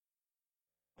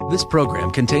This program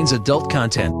contains adult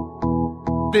content.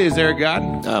 Is there a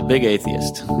God? Big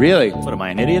atheist. Really? What, am I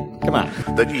an idiot? Come on.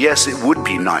 That yes, it would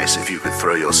be nice if you could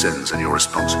throw your sins and your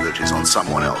responsibilities on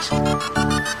someone else.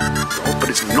 But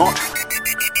it's not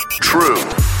true.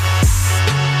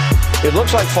 It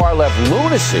looks like far-left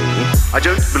lunacy. I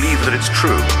don't believe that it's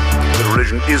true that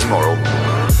religion is moral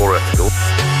or ethical.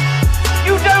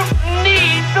 You don't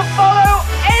need to follow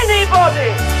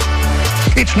anybody!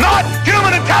 It's not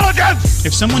human intelligence!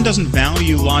 If someone doesn't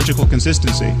value logical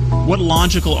consistency, what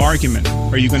logical argument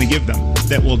are you going to give them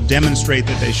that will demonstrate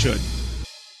that they should?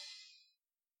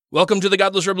 Welcome to the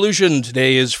Godless Revolution.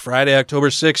 Today is Friday, October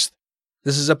 6th.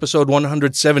 This is episode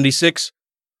 176.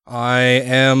 I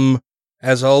am,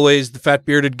 as always, the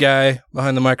fat-bearded guy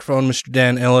behind the microphone, Mr.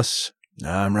 Dan Ellis.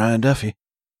 I'm Ryan Duffy.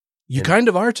 You kind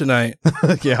of are tonight.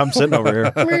 Yeah, I'm sitting over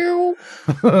here.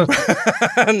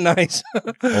 Nice.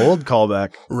 Old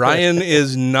callback. Ryan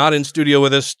is not in studio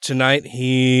with us tonight.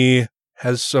 He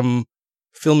has some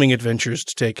filming adventures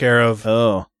to take care of.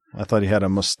 Oh, I thought he had a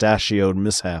mustachioed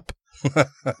mishap.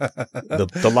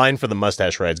 The line for the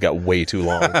mustache rides got way too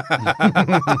long.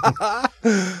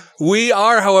 We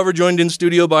are, however, joined in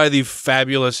studio by the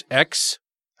fabulous X.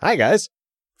 Hi, guys.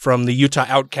 From the Utah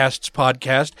Outcasts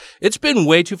podcast. It's been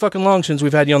way too fucking long since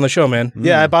we've had you on the show, man.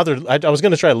 Yeah, I was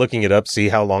going to try looking it up, see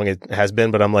how long it has been,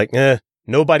 but I'm like,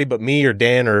 nobody but me or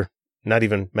Dan or not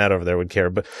even Matt over there would care.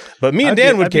 But me and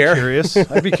Dan would care.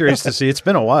 I'd be curious to see. It's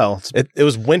been a while. It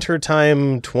was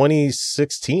wintertime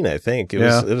 2016, I think. It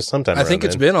was sometime I think around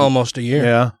it's then. been almost a year.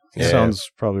 Yeah. Sounds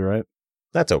probably right.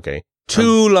 That's okay.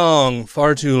 Too long.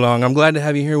 Far too long. I'm glad to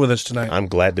have you here with us tonight. I'm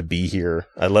glad to be here.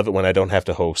 I love it when I don't have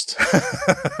to host.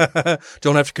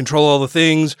 Don't have to control all the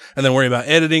things and then worry about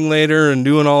editing later and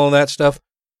doing all of that stuff.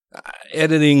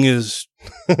 Editing is...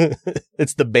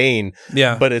 It's the bane.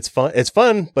 Yeah. But it's fun. It's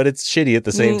fun, but it's shitty at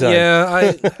the same time.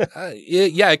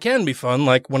 Yeah, it can be fun.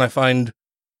 Like when I find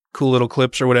cool little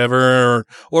clips or whatever,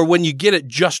 or when you get it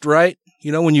just right,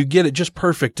 when you get it just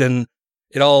perfect and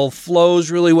it all flows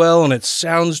really well and it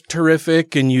sounds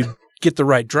terrific and you get the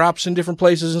right drops in different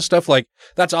places and stuff. Like,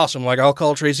 that's awesome. Like, I'll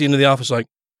call Tracy into the office like,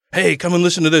 hey, come and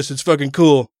listen to this. It's fucking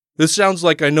cool. This sounds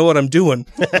like I know what I'm doing.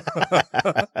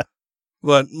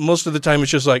 But most of the time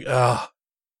it's just like, I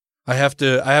have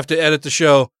to edit the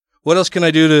show. What else can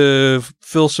I do to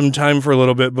fill some time for a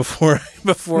little bit before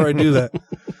I do that?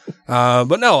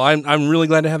 But no, I'm really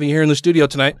glad to have you here in the studio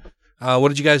tonight. What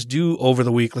did you guys do over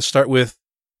the week? Let's start with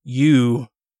you,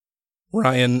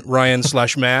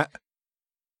 Ryan/Matt.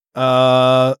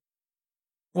 Well,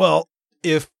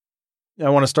 if I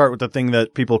want to start with the thing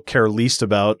that people care least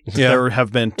about, there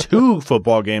have been 2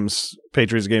 football games,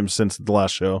 Patriots games, since the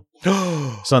last show.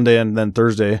 Sunday and then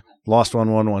Thursday. Lost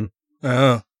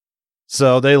 1-1.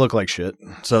 So they look like shit.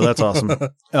 So that's awesome.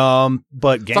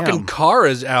 But Gam. Fucking Carr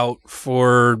is out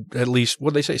for at least,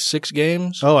 what'd they say, 6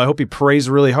 games? Oh, I hope he prays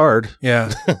really hard.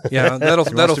 Yeah. That'll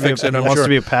fix it. He wants to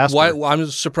be a pastor. I'm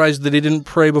surprised that he didn't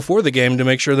pray before the game to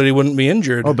make sure that he wouldn't be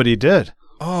injured. Oh, but he did.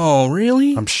 Oh,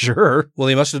 really? I'm sure. Well,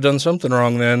 he must have done something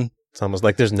wrong then. It's almost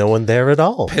like there's no one there at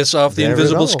all. Piss off the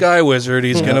invisible sky wizard.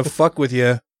 He's going to fuck with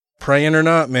you. Praying or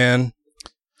not, man.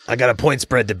 I got a point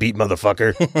spread to beat,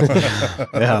 motherfucker.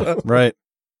 Yeah, right.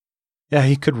 Yeah,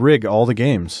 he could rig all the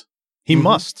games. He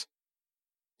must.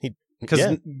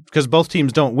 Because both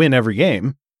teams don't win every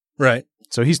game. Right.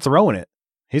 So he's throwing it.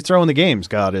 He's throwing the games,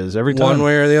 God is, every time. One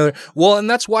way or the other. Well, and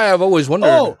that's why I've always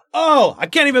wondered. Oh, I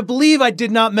can't even believe I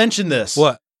did not mention this.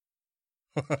 What?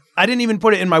 I didn't even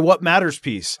put it in my What Matters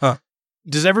piece. Huh.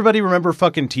 Does everybody remember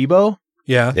fucking Tebow?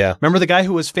 Yeah. Remember the guy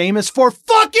who was famous for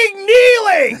fucking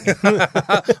kneeling?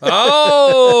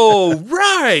 Oh,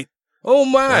 right. Oh,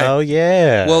 my. Oh,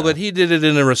 yeah. Well, but he did it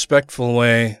in a respectful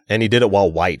way. And he did it while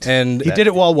white. And he did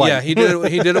it while white. Yeah, he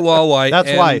did it while white.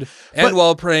 That's why. And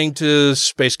while praying to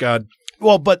Space God.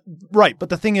 Well, but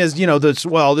the thing is,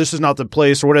 this is not the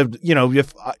place or whatever,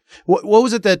 what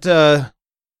was it that,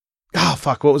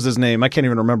 what was his name? I can't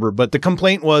even remember, but the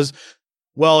complaint was,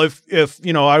 well,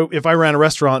 if I ran a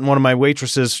restaurant and one of my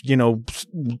waitresses,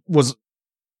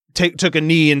 took a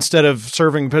knee instead of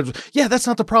serving, yeah, that's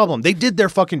not the problem. They did their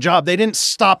fucking job. They didn't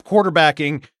stop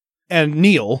quarterbacking and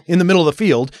kneel in the middle of the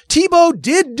field. Tebow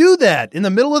did do that in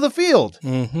the middle of the field.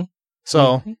 Mm-hmm.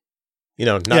 So,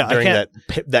 not during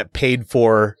that paid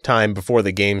for time before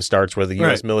the game starts where the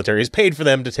U.S. military is paid for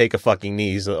them to take a fucking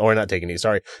knee, or not take a knee,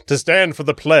 sorry, to stand for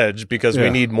the pledge because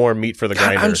we need more meat for the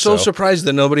grinder. I'm so surprised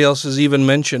that nobody else has even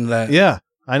mentioned that. Yeah.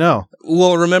 I know.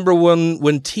 Well, remember when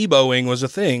Tebowing was a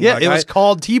thing? Yeah, Like, it was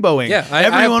called Tebowing. Yeah, I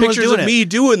Everyone have was pictures doing of it. me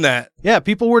doing that. Yeah,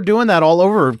 people were doing that all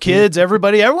over. Kids,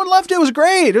 everybody, everyone loved it. It was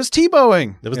great. It was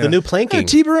Tebowing. It was the new planking.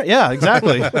 Yeah,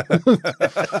 exactly.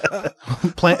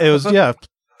 It was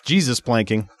Jesus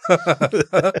planking.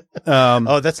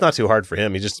 Oh, that's not too hard for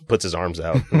him. He just puts his arms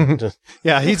out.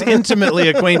 Yeah, he's intimately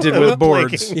acquainted with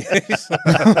boards. Hey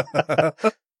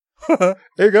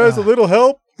guys, a little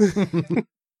help.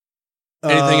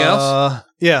 Anything else?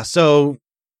 Yeah, so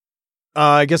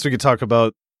I guess we could talk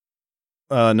about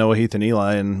Noah, Heath, and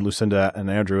Eli, and Lucinda and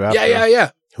Andrew after. Yeah.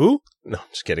 Who? No,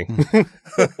 just kidding.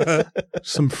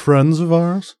 Some friends of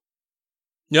ours.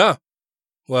 Yeah.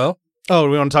 Well, Oh,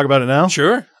 do we want to talk about it now?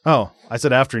 sure. Oh, I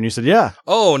said after, and you said yeah.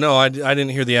 Oh, no, I didn't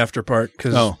hear the after part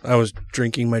because Oh. I was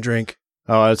drinking my drink.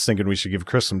 Oh, I was thinking we should give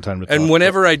Chris some time to talk. And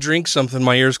whenever I drink something,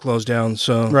 my ears close down.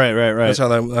 So Right. that's how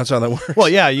that works. Well,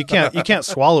 yeah, you can't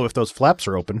swallow if those flaps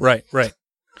are open. Right.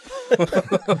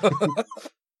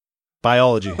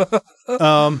 Biology.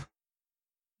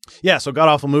 Yeah, so God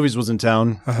Awful Movies was in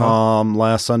town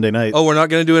last Sunday night. Oh, we're not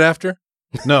going to do it after?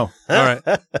 No. All right.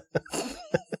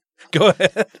 Go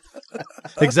ahead.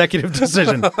 Executive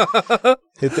decision.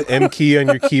 Hit the M key on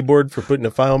your keyboard for putting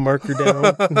a file marker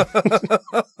down.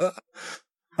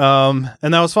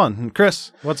 And that was fun. And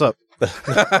Chris, what's up?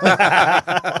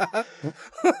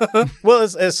 Well,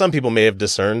 as some people may have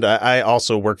discerned, I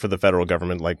also work for the federal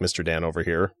government, like Mr. Dan over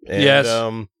here. And, Yes.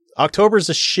 October is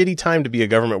a shitty time to be a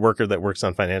government worker that works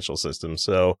on financial systems.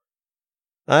 So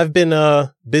I've been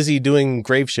busy doing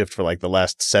grave shift for like the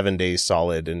last 7 days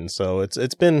solid, and so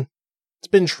it's been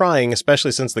trying,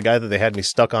 especially since the guy that they had me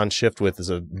stuck on shift with is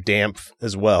a damp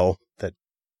as well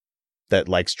that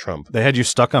likes Trump. They had you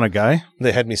stuck on a guy?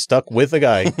 They had me stuck with a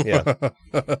guy. Yeah,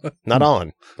 not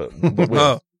on, but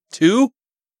with. Two?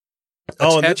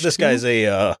 This Attached guy's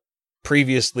a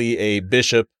previously a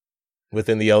bishop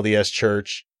within the LDS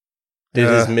Church. Did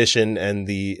his mission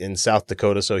in South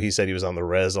Dakota, so he said he was on the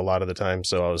res a lot of the time.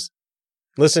 So I was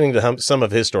listening to some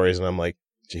of his stories, and I'm like,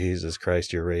 Jesus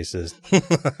Christ, you're racist.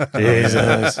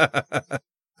 Jesus.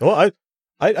 Well,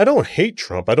 I don't hate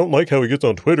Trump. I don't like how he gets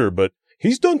on Twitter, but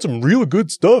he's done some real good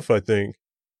stuff, I think.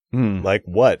 Like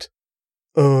what?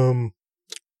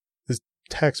 His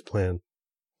tax plan.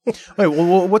 Wait,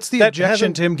 well, what's the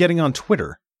objection to him getting on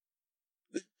Twitter?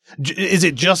 Is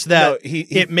it just that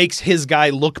it makes his guy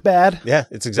look bad? Yeah,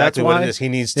 it's exactly what it is. He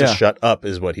needs to shut up,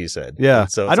 is what he said. Yeah.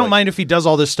 So I don't mind if he does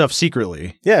all this stuff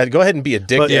secretly. Yeah, go ahead and be a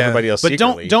dick to everybody else but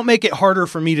secretly. don't make it harder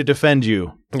for me to defend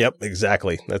you. Yep,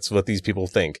 exactly. That's what these people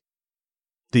think.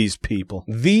 These people,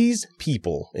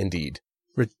 indeed.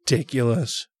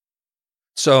 Ridiculous.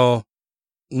 So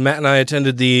Matt and I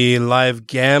attended the live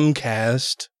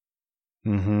Gamcast.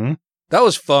 Mm-hmm. That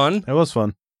was fun. It was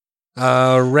fun.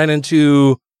 Ran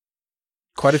into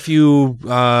quite a few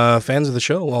fans of the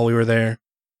show while we were there.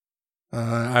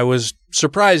 I was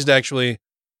surprised, actually,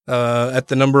 at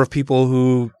the number of people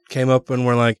who came up and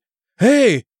were like,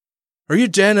 "Hey, are you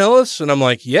Dan Ellis?" And I'm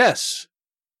like, "Yes."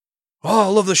 "Oh,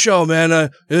 I love the show, man.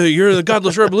 You're the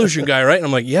Godless Revolution guy, right?" And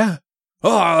I'm like, "Yeah."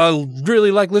 "Oh, I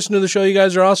really like listening to the show. You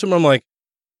guys are awesome." I'm like,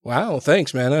 "Wow,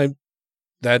 thanks, man."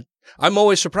 I'm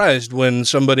always surprised when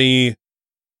somebody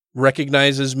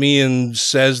recognizes me and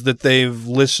says that they've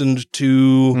listened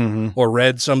to or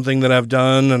read something that I've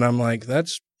done, and I'm like,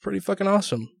 that's pretty fucking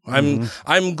awesome.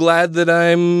 I'm glad that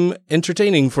I'm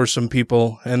entertaining for some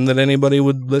people and that anybody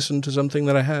would listen to something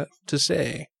that I have to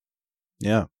say.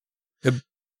 Yeah.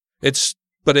 It's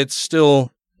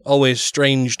still always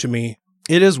strange to me.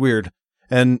 It is weird.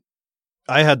 And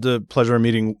I had the pleasure of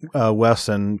meeting Wes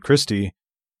and Christy.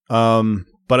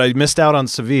 But I missed out on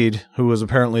Savid, who was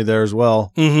apparently there as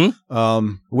well.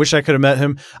 Mm-hmm. Wish I could have met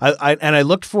him. I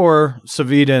looked for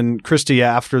Savid and Christy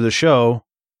after the show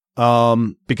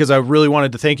because I really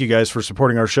wanted to thank you guys for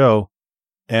supporting our show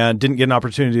and didn't get an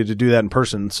opportunity to do that in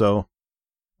person. So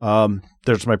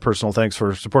there's my personal thanks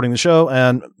for supporting the show,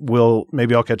 and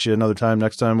maybe I'll catch you another time,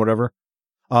 next time, whatever.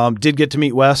 Did get to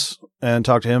meet Wes and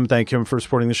talk to him, thank him for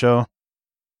supporting the show.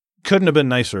 Couldn't have been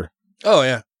nicer. Oh,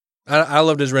 yeah. I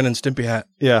loved his Ren and Stimpy hat.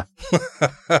 Yeah.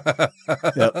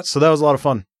 Yeah. So that was a lot of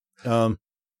fun. It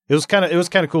was kind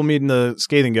of cool meeting the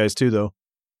Scathing guys too, though.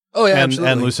 Oh yeah, and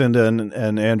absolutely. And Lucinda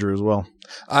and Andrew as well.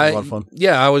 A lot of fun.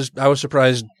 Yeah, I was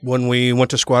surprised when we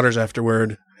went to Squatters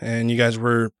afterward, and you guys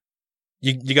were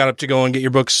you got up to go and get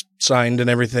your books signed and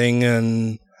everything,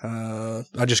 and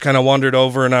I just kind of wandered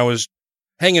over and I was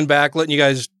hanging back, letting you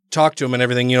guys talk to them and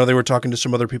everything. You know, they were talking to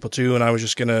some other people too, and I was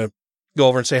just gonna go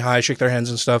over and say hi, shake their hands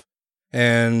and stuff.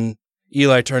 And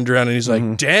Eli turned around and he's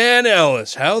like, "Dan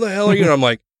Ellis, how the hell are you?" And I'm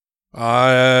like,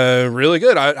 really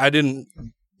good. I didn't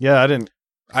Yeah, I didn't.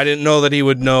 I didn't know that he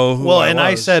would know who Well, I and was.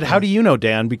 I said, "How do you know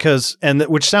Dan?" Because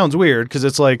which sounds weird because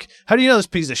it's like, "How do you know this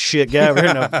piece of shit, Gavin?"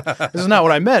 No, this is not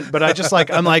what I meant, but I just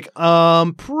I'm like,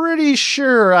 pretty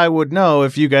sure I would know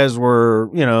if you guys were,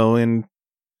 in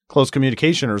close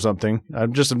communication or something. I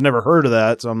just have never heard of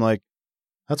that, so I'm like,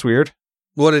 that's weird.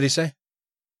 What did he say?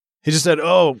 He just said,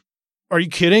 "Oh, are you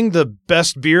kidding? The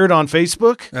best beard on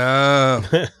Facebook?"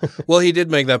 Well, he did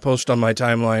make that post on my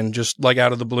timeline, just like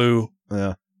out of the blue.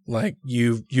 Yeah. Like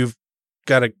you've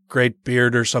got a great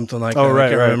beard or something like that. Oh, right, I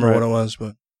can't right, remember right. what it was,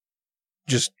 but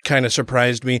just kind of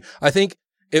surprised me. I think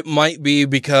it might be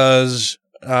because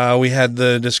we had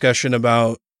the discussion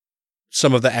about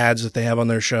some of the ads that they have on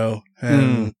their show,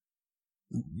 and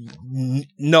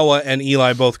Noah and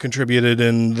Eli both contributed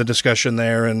in the discussion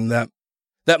there, and that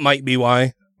might be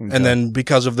why. Okay. And then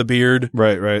because of the beard,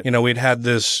 Right. we'd had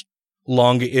this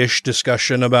long-ish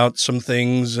discussion about some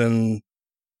things, and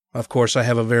of course, I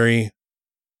have a very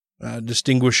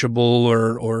distinguishable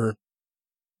or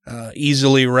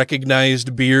easily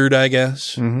recognized beard, I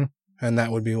guess. Mm-hmm. And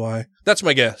that would be why. That's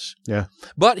my guess. Yeah.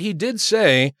 But he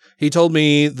told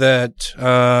me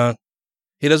that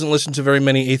he doesn't listen to very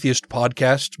many atheist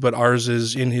podcasts, but ours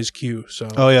is in his queue. So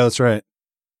Oh, yeah, that's right.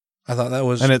 I thought that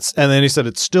was... And then he said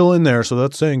it's still in there, so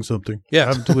that's saying something. Yeah. I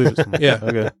haven't deleted it. Yeah.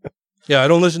 Okay. Yeah, I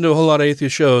don't listen to a whole lot of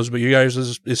atheist shows, but you guys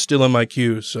is still in my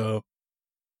queue, so...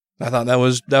 I thought that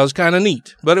was kind of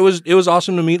neat, but it was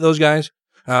awesome to meet those guys.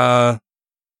 I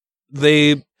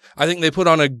think they put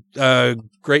on a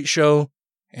great show,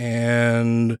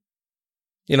 and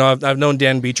I've known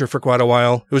Dan Beecher for quite a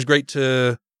while. It was great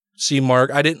to see Mark.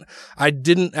 I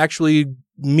didn't actually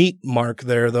meet Mark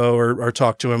there though, or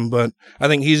talk to him, but I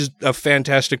think he's a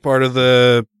fantastic part of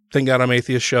the Thank God I'm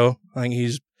Atheist show. I think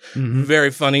he's very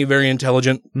funny, very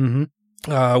intelligent.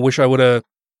 Mm-hmm. Wish I would have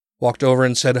walked over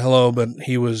and said hello, but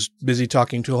he was busy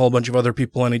talking to a whole bunch of other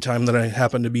people anytime that I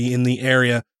happened to be in the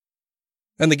area.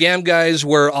 And the GAM guys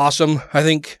were awesome. I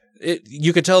think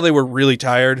you could tell they were really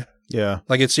tired. Yeah.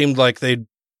 Like it seemed like I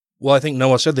think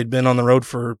Noah said they'd been on the road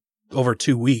for over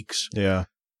 2 weeks. Yeah.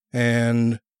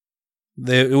 And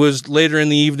it was later in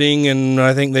the evening, and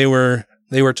I think they were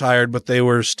tired, but they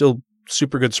were still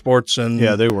super good sports. And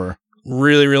Yeah, they were.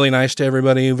 Really, really nice to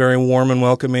everybody, very warm and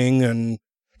welcoming, and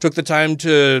took the time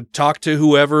to talk to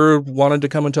whoever wanted to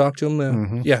come and talk to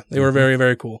them. Yeah, they were very,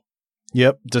 very cool.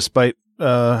 Yep. Despite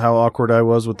how awkward I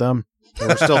was with them, they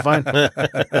were still fine.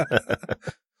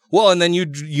 Well, and then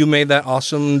you made that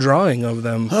awesome drawing of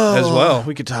them as well.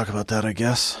 We could talk about that, I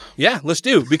guess. Yeah, let's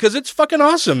do, because it's fucking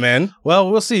awesome, man.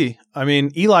 Well, we'll see. I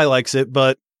mean, Eli likes it,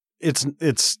 but it's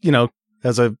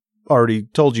as I've already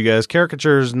told you guys,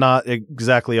 caricature is not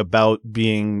exactly about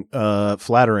being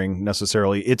flattering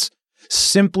necessarily. It's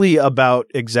simply about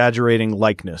exaggerating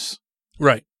likeness.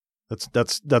 Right.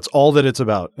 That's all that it's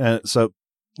about. And so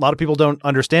a lot of people don't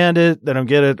understand it, they don't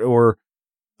get it, or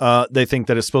they think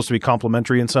that it's supposed to be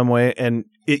complimentary in some way, and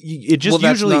it just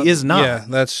usually is not. Yeah,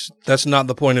 that's not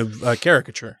the point of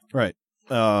caricature. Right.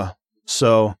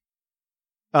 So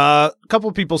a couple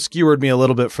of people skewered me a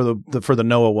little bit for the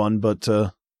Noah one, but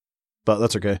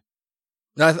that's okay.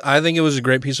 I think it was a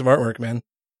great piece of artwork, man.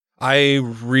 I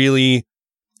really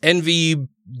envy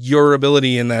your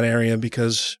ability in that area,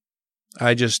 because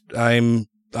I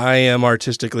am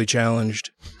artistically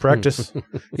challenged. Practice.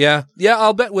 Yeah.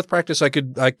 I'll bet with practice I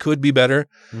could be better.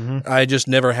 I just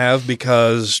never have,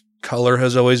 because color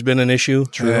has always been an issue.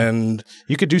 True. And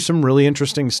you could do some really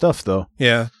interesting stuff, though.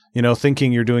 Yeah.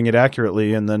 Thinking you're doing it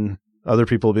accurately, and then other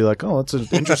people will be like, "Oh, that's an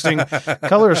interesting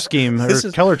color scheme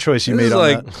or color choice you made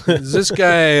on that." Is this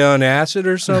guy on acid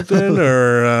or something,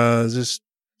 or is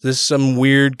this some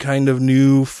weird kind of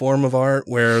new form of art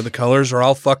where the colors are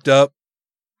all fucked up?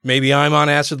 Maybe I'm on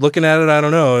acid looking at it. I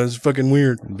don't know. It's fucking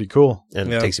weird. It'd be cool.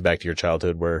 And it takes you back to your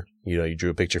childhood where, you drew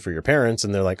a picture for your parents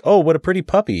and they're like, "Oh, what a pretty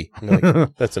puppy." And you're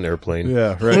like, "That's an airplane."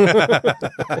 Yeah,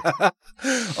 right.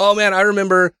 Oh man, I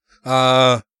remember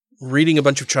reading a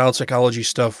bunch of child psychology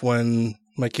stuff when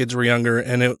my kids were younger,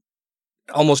 and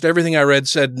almost everything I read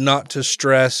said not to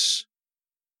stress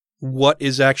what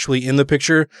is actually in the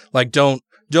picture. Like, don't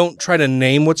try to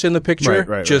name what's in the picture.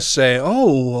 Right, Just say,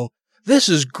 "Oh, well, this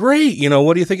is great.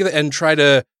 What do you think of that?" And try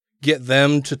to get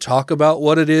them to talk about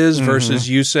what it is versus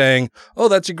you saying, "Oh,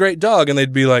 that's a great dog." And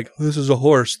they'd be like, "This is a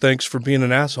horse. Thanks for being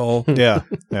an asshole." Yeah.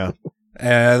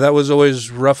 That was always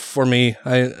rough for me.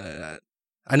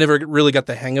 I never really got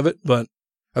the hang of it, but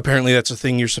apparently that's a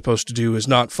thing you're supposed to do, is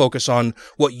not focus on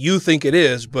what you think it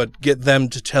is, but get them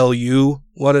to tell you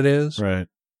what it is. Right.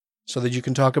 So that you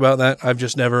can talk about that. I've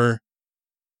just never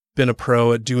been a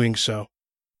pro at doing so.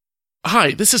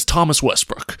 Hi, this is Thomas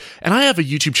Westbrook, and I have a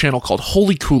YouTube channel called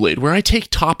Holy Kool-Aid where I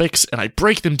take topics and I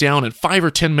break them down in 5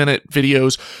 or 10 minute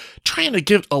videos, trying to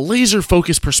give a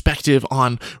laser-focused perspective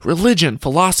on religion,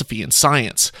 philosophy, and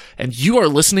science. And you are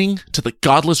listening to the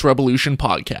Godless Revolution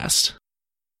podcast.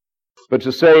 But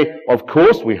to say, of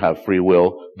course we have free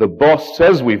will, the boss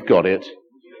says we've got it,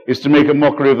 is to make a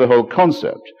mockery of the whole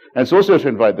concept. And it's also to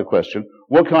invite the question,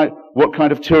 what kind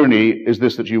of tyranny is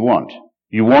this that you want?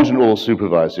 You want an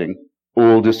all-supervising,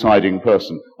 all-deciding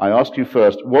person. I ask you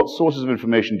first, what sources of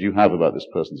information do you have about this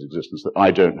person's existence that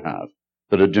I don't have,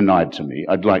 that are denied to me?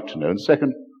 I'd like to know. And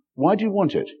second, why do you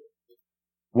want it?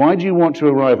 Why do you want to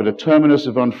arrive at a terminus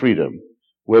of unfreedom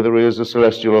where there is a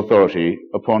celestial authority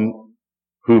upon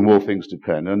whom all things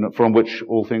depend and from which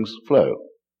all things flow?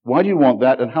 Why do you want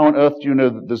that, and how on earth do you know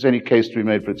that there's any case to be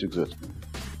made for its existence?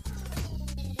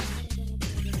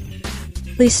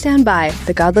 Please stand by.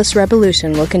 The Godless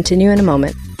Revolution will continue in a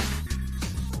moment.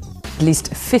 At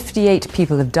least 58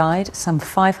 people have died, some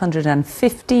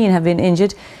 515 have been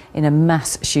injured in a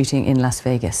mass shooting in Las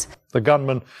Vegas. The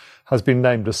gunman has been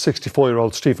named as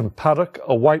 64-year-old Stephen Paddock,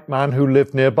 a white man who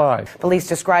lived nearby. Police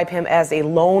describe him as a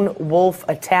lone wolf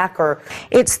attacker.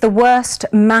 It's the worst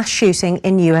mass shooting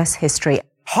in U.S. history.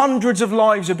 Hundreds of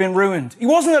lives have been ruined. He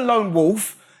wasn't a lone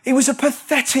wolf. He was a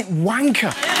pathetic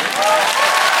wanker.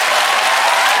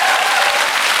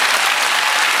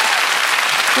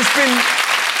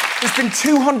 There's been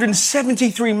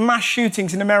 273 mass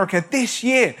shootings in America this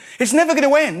year. It's never going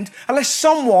to end unless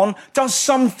someone does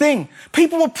something.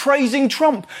 People were praising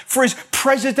Trump for his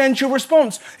presidential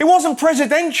response. It wasn't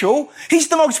presidential. He's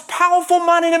the most powerful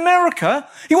man in America.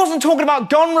 He wasn't talking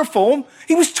about gun reform.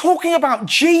 He was talking about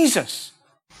Jesus.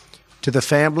 To the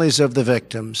families of the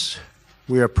victims,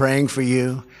 we are praying for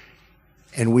you,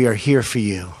 and we are here for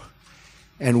you.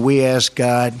 And we ask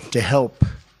God to help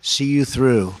see you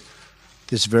through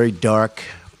this very dark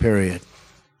period.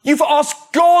 You've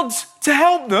asked God to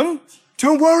help them?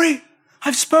 Don't worry,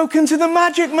 I've spoken to the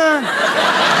magic man.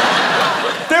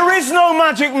 There is no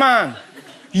magic man.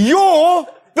 You're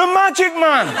the magic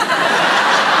man.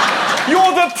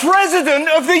 You're the President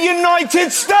of the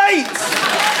United States.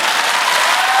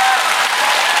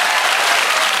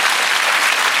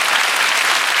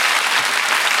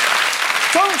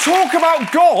 Don't talk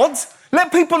about God. Let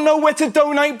people know where to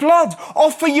donate blood.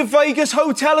 Offer your Vegas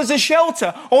hotel as a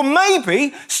shelter. Or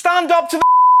maybe stand up to the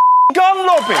gun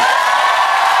lobby.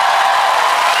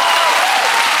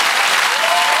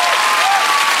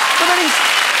 But then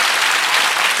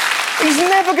he's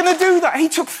never going to do that. He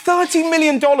took $30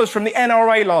 million from the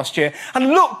NRA last year. And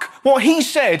look what he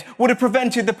said would have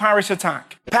prevented the Paris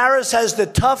attack. Paris has the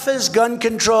toughest gun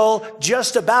control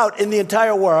just about in the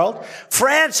entire world.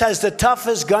 France has the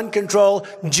toughest gun control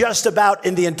just about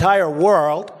in the entire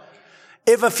world.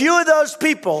 If a few of those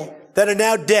people that are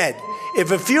now dead,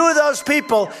 if a few of those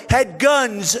people had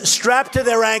guns strapped to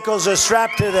their ankles or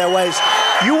strapped to their waist,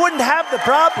 you wouldn't have the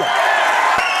problem.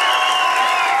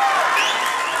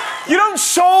 You don't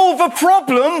solve a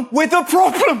problem with a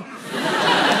problem.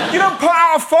 You don't put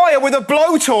out a fire with a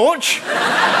blowtorch.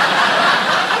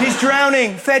 He's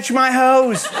drowning. Fetch my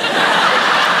hose.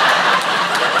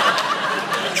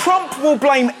 Trump will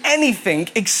blame anything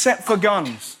except for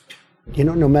guns. You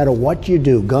know, no matter what you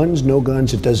do, guns, no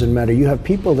guns, it doesn't matter. You have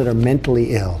people that are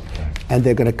mentally ill, and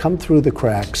they're going to come through the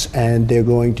cracks, and they're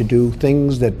going to do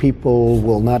things that people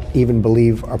will not even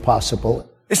believe are possible.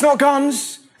 It's not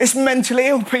guns. It's mentally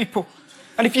ill people.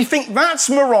 And if you think that's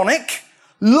moronic,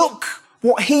 look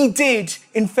what he did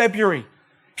in February.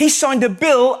 He signed a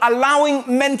bill allowing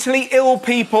mentally ill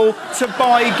people to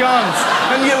buy guns.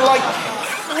 And you're like,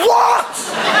 what?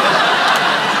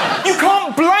 You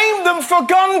can't blame them for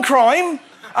gun crime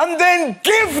and then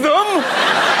give them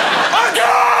a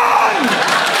gun!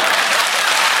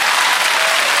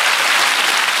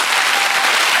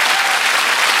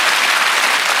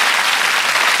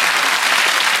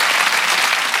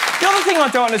 The other thing I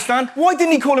don't understand, why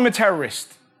didn't he call him a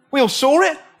terrorist? We all saw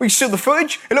it. We saw the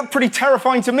footage. It looked pretty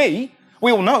terrifying to me.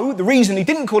 We all know the reason he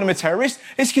didn't call him a terrorist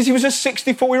is because he was a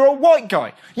 64-year-old white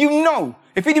guy. You know,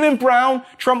 if he'd have been brown,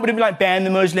 Trump would have been like, ban the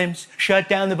Muslims, shut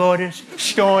down the borders,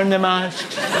 storm the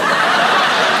mosques.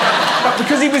 But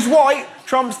because he was white,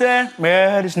 Trump's there.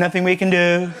 Well, there's nothing we can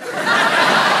do.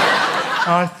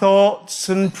 Our thoughts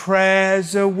and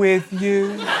prayers are with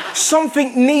you.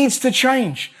 Something needs to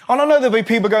change. And I know there'll be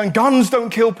people going, guns don't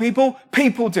kill people.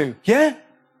 People do. Yeah?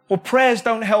 Well, prayers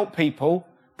don't help people.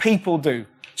 People do.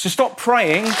 So stop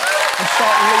praying and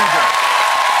start leading.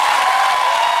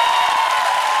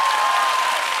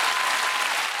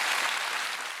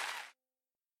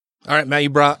 All right, Matt, you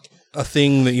brought a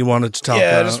thing that you wanted to talk about?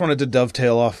 Yeah, I just wanted to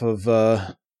dovetail off of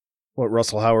what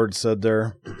Russell Howard said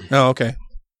there. Oh, okay.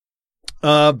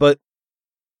 But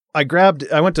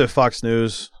I went to Fox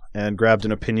News and grabbed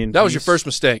an opinion. That was your first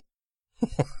mistake.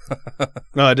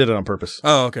 No, I did it on purpose.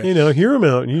 Oh, okay. Hear him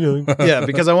out. Yeah,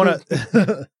 because I want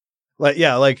to.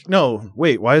 No,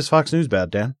 wait. Why is Fox News bad,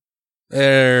 Dan?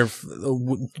 They're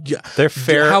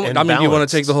fair. I mean, you want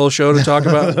to take the whole show to talk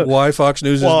about why Fox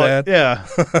News is bad? Yeah.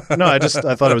 No, I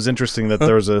thought it was interesting that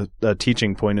there was a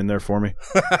teaching point in there for me.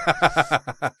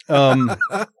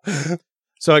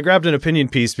 So I grabbed an opinion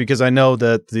piece because I know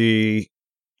that the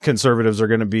conservatives are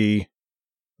going to be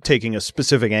taking a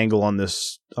specific angle on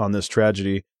this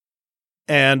tragedy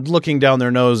and looking down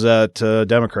their nose at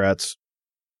Democrats.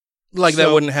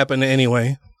 That wouldn't happen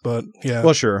anyway, but yeah.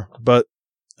 Well, sure, but.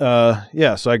 So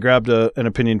I grabbed an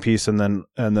opinion piece and then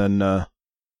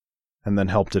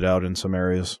helped it out in some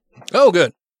areas. Oh,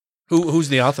 good. Who's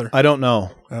the author? I don't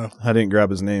know. Oh. I didn't grab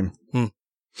his name.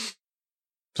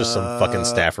 Just some fucking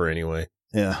staffer anyway.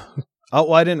 Yeah. Oh,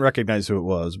 well, I didn't recognize who it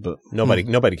was, but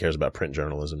nobody cares about print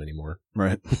journalism anymore.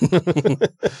 Right.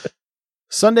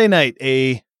 Sunday night,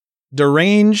 a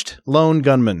deranged lone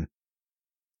gunman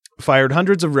fired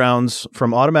hundreds of rounds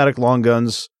from automatic long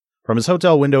guns from his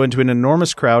hotel window into an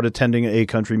enormous crowd attending a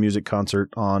country music concert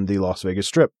on the Las Vegas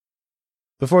Strip.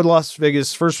 Before the Las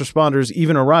Vegas first responders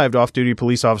even arrived, off-duty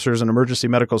police officers and emergency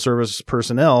medical service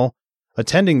personnel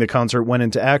attending the concert went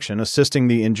into action, assisting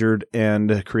the injured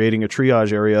and creating a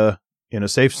triage area in a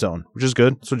safe zone, which is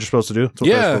good. That's what you're supposed to do. That's what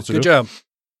they're supposed to good do.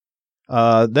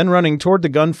 job. Then running toward the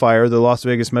gunfire, the Las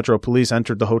Vegas Metro Police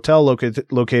entered the hotel,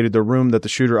 located the room that the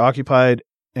shooter occupied,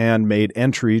 and made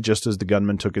entry just as the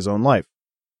gunman took his own life.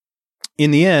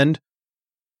 In the end,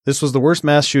 this was the worst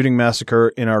mass shooting massacre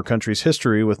in our country's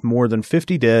history, with more than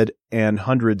 50 dead and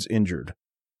hundreds injured.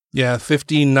 Yeah,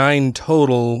 59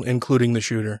 total, including the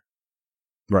shooter.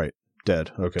 Right.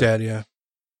 Dead. Okay. Dead, yeah.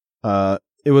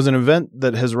 It was an event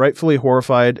that has rightfully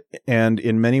horrified and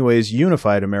in many ways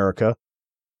unified America.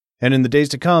 And in the days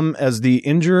to come, as the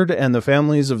injured and the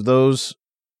families of those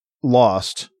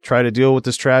lost try to deal with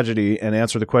this tragedy and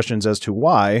answer the questions as to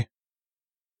why,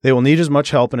 they will need as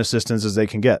much help and assistance as they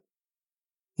can get.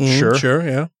 Sure,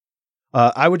 yeah.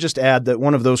 I would just add that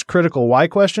one of those critical why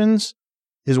questions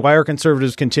is why are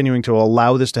conservatives continuing to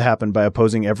allow this to happen by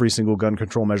opposing every single gun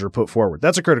control measure put forward?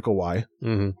 That's a critical why.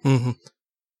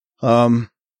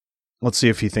 Let's see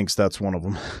if he thinks that's one of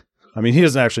them. I mean, he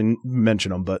doesn't actually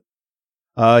mention them, but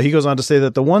he goes on to say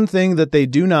that the one thing that they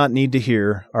do not need to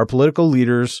hear are political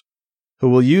leaders who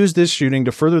will use this shooting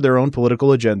to further their own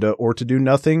political agenda or to do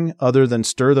nothing other than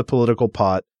stir the political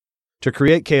pot to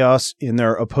create chaos in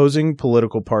their opposing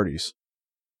political parties.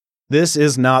 This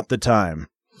is not the time.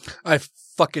 I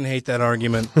fucking hate that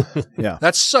argument. Yeah.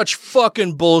 That's such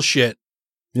fucking bullshit.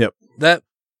 Yep.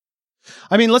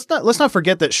 I mean, let's not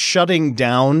forget that shutting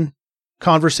down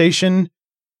conversation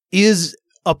is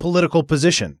a political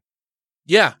position.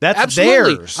 Yeah, that's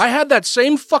absolutely. theirs. I had that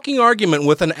same fucking argument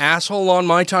with an asshole on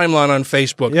my timeline on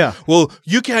Facebook. Yeah. Well,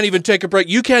 you can't even take a break.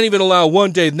 You can't even allow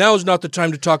one day. Now's not the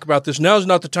time to talk about this. Now's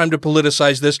not the time to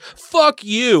politicize this. Fuck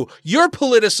you. You're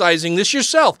politicizing this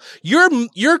yourself.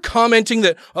 You're commenting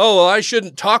that, oh, well, I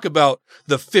shouldn't talk about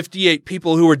the 58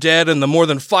 people who were dead and the more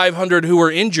than 500 who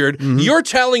were injured. Mm-hmm. You're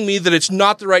telling me that it's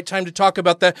not the right time to talk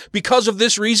about that because of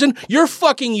this reason? You're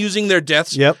fucking using their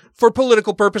deaths for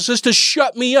political purposes to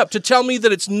shut me up, to tell me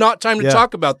that it's not time to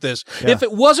talk about this. Yeah. If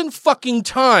it wasn't fucking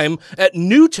time at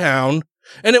Newtown,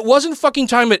 and it wasn't fucking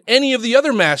time at any of the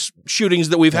other mass shootings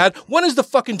that we've had, when is the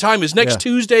fucking time? Is next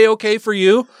Tuesday okay for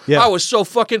you? Yeah. I was so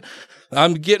fucking...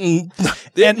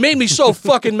 It made me so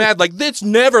fucking mad. Like, it's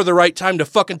never the right time to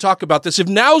fucking talk about this. If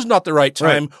now's not the right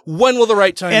time, when will the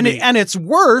right time be? And it's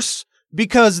worse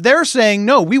because they're saying,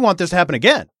 no, we want this to happen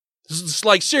again. It's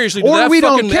like, seriously, or we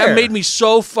don't care. That made me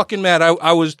so fucking mad.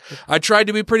 I tried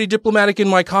to be pretty diplomatic in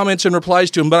my comments and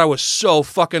replies to him, but I was so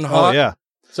fucking hot. Oh, yeah.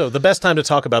 So the best time to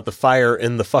talk about the fire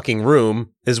in the fucking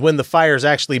room is when the fire's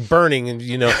actually burning and,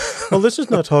 well, let's just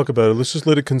not talk about it. Let's just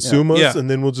let it consume us and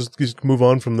then we'll just move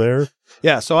on from there.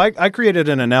 Yeah, so I created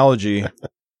an analogy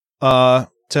to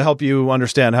help you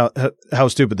understand how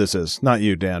stupid this is. Not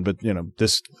you, Dan, but,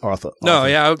 this author. No,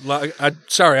 yeah,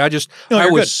 sorry, I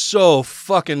was so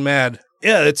fucking mad.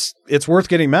 Yeah, it's worth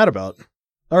getting mad about.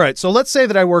 All right, so let's say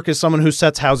that I work as someone who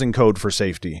sets housing code for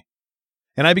safety.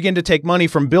 And I begin to take money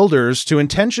from builders to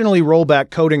intentionally roll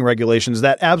back coding regulations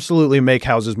that absolutely make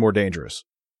houses more dangerous.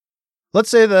 Let's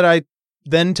say that I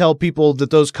then tell people that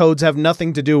those codes have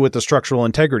nothing to do with the structural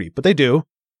integrity, but they do.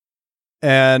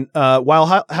 And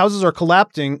while houses are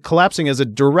collapsing as a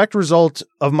direct result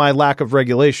of my lack of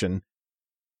regulation,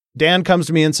 Dan comes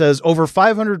to me and says, over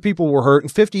 500 people were hurt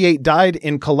and 58 died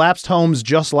in collapsed homes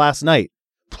just last night.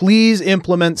 Please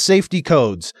implement safety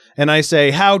codes. And I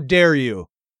say, how dare you?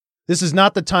 This is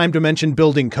not the time to mention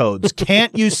building codes.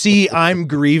 Can't you see I'm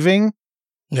grieving?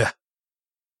 Yeah.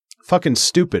 Fucking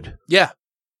stupid. Yeah.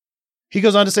 He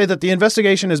goes on to say that the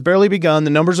investigation has barely begun. The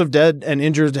numbers of dead and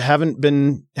injured haven't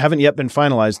yet been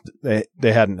finalized.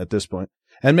 They hadn't at this point.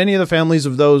 And many of the families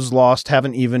of those lost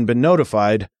haven't even been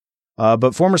notified.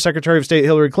 But former Secretary of State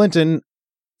Hillary Clinton,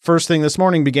 first thing this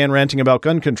morning, began ranting about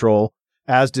gun control,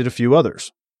 as did a few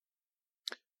others.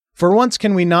 For once,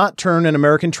 can we not turn an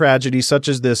American tragedy such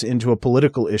as this into a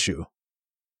political issue?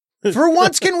 For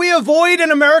once, can we avoid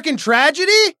an American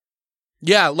tragedy?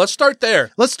 Yeah, let's start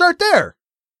there. Let's start there.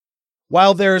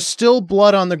 While there is still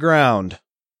blood on the ground,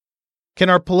 can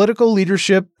our political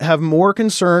leadership have more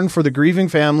concern for the grieving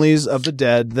families of the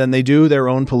dead than they do their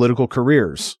own political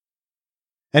careers?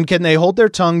 And can they hold their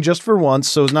tongue just for once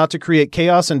so as not to create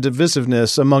chaos and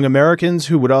divisiveness among Americans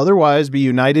who would otherwise be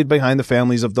united behind the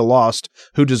families of the lost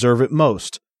who deserve it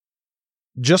most?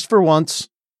 Just for once,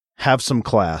 have some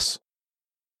class.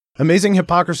 Amazing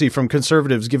hypocrisy from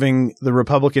conservatives giving the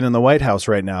Republican in the White House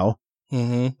right now.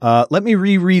 Mm-hmm. Let me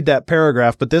reread that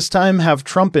paragraph, but this time have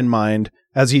Trump in mind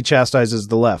as he chastises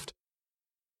the left.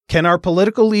 Can our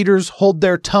political leaders hold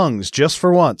their tongues just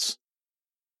for once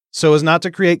so as not to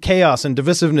create chaos and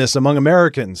divisiveness among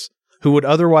Americans who would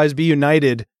otherwise be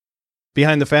united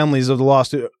behind the families of the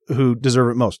lost who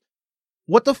deserve it most?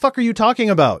 What the fuck are you talking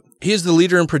about? He is the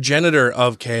leader and progenitor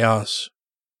of chaos.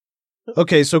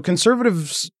 Okay, so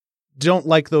conservatives don't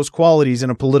like those qualities in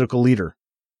a political leader,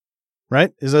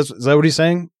 right? Is that what he's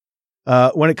saying?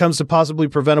 When it comes to possibly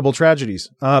preventable tragedies,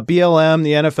 BLM,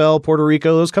 the NFL, Puerto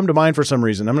Rico, those come to mind for some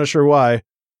reason. I'm not sure why.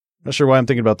 Not sure why I'm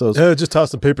thinking about those. Yeah, just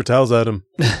toss some paper towels at him.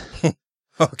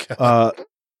 Okay.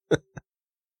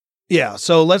 Yeah,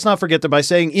 so let's not forget that by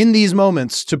saying in these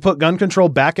moments to put gun control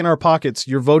back in our pockets,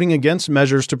 you're voting against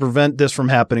measures to prevent this from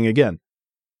happening again.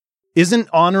 Isn't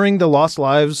honoring the lost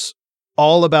lives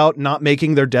all about not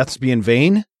making their deaths be in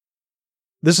vain?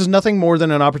 This is nothing more than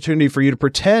an opportunity for you to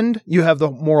pretend you have the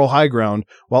moral high ground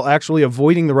while actually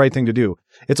avoiding the right thing to do.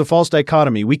 It's a false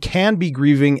dichotomy. We can be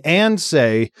grieving and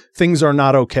say things are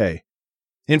not okay.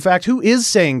 In fact, who is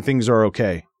saying things are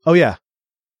okay? Oh, yeah.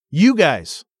 You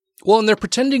guys. Well, and they're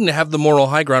pretending to have the moral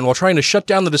high ground while trying to shut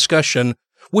down the discussion,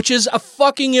 which is a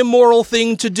fucking immoral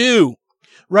thing to do.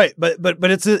 Right. But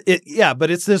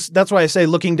it's this. That's why I say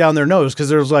looking down their nose, because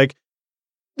there's like,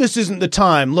 this isn't the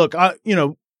time. Look,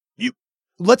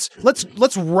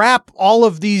 let's wrap all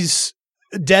of these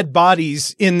dead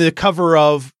bodies in the cover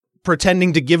of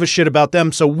pretending to give a shit about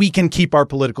them so we can keep our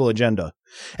political agenda.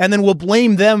 And then we'll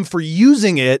blame them for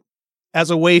using it as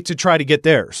a way to try to get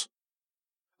theirs.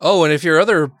 Oh, and if you're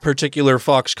other particular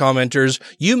Fox commenters,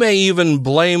 you may even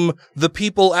blame the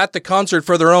people at the concert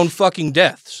for their own fucking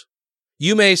deaths.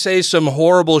 You may say some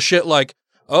horrible shit like,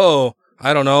 oh,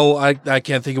 I don't know, I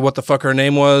can't think of what the fuck her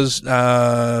name was.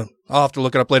 I'll have to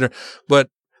look it up later. But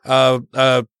there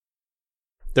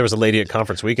was a lady at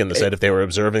Conference Weekend that said if they were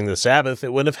observing the Sabbath,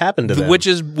 it wouldn't have happened to them. Which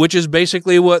is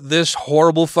basically what this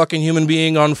horrible fucking human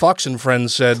being on Fox and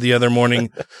Friends said the other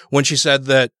morning when she said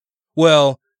that,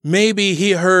 well, maybe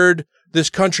he heard this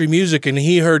country music and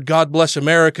he heard God Bless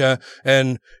America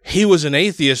and he was an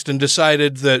atheist and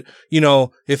decided that,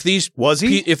 if these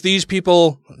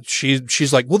people,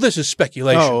 she's like, well, this is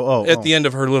speculation at the end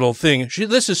of her little thing.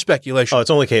 This is speculation. Oh, it's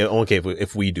only okay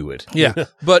if we do it. Yeah.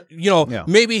 But,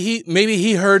 maybe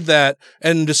he heard that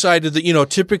and decided that,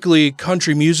 typically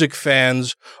country music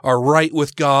fans are right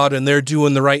with God and they're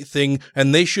doing the right thing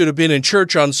and they should have been in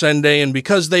church on Sunday. And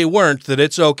because they weren't, that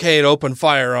it's okay to open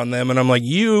fire on them. And I'm like,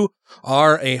 you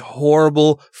are a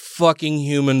horrible fucking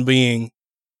human being.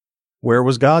 Where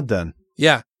was God then?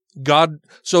 Yeah.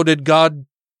 So did God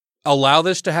allow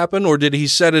this to happen or did he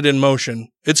set it in motion?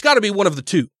 It's got to be one of the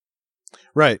two.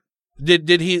 Right.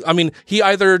 Did he, he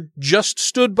either just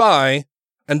stood by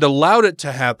and allowed it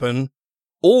to happen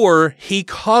or he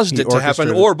caused it to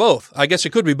happen or both. I guess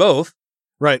it could be both.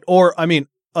 Right. Or,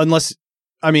 that's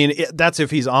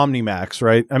if he's Omnimax,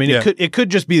 right? It could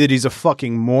just be that he's a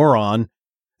fucking moron.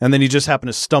 And then he just happened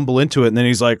to stumble into it, and then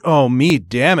he's like, oh, me,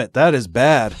 damn it, that is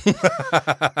bad.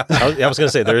 I was going to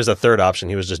say, there is a third option.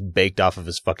 He was just baked off of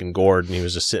his fucking gourd, and he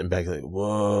was just sitting back like,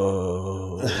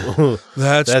 whoa,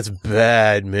 that's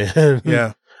bad, man.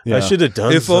 Yeah. I should have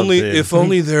done something. If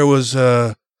only there was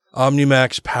a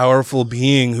Omnimax powerful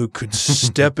being who could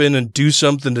step in and do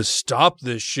something to stop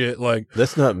this shit. Like,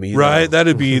 that's not me, right? though.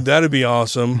 That'd be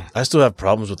awesome. I still have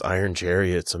problems with Iron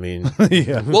Chariots.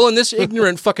 Yeah. Well, and this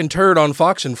ignorant fucking turd on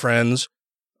Fox and Friends,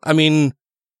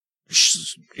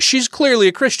 she's clearly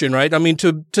a Christian, right? I mean,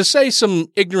 to say some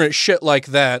ignorant shit like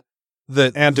that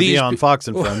and to be on Fox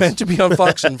and Friends. And to be on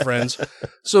Fox and Friends.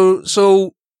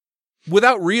 So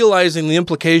without realizing the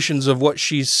implications of what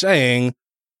she's saying,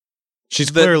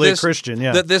 she's clearly a Christian,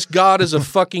 yeah. That this God is a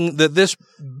fucking,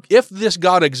 if this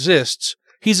God exists,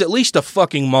 he's at least a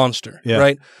fucking monster,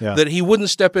 right? Yeah. That he wouldn't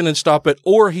step in and stop it,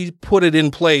 or he put it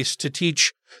in place to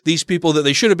teach these people that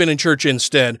they should have been in church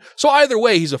instead. So either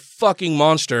way, he's a fucking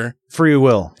monster. Free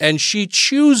will. And she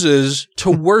chooses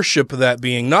to worship that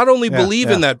being. Not only believe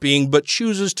in that being, but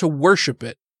chooses to worship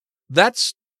it. That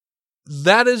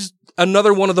is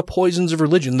another one of the poisons of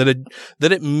religion,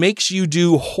 that it makes you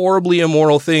do horribly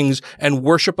immoral things and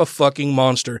worship a fucking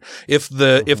monster. If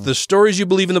the stories you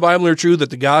believe in the Bible are true, that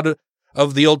the God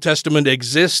of the Old Testament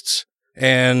exists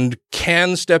and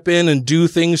can step in and do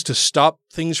things to stop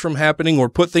things from happening or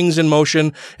put things in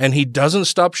motion, and he doesn't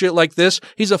stop shit like this,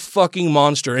 he's a fucking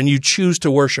monster, and you choose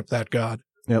to worship that God.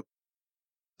 Yep.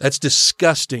 That's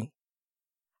disgusting.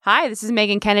 Hi, this is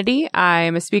Megan Kennedy.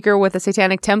 I'm a speaker with the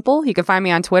Satanic Temple. You can find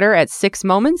me on Twitter at 6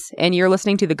 Moments, and you're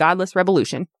listening to The Godless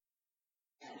Revolution.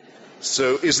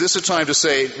 So is this a time to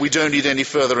say we don't need any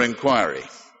further inquiry?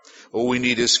 All we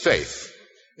need is faith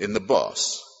in the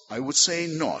boss? I would say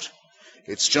not.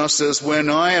 It's just as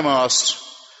when I am asked,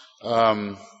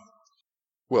 when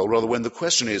the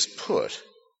question is put,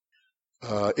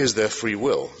 is there free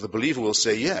will? The believer will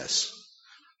say yes,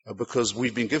 because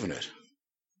we've been given it.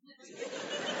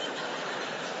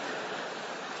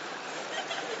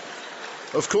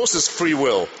 Of course there's free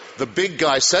will. The big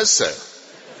guy says so.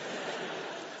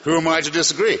 Who am I to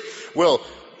disagree? Well,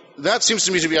 that seems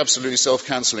to me to be absolutely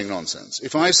self-cancelling nonsense.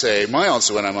 If I say, my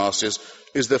answer when I'm asked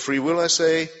is there free will? I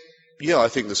say, yeah, I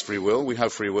think there's free will. We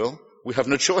have free will. We have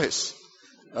no choice.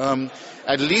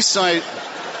 At least I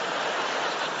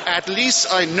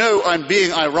know I'm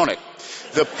being ironic.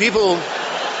 The people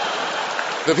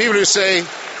who say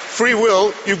free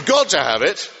will, you've got to have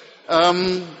it.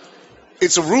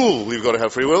 It's a rule. We've got to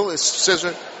have free will. It says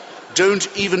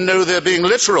don't even know they're being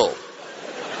literal.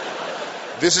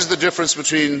 This is the difference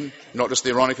between not just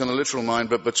the ironic and the literal mind,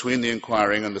 but between the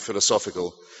inquiring and the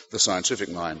philosophical, the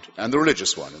scientific mind, and the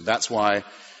religious one. And that's why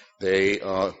they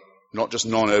are not just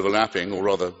non-overlapping, or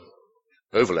rather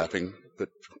overlapping, but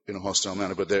in a hostile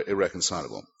manner, but they're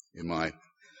irreconcilable, in my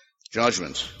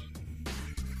judgment.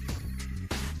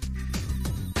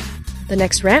 The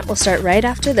next rant will start right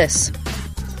after this.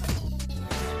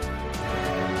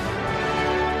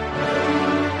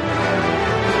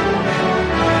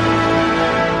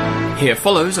 Here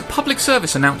follows a public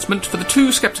service announcement for the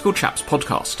Two Skeptical Chaps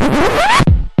podcast.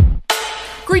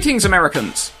 Greetings,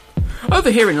 Americans! Over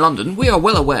here in London, we are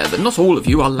well aware that not all of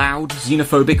you are loud,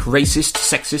 xenophobic, racist,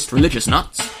 sexist, religious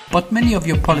nuts. But many of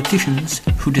your politicians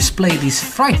who display these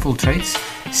frightful traits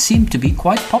seem to be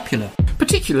quite popular.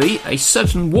 Particularly a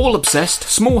certain wall-obsessed,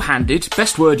 small-handed,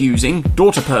 best-word-using,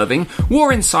 daughter-perving,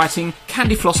 war-inciting,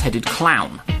 candy-floss-headed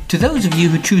clown. To those of you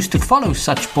who choose to follow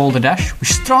such balderdash, we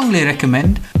strongly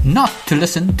recommend not to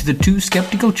listen to the Two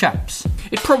Skeptical Chaps.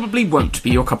 It probably won't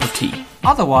be your cup of tea.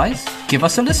 Otherwise, give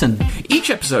us a listen. Each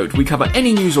episode, we cover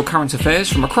any news or current affairs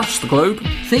from across the globe.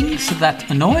 Things that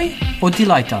annoy or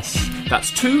delight us.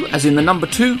 That's two, as in the number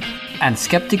 2. And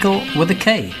skeptical with a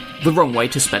K. The wrong way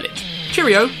to spell it.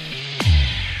 Cheerio!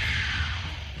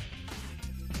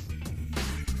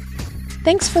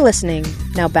 Thanks for listening.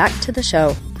 Now back to the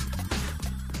show.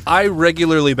 I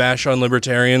regularly bash on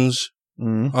libertarians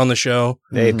on the show.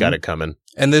 They've got it coming.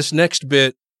 And this next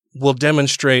bit will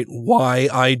demonstrate why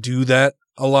I do that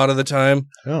a lot of the time.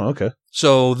 Oh, okay.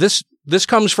 So this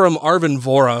comes from Arvin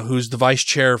Vohra, who's the vice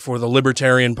chair for the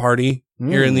Libertarian Party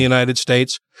here in the United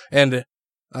States. And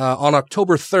on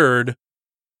October 3rd,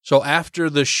 so after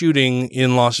the shooting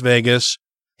in Las Vegas,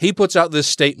 he puts out this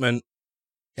statement.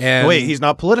 And wait, he's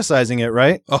not politicizing it,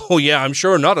 right? Oh, yeah, I'm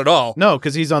sure not at all. No,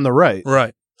 because he's on the right.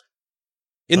 Right.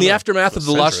 In the aftermath of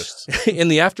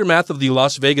the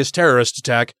Las Vegas terrorist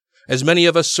attack, as many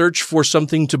of us search for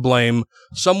something to blame,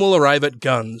 some will arrive at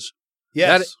guns.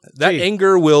 Yes. That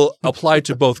anger will apply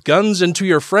to both guns and to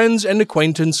your friends and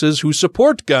acquaintances who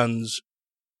support guns.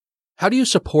 How do you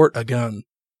support a gun?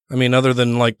 I mean, other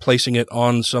than like placing it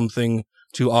on something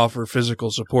to offer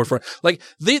physical support for, like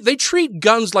they treat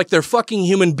guns like they're fucking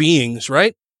human beings,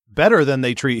 right? Better than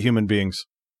they treat human beings.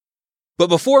 But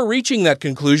before reaching that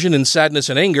conclusion in sadness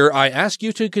and anger, I ask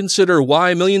you to consider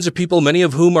why millions of people, many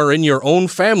of whom are in your own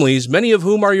families, many of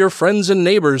whom are your friends and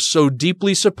neighbors, so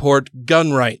deeply support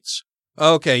gun rights.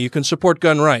 Okay, you can support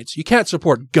gun rights. You can't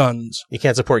support guns. You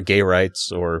can't support gay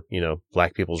rights or,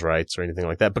 black people's rights or anything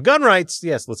like that. But gun rights,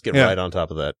 yes, let's get right on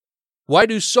top of that. Why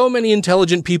do so many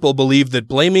intelligent people believe that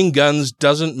blaming guns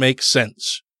doesn't make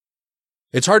sense?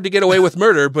 It's hard to get away with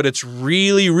murder, but it's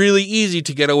really, really easy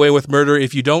to get away with murder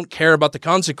if you don't care about the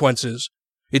consequences.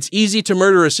 It's easy to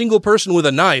murder a single person with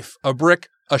a knife, a brick,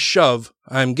 a shove.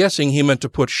 I'm guessing he meant to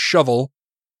put shovel.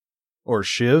 Or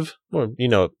shiv. Well,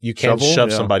 you can't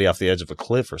shove somebody off the edge of a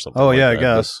cliff or something. Oh, like yeah, that. I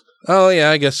guess. Oh,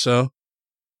 yeah, I guess so.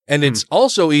 And it's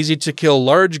also easy to kill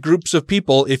large groups of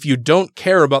people if you don't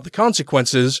care about the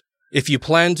consequences, if you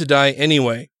plan to die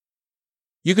anyway.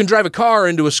 You can drive a car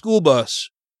into a school bus.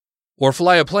 Or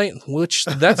fly a plane, which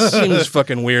that seems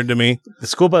fucking weird to me. The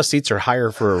school bus seats are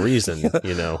higher for a reason,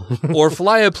 Or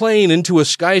fly a plane into a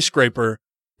skyscraper.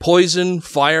 Poison,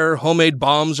 fire, homemade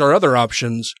bombs are other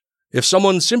options. If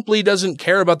someone simply doesn't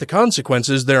care about the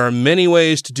consequences, there are many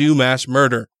ways to do mass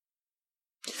murder.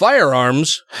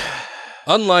 Firearms,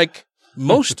 unlike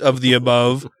most of the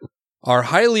above, are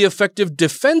highly effective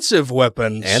defensive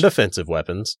weapons. And offensive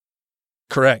weapons.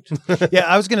 Correct. Yeah,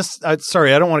 I was going to...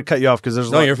 sorry, I don't want to cut you off because there's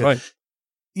a lot... No, you're fine.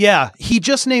 Yeah, he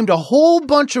just named a whole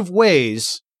bunch of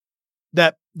ways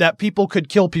that people could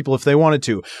kill people if they wanted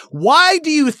to. Why do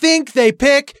you think they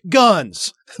pick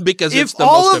guns? Because if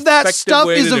all of that stuff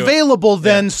is available,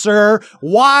 then, sir,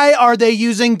 why are they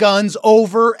using guns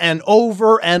over and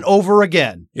over and over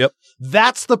again? Yep.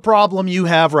 That's the problem you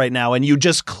have right now, and you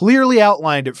just clearly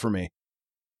outlined it for me.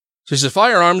 So he says,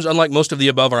 firearms, unlike most of the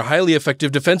above, are highly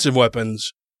effective defensive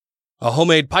weapons. A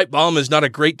homemade pipe bomb is not a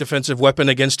great defensive weapon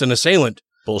against an assailant.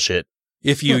 Bullshit.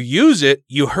 If you use it,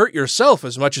 you hurt yourself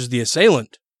as much as the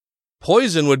assailant.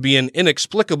 Poison would be an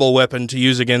inexplicable weapon to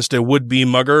use against a would-be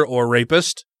mugger or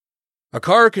rapist. A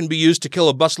car can be used to kill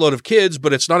a busload of kids,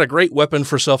 but it's not a great weapon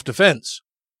for self-defense.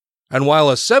 And while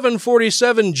a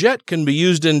 747 jet can be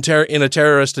used in a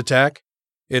terrorist attack,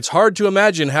 it's hard to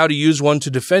imagine how to use one to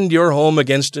defend your home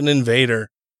against an invader.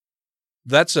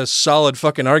 That's a solid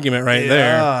fucking argument right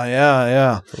there.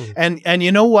 Yeah. And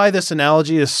you know why this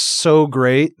analogy is so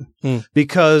great?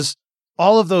 Because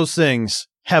all of those things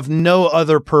have no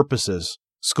other purposes.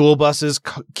 School buses,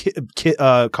 cars,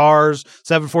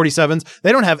 747s,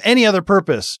 they don't have any other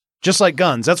purpose. Just like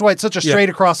guns. That's why it's such a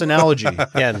straight across analogy.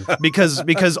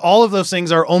 Because all of those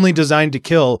things are only designed to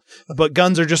kill, but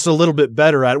guns are just a little bit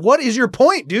better at it. What is your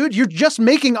point, dude? You're just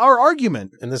making our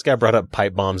argument. And this guy brought up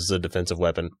pipe bombs as a defensive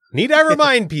weapon. Need I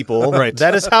remind people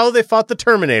that is how they fought the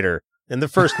Terminator in the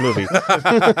first movie.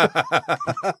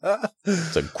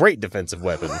 It's a great defensive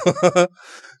weapon.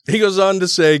 He goes on to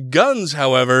say, guns,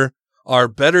 however, are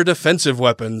better defensive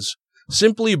weapons.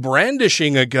 Simply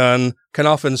brandishing a gun can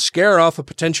often scare off a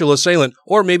potential assailant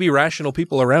or maybe rational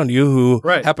people around you who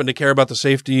happen to care about the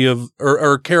safety of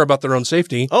or care about their own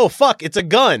safety. Oh, fuck, it's a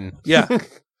gun. Yeah.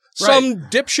 Some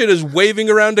dipshit is waving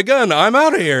around a gun. I'm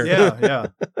out of here. Yeah.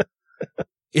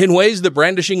 In ways that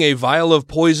brandishing a vial of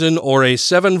poison or a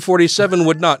 747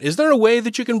 would not. Is there a way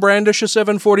that you can brandish a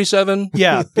 747?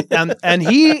 Yeah. And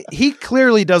he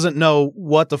clearly doesn't know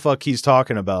what the fuck he's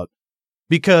talking about.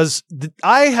 Because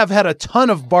I have had a ton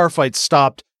of bar fights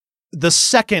stopped the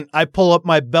second I pull up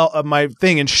my belt, my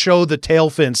thing, and show the tail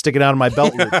fin sticking out of my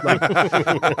belt loop. Like,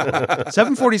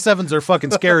 747s are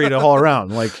fucking scary to haul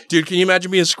around. Like, dude, can you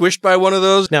imagine being squished by one of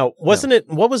those? Now, what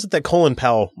was it that Colin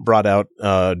Powell brought out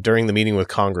during the meeting with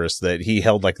Congress that he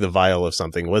held like the vial of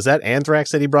something? Was that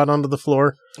anthrax that he brought onto the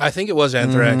floor? I think it was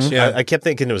anthrax. Mm-hmm. Yeah, I kept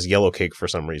thinking it was yellow cake for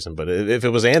some reason, but if it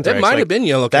was anthrax, it might have been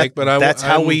yellow cake. But that's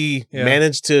how we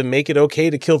managed to make it okay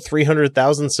to kill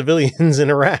 300,000 civilians in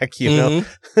Iraq. You know.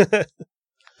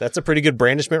 That's a pretty good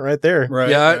brandishment right there. Right.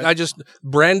 Yeah, I just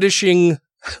brandishing a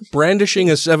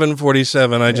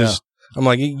 747. I'm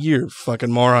like, you're a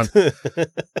fucking moron.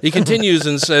 He continues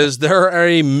and says, there are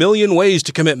a million ways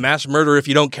to commit mass murder if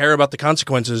you don't care about the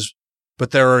consequences,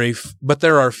 but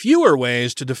there are fewer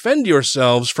ways to defend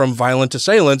yourselves from violent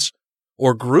assailants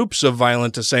or groups of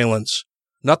violent assailants.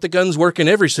 Not that guns work in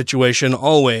every situation,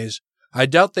 always. I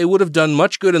doubt they would have done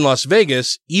much good in Las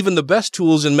Vegas. Even the best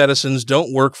tools and medicines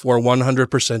don't work for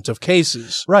 100% of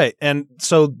cases. Right. And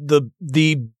so the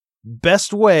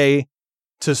best way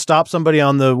to stop somebody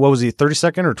on the,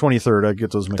 32nd or 23rd? I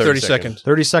get those mixed up. 32nd.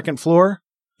 32nd floor?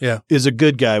 Yeah. Is a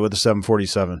good guy with a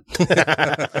 747.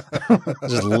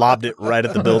 Just lobbed it right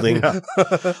at the building. Yeah.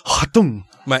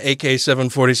 My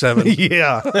AK-747.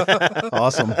 Yeah.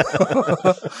 Awesome.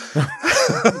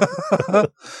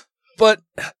 But...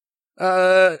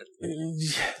 that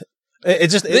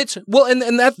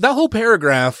whole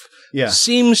paragraph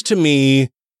seems to me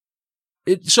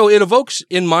it evokes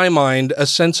in my mind a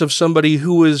sense of somebody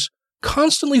who is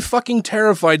constantly fucking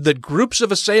terrified that groups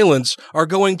of assailants are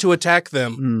going to attack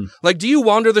them. Like, do you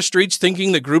wander the streets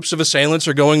thinking that groups of assailants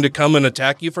are going to come and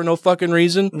attack you for no fucking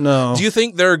reason? No. Do you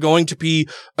think there's going to be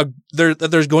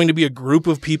a group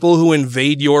of people who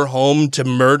invade your home to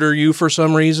murder you for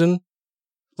some reason?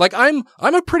 Like, I'm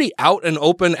a pretty out and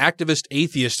open activist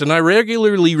atheist, and I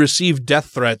regularly receive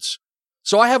death threats.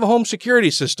 So I have a home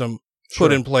security system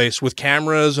put in place with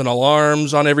cameras and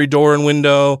alarms on every door and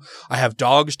window. I have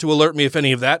dogs to alert me if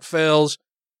any of that fails.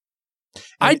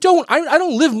 I don't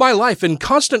live my life in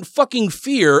constant fucking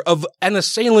fear of an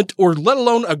assailant, or let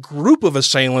alone a group of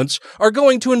assailants are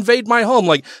going to invade my home.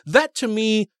 Like, that to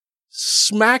me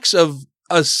smacks of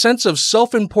a sense of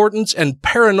self-importance and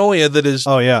paranoia that is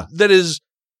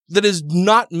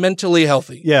not mentally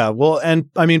healthy. Yeah, well, and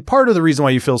I mean, part of the reason why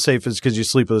you feel safe is because you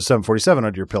sleep with a 747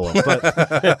 under your pillow. But,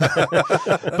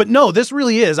 but no, this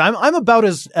really is. I'm about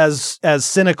as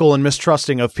cynical and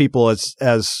mistrusting of people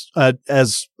as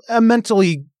a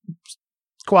mentally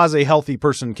quasi healthy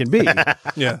person can be.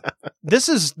 Yeah, this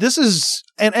is,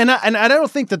 and I don't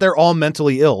think that they're all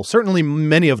mentally ill. Certainly,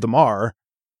 many of them are,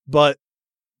 but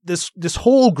this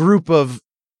whole group of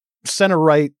center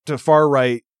right to far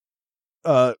right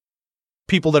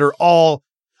people that are all,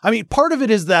 I mean, part of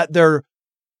it is that they're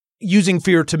using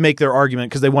fear to make their argument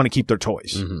because they want to keep their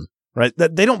toys, right?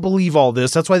 That they don't believe all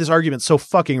this. That's why this argument's so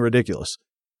fucking ridiculous.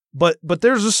 But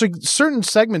there's a certain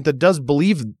segment that does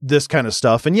believe this kind of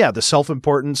stuff, and yeah, the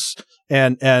self-importance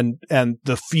and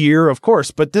the fear, of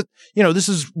course. But this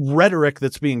is rhetoric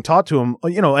that's being taught to them,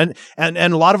 and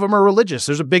a lot of them are religious.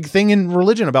 There's a big thing in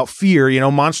religion about fear.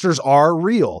 Monsters are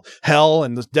real, hell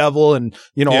and the devil, and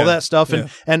all that stuff. Yeah.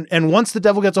 And once the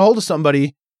devil gets a hold of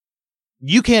somebody,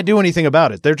 you can't do anything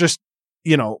about it. They're just,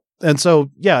 and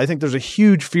so yeah, I think there's a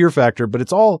huge fear factor, but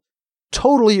it's all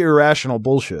totally irrational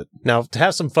bullshit. Now, to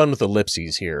have some fun with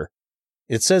ellipses here,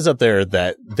 it says up there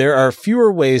that there are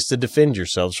fewer ways to defend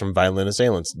yourselves from violent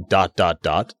assailants. ...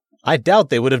 I doubt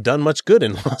they would have done much good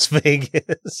in Las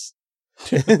Vegas.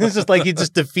 It's just like he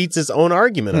just defeats his own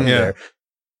argument up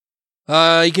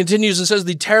there. He continues and says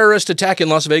the terrorist attack in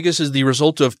Las Vegas is the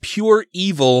result of pure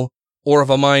evil or of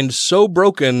a mind so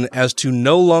broken as to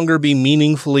no longer be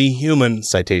meaningfully human.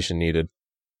 Citation needed.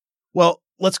 Well,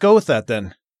 let's go with that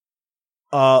then.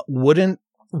 Wouldn't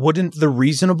the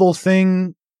reasonable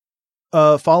thing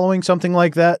following something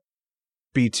like that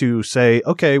be to say,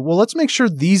 okay, well, let's make sure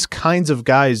these kinds of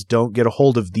guys don't get a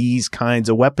hold of these kinds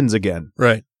of weapons again.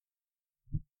 Right.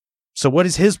 So what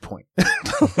is his point?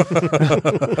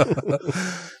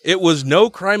 It was no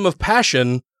crime of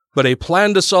passion, but a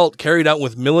planned assault carried out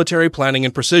with military planning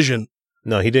and precision.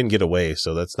 No, he didn't get away,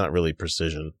 so that's not really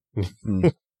precision.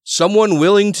 Someone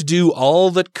willing to do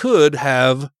all that could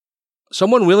have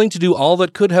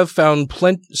found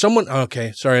plenty.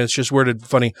 It's just worded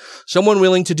funny. Someone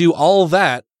willing to do all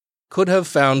that could have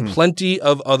found plenty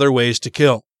of other ways to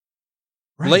kill.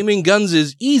 Right. Blaming guns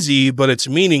is easy, but it's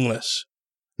meaningless.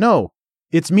 No,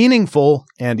 it's meaningful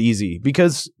and easy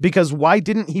because why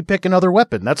didn't he pick another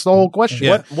weapon? That's the whole question.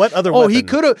 Yeah. What other weapon? He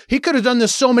could have done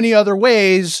this so many other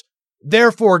ways.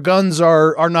 Therefore, guns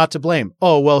are not to blame.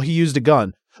 Oh, well, he used a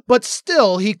gun. But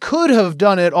still, he could have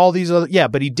done it all these other... Yeah,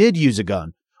 but he did use a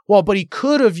gun. Well, but he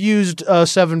could have used a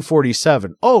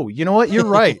 747. Oh, you know what? You're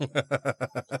right.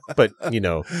 But,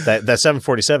 that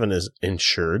 747 is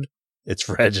insured. It's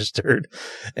registered.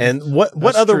 And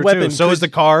what other weapon... So is the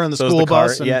car and the school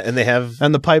bus. And they have...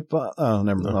 And the pipe...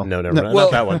 never mind. No, never mind.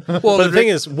 Not that one. Well, but the thing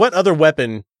is, what other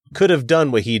weapon could have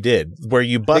done what he did, where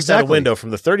you bust out a window from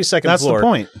the 32nd That's floor, the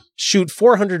point. shoot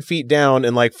 400 feet down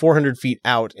and like 400 feet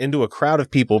out into a crowd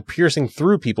of people, piercing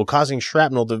through people, causing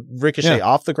shrapnel to ricochet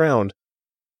off the ground.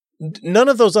 None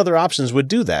of those other options would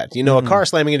do that. A car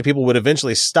slamming into people would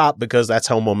eventually stop because that's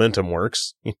how momentum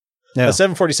works. A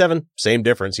 747, same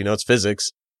difference. It's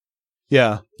physics.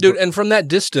 Yeah. Dude, and from that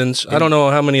distance, I don't know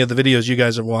how many of the videos you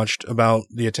guys have watched about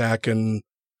the attack and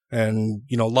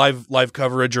live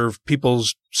coverage or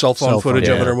people's cell phone footage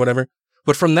of it or whatever.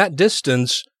 But from that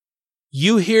distance,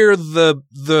 you hear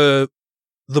the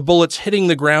bullets hitting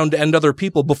the ground and other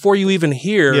people before you even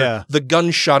hear the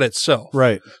gunshot itself.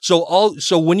 Right.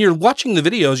 So when you're watching the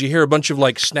videos, you hear a bunch of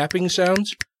like snapping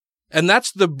sounds, and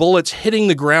that's the bullets hitting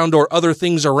the ground or other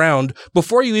things around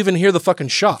before you even hear the fucking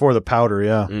shot. For the powder,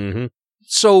 yeah. Mm-hmm.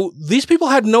 So these people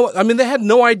had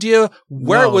no idea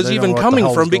where it was even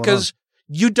coming from because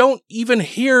you don't even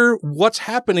hear what's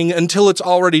happening until it's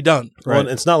already done. Right. Well,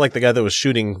 it's not like the guy that was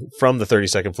shooting from the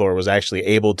 32nd floor was actually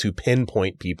able to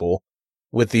pinpoint people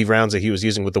with the rounds that he was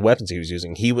using, with the weapons he was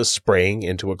using. He was spraying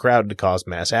into a crowd to cause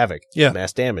mass havoc,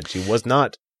 mass damage. He was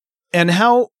not. And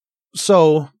how,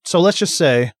 so let's just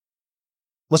say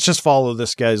let's just follow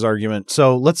this guy's argument.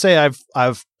 So let's say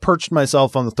I've perched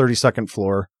myself on the 32nd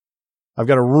floor. I've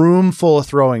got a room full of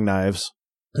throwing knives.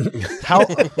 How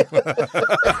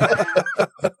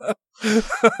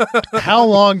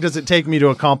long does it take me to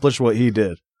accomplish what he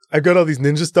did? I've got all these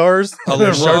ninja stars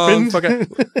sharpened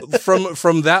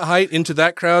from that height into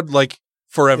that crowd, like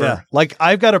forever. Yeah. Like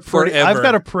I've got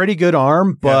a pretty good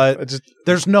arm, but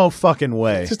there's no fucking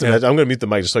way. Just imagine, I'm going to mute the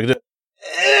mic just so I can do.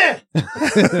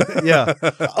 Yeah.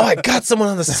 Oh, I got someone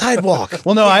on the sidewalk.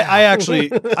 Well, no, I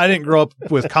didn't grow up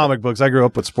with comic books. I grew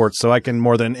up with sports, so I can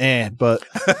more than but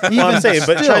even I'm saying,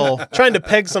 still, but trying to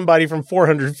peg somebody from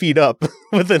 400 feet up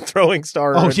with a throwing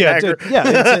star. Oh yeah,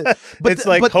 it's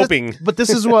like hoping. But this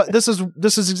is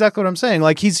exactly what I'm saying.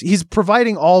 Like he's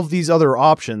providing all of these other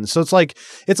options. So it's like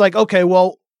okay,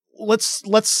 well let's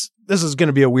this is going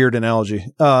to be a weird analogy,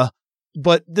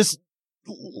 but this.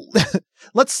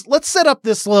 Let's set up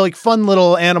this like fun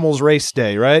little animals race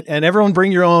day, right? And everyone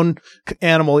bring your own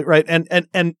animal, right? And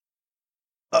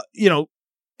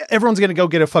everyone's going to go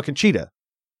get a fucking cheetah,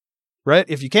 right?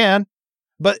 If you can.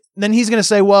 But then he's going to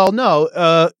say, well,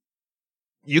 no,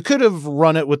 you could have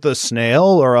run it with a snail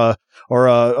or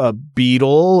a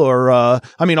beetle or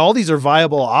all these are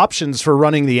viable options for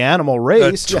running the animal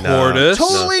race. A tortoise.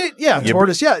 Totally. Yeah.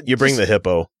 Tortoise. Yeah. You bring the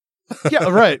hippo. Yeah,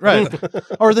 right.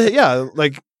 Or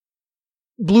like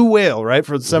blue whale, right?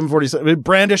 For the 747,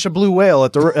 brandish a blue whale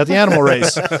at the animal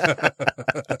race.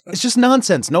 It's just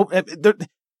nonsense. No,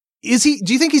 is he?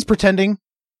 Do you think he's pretending?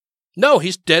 No,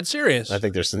 he's dead serious. I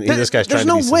think this guy's trying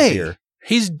to be sincere.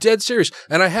 He's dead serious.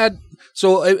 And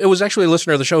it was actually a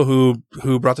listener of the show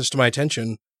who brought this to my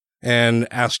attention and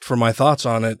asked for my thoughts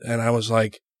on it, and I was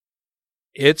like,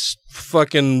 it's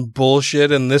fucking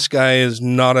bullshit, and this guy is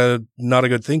not a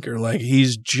good thinker. Like,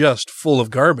 he's just full of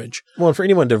garbage. Well, and for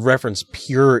anyone to reference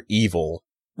pure evil.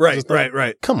 Right.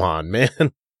 Come on,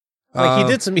 man. Like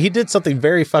he did something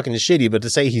very fucking shitty, but to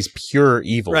say he's pure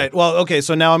evil. Right. Well, okay,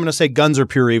 so now I'm going to say guns are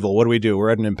pure evil. What do? We're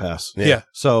at an impasse. Yeah.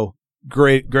 So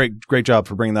great job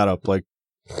for bringing that up. Like,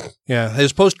 yeah,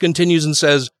 his post continues and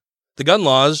says, the gun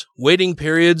laws, waiting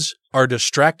periods are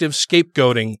distractive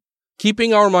scapegoating,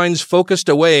 keeping our minds focused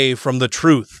away from the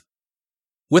truth.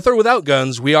 With or without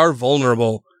guns, we are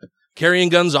vulnerable. Carrying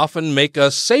guns often make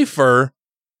us safer,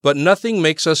 but nothing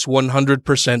makes us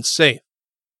 100% safe.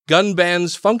 Gun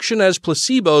bans function as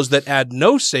placebos that add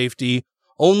no safety,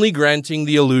 only granting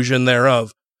the illusion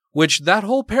thereof. Which that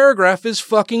whole paragraph is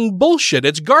fucking bullshit.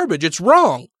 It's garbage. It's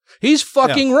wrong. He's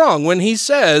fucking wrong when he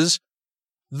says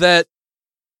that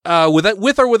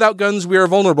with or without guns, we are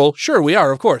vulnerable. Sure, we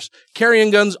are, of course.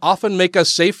 Carrying guns often make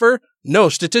us safer. No,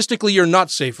 statistically, you're not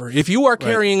safer. If you are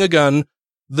carrying a gun,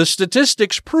 the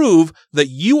statistics prove that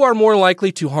you are more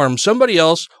likely to harm somebody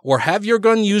else or have your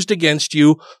gun used against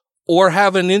you or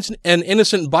have an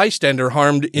innocent bystander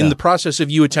harmed in the process of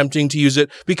you attempting to use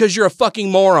it because you're a fucking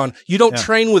moron. You don't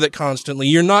train with it constantly.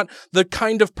 You're not the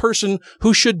kind of person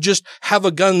who should just have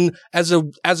a gun as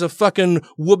a fucking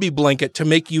whoopee blanket to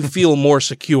make you feel more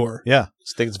secure. Yeah.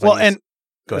 Go ahead.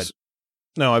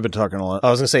 No, I've been talking a lot. I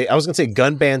was gonna say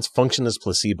gun bans function as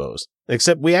placebos,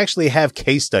 except we actually have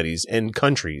case studies in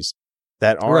countries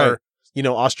that are,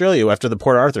 Australia after the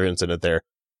Port Arthur incident there.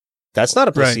 That's not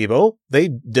a placebo. Right. They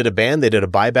did a ban. They did a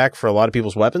buyback for a lot of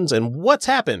people's weapons. And what's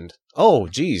happened? Oh,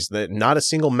 geez, not a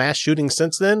single mass shooting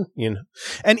since then.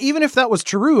 And even if that was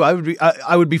true, I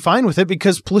would be fine with it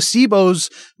because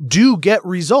placebos do get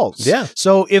results. Yeah.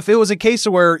 So if it was a case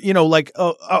of where,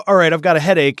 all right, I've got a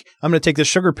headache. I'm going to take this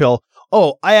sugar pill.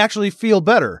 Oh, I actually feel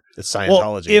better. It's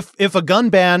Scientology. Well, if a gun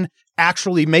ban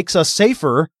actually makes us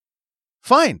safer,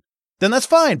 fine. Then that's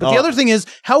fine. But the other thing is,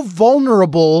 how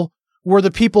vulnerable were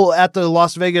the people at the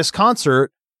Las Vegas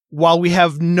concert while we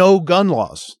have no gun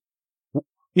laws?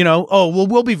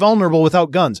 We'll be vulnerable without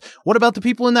guns. What about the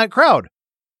people in that crowd?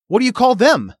 What do you call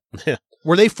them?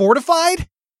 Were they fortified?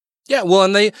 Yeah, well,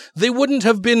 and they wouldn't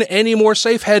have been any more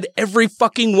safe had every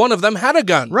fucking one of them had a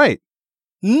gun. Right.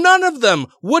 None of them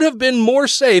would have been more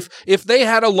safe if they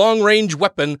had a long-range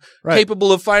weapon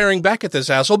capable of firing back at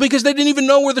this asshole because they didn't even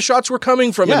know where the shots were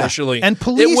coming from initially. And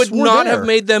police It would were not there. have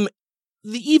made them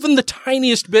even the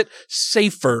tiniest bit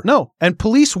safer. No, and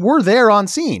police were there on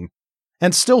scene,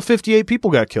 and still 58 people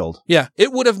got killed. Yeah,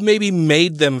 it would have maybe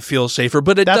made them feel safer,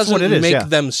 but it doesn't make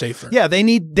them safer. Yeah, they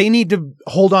need to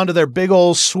hold on to their big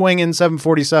old swinging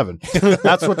 747.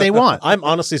 That's what they want. I'm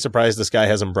honestly surprised this guy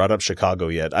hasn't brought up Chicago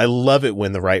yet. I love it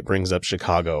when the right brings up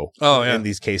Chicago in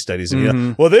these case studies.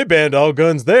 And well, they banned all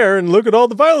guns there, and look at all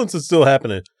the violence that's still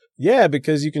happening. Yeah,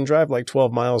 because you can drive like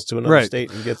 12 miles to another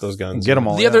state and get those guns. Get them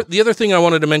all. The other thing I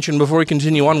wanted to mention before we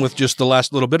continue on with just the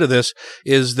last little bit of this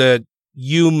is that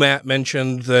you, Matt,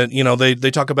 mentioned that, you know,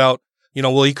 they talk about, you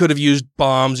know, well, he could have used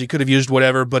bombs, he could have used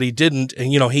whatever, but he didn't.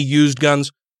 And, you know, he used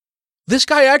guns. This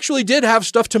guy actually did have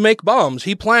stuff to make bombs.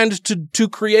 He planned to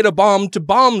create a bomb to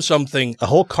bomb something. A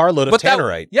whole carload of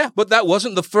tannerite. But that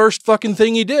wasn't the first fucking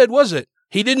thing he did, was it?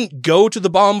 He didn't go to the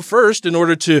bomb first in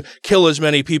order to kill as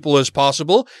many people as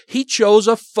possible. He chose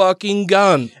a fucking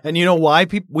gun. And you know why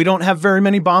we don't have very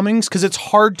many bombings? Because it's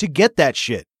hard to get that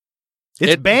shit.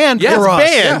 It's banned for us.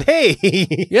 Banned. Yeah.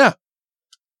 Hey. Yeah.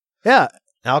 Yeah.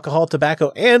 Alcohol,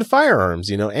 tobacco, and firearms,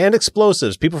 you know, and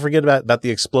explosives. People forget about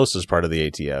the explosives part of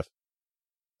the ATF.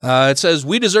 It says,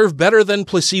 we deserve better than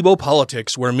placebo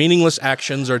politics, where meaningless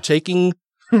actions are taking...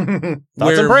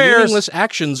 meaningless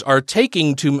actions are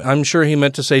taking to... I'm sure he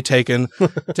meant to say taken.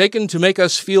 Taken to make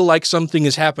us feel like something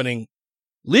is happening.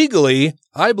 Legally,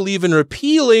 I believe in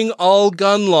repealing all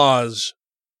gun laws.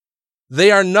 They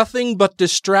are nothing but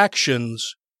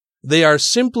distractions. They are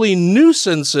simply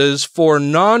nuisances for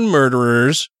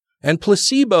non-murderers and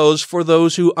placebos for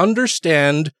those who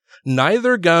understand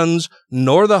neither guns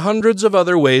nor the hundreds of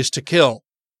other ways to kill.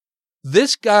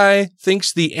 This guy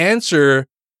thinks the answer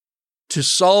to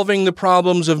solving the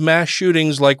problems of mass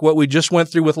shootings like what we just went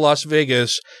through with Las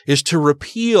Vegas is to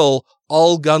repeal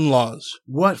all gun laws.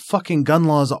 What fucking gun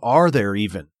laws are there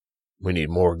even? We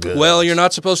need more guns. Well, you're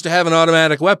not supposed to have an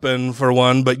automatic weapon for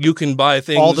one, but you can buy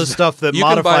things. All the stuff that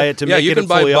modify it to make it fully auto. Yeah, you can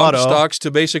buy bump stocks to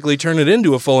basically turn it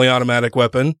into a fully automatic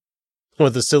weapon.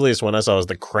 Well, the silliest one I saw was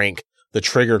the crank, the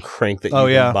trigger crank that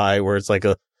you can buy, where it's like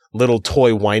a little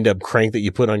toy wind-up crank that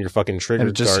you put on your fucking trigger. And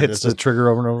it just hits the trigger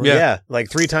over and over. Yeah, like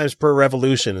 3 times per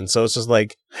revolution. And so it's just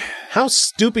like, how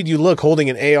stupid you look holding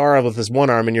an AR with this one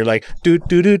arm, and you're like, But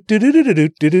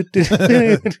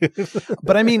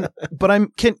I mean,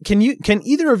 can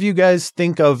either of you guys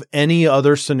think of any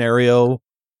other scenario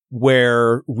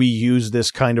where we use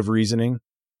this kind of reasoning?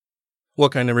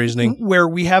 What kind of reasoning? Where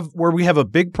we have a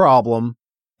big problem.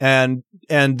 And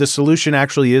the solution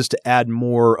actually is to add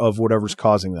more of whatever's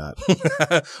causing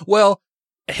that. Well,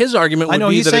 his argument would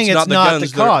be that it's not the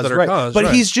guns that are caused.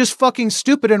 But he's just fucking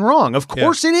stupid and wrong. Of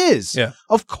course it is. Yeah.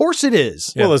 Of course it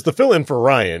is. Well, as the fill-in for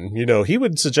Ryan, you know, he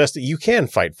would suggest that you can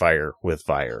fight fire with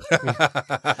fire.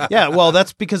 Yeah, well,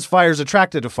 that's because fire's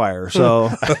attracted to fire.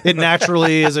 So it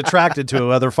naturally is attracted to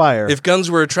other fire. If guns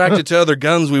were attracted to other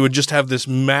guns, we would just have this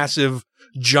massive...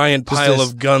 giant pile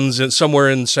of guns somewhere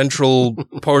in central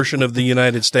portion of the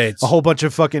United States. A whole bunch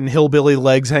of fucking hillbilly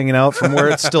legs hanging out from where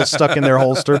it's still stuck in their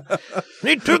holster.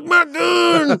 They took my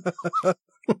gun!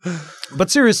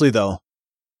 But seriously, though,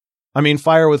 I mean,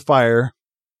 fire with fire.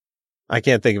 I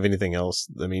can't think of anything else.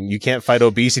 I mean, you can't fight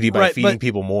obesity by feeding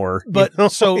people more. But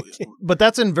but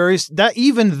that's in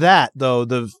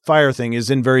the fire thing is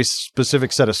in very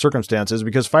specific set of circumstances,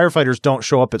 because firefighters don't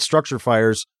show up at structure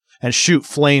fires and shoot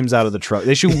flames out of the truck.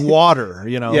 They shoot water,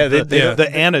 you know, the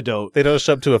antidote. They don't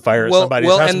show up to a fire at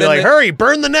somebody's house and be like, hurry,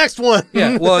 burn the next one.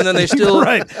 Yeah, well, and then they still...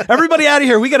 Right. Everybody out of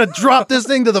here. We got to drop this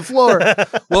thing to the floor.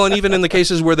 Well, and even in the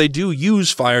cases where they do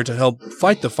use fire to help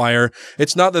fight the fire,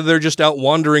 it's not that they're just out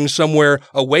wandering somewhere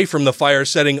away from the fire,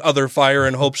 setting other fire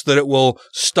in hopes that it will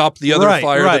stop the other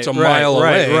fire that's a mile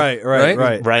away.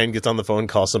 Right. Ryan gets on the phone,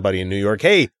 calls somebody in New York.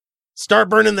 Hey, start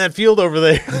burning that field over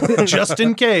there. Just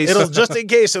in case.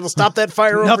 It'll stop that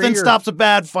fire over here. Nothing stops a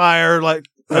bad fire like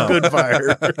a good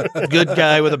fire. Good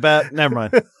guy with a bat. Never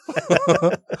mind.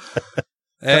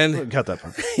 And cut that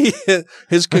part.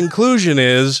 His conclusion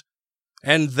is,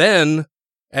 and then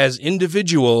as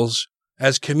individuals,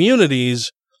 as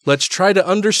communities, let's try to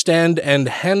understand and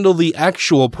handle the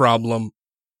actual problem.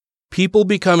 People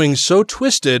becoming so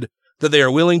twisted that they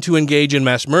are willing to engage in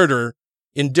mass murder,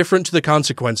 indifferent to the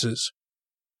consequences.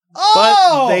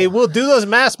 But they will do those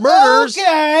mass murders.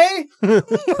 Okay.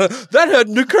 That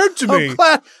hadn't occurred to me.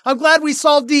 I'm glad we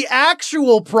solved the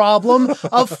actual problem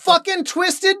of fucking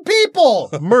twisted people.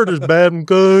 Murder's bad,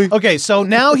 okay? Okay, so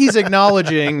now he's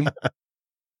acknowledging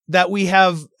that we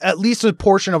have at least a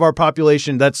portion of our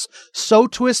population that's so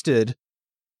twisted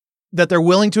that they're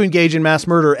willing to engage in mass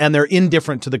murder and they're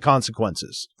indifferent to the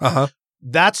consequences. Uh-huh.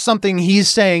 That's something he's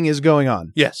saying is going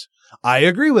on. Yes. I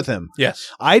agree with him.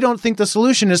 Yes. I don't think the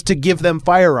solution is to give them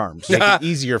firearms. Make it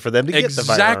easier for them to get the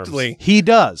firearms. Exactly. He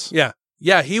does. Yeah.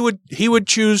 Yeah, he would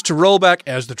choose to roll back,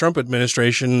 as the Trump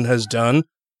administration has done,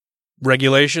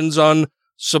 regulations on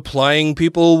supplying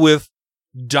people with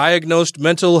diagnosed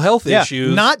mental health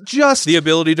issues. Not just the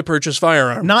ability to purchase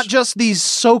firearms. Not just these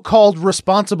so-called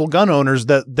responsible gun owners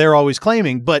that they're always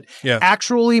claiming, but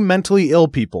actually mentally ill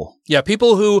people. Yeah,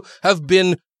 people who have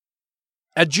been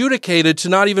adjudicated to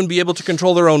not even be able to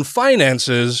control their own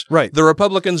finances. Right. The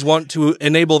Republicans want to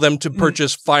enable them to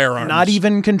purchase firearms. Not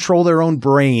even control their own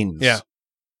brains.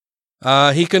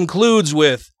 Yeah. He concludes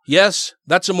with, yes,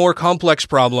 that's a more complex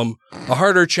problem, a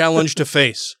harder challenge to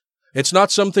face. It's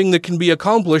not something that can be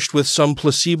accomplished with some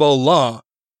placebo law,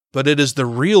 but it is the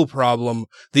real problem,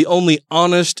 the only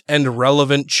honest and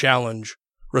relevant challenge.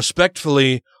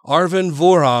 Respectfully, Arvind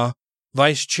Vohra,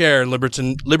 Vice Chair,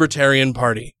 Libertarian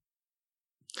Party.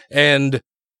 And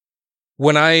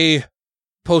when I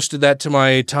posted that to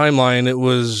my timeline, it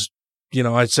was,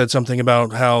 I said something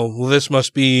about how, well, this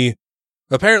must be,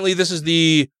 apparently this is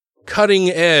the cutting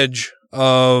edge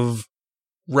of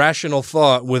rational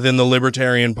thought within the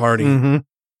Libertarian Party. Mm-hmm.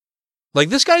 Like,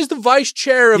 this guy's the vice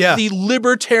chair of the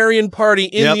Libertarian Party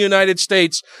in the United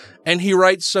States, and he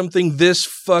writes something this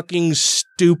fucking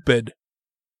stupid.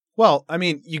 Well, I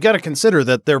mean, you got to consider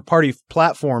that their party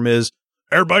platform is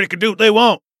everybody can do what they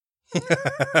want.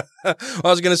 I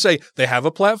was going to say, they have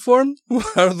a platform? I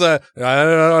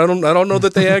don't know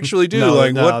that they actually do.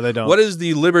 No, they don't. What is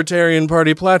the Libertarian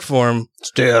Party platform?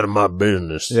 Stay out of my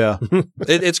business. Yeah.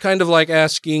 It's kind of like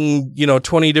asking,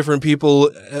 20 different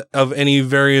people of any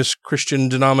various Christian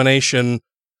denomination,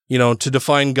 to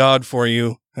define God for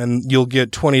you, and you'll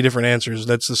get 20 different answers.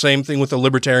 That's the same thing with the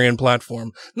Libertarian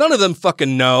platform. None of them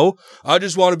fucking know. I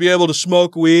just want to be able to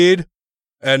smoke weed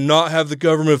and not have the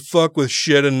government fuck with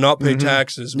shit and not pay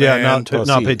taxes, man. Yeah,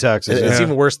 not pay taxes. It's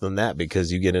even worse than that,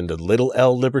 because you get into little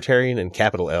L libertarian and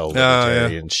capital L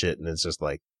libertarian shit, and it's just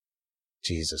like,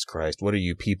 Jesus Christ, what are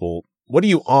you people, what are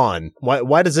you on?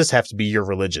 Why does this have to be your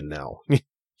religion now?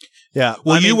 Yeah.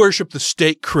 Well, you worship the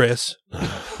state, Chris.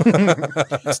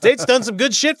 The state's done some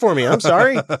good shit for me. I'm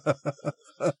sorry.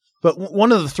 But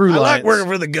one of the through lines. I like working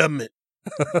for the government.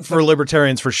 For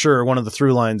libertarians, for sure, one of the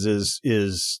through lines is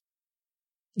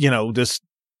this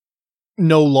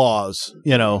no laws,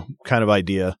 kind of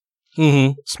idea.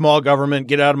 Mm-hmm. Small government,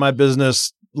 get out of my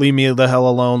business, leave me the hell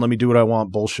alone, let me do what I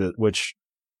want bullshit, which,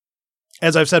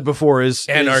 as I've said before, is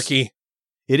anarchy.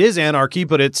 It is anarchy,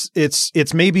 but it's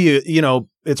maybe,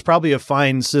 it's probably a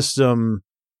fine system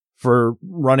for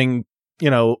running,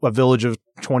 a village of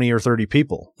 20 or 30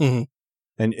 people. Mm-hmm.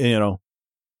 And,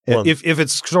 if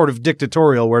it's sort of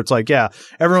dictatorial, where it's like, yeah,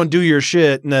 everyone do your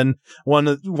shit, and then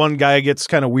one guy gets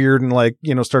kind of weird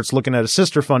and starts looking at his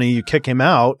sister funny, you kick him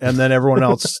out, and then everyone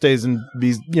else stays and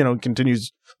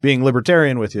continues being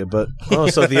libertarian with you. But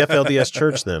so the FLDS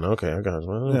church then, okay, I got it.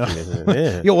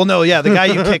 Well, the guy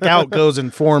you kick out goes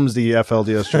and forms the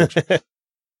FLDS church.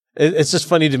 It's just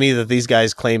funny to me that these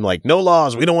guys claim like no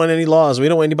laws, we don't want any laws, we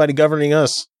don't want anybody governing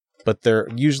us, but they're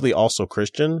usually also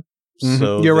Christian.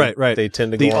 So you're right. They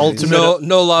tend to the go ultimate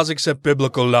no laws except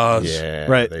biblical laws. Yeah,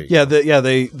 right.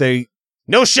 They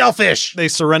no shellfish. They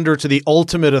surrender to the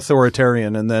ultimate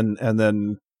authoritarian, and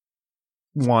then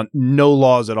want no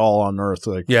laws at all on Earth.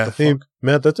 Like, hey,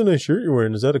 Matt, that's a nice shirt you're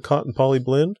wearing. Is that a cotton poly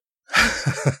blend?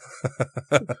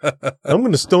 I'm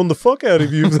going to stone the fuck out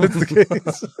of you if that's the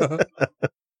case.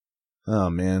 Oh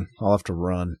man, I'll have to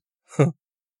run.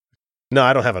 No,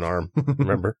 I don't have an arm.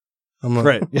 Remember.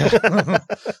 Right.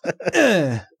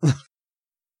 Yeah.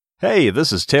 Hey,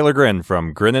 this is Taylor Grin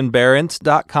from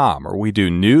grinandbearint.com, where we do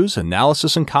news,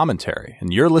 analysis, and commentary,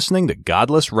 and you're listening to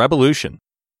Godless Revolution.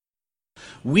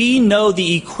 We know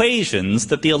the equations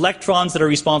that the electrons that are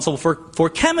responsible for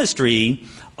chemistry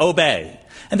obey.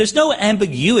 And there's no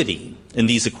ambiguity in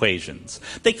these equations.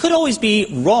 They could always be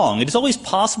wrong. It is always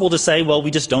possible to say, well, we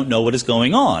just don't know what is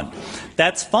going on.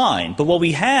 That's fine. But what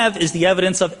we have is the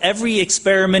evidence of every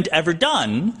experiment ever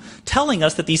done telling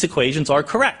us that these equations are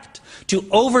correct. To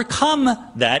overcome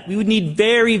that, we would need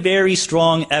very, very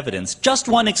strong evidence. Just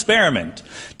one experiment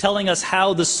telling us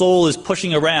how the soul is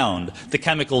pushing around the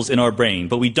chemicals in our brain.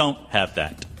 But we don't have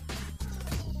that.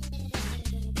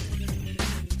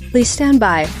 Please stand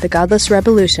by. The Godless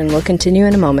Revolution will continue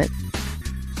in a moment.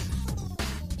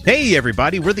 Hey,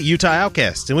 everybody, we're the Utah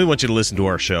Outcasts, and we want you to listen to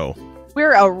our show.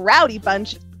 We're a rowdy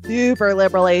bunch of super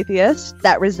liberal atheists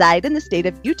that reside in the state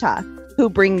of Utah, who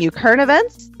bring you current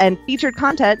events and featured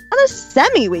content on a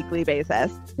semi-weekly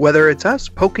basis. Whether it's us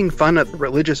poking fun at the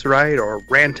religious right or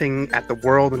ranting at the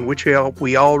world in which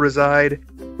we all reside,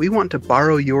 we want to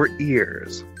borrow your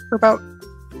ears for about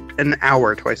an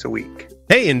hour twice a week.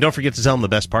 Hey, and don't forget to tell them the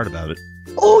best part about it.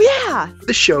 Oh, yeah!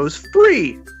 The show's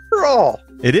free for all.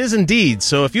 It is indeed.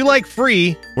 So if you like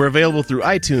free, we're available through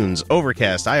iTunes,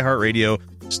 Overcast, iHeartRadio,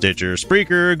 Stitcher,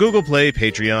 Spreaker, Google Play,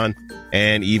 Patreon,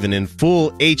 and even in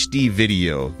full HD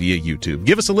video via YouTube.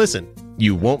 Give us a listen.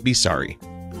 You won't be sorry.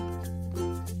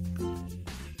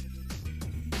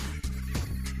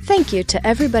 Thank you to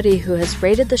everybody who has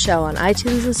rated the show on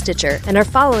iTunes and Stitcher and are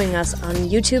following us on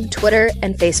YouTube, Twitter,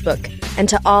 and Facebook. And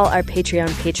to all our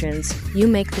Patreon patrons, you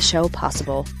make the show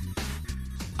possible.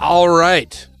 All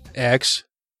right, X.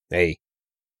 Hey.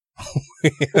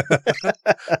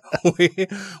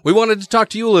 we wanted to talk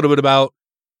to you a little bit about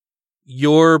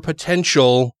your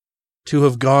potential to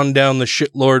have gone down the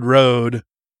shitlord road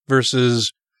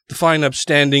versus the fine,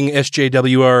 upstanding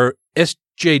SJW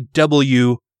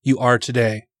you are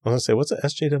today. I was going to say, what's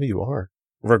an SJWR?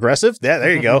 Regressive? Yeah,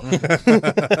 there you go.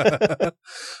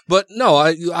 But no,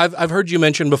 I've heard you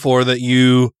mention before that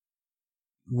you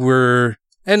were,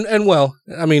 and well,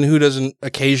 I mean, who doesn't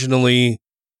occasionally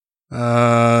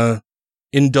indulge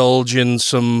in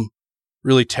some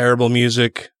really terrible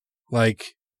music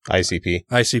like ICP.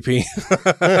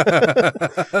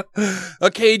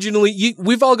 Occasionally,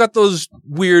 we've all got those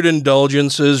weird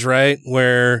indulgences, right?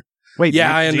 Where, wait,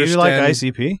 I understand. Do you like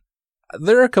ICP?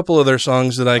 There are a couple of their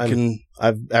songs that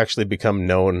I've actually become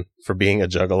known for being a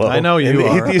juggalo. I know you in the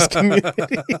are. atheist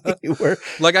community.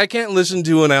 Like, I can't listen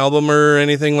to an album or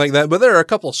anything like that, but there are a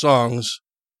couple songs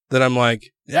that I'm like,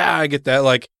 yeah, I get that.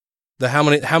 Like the how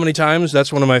many times?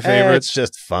 That's one of my favorites. It's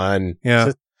just fun.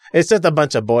 Yeah. It's just a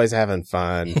bunch of boys having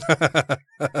fun.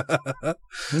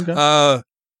 Okay.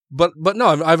 But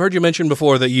no, I've heard you mention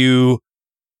before that you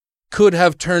could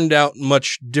have turned out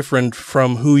much different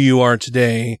from who you are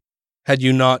today had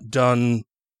you not done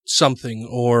something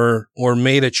or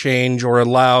made a change or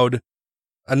allowed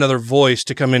another voice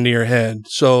to come into your head.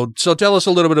 So tell us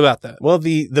a little bit about that. Well,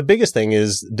 the biggest thing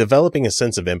is developing a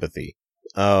sense of empathy.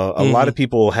 A lot of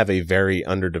people have a very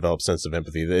underdeveloped sense of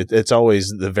empathy. It's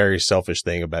always the very selfish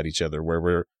thing about each other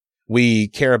where we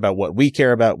care about what we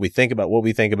care about. We think about what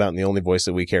we think about. And the only voice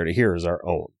that we care to hear is our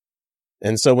own.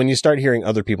 And so when you start hearing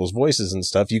other people's voices and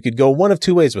stuff, you could go one of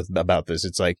two ways about this.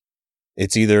 It's like,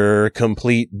 it's either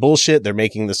complete bullshit. They're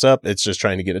making this up. It's just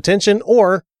trying to get attention,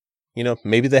 or,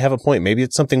 maybe they have a point. Maybe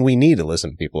it's something we need to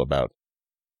listen to people about.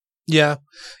 Yeah.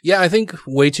 Yeah. I think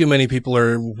way too many people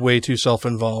are way too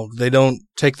self-involved. They don't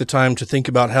take the time to think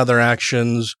about how their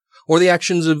actions or the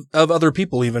actions of other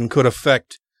people even could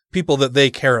affect people that they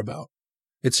care about.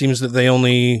 It seems that they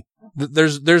only,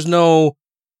 there's no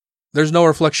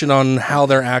reflection on how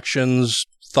their actions,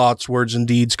 thoughts, words, and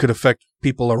deeds could affect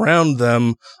people around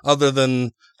them other than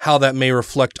how that may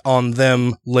reflect on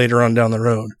them later on down the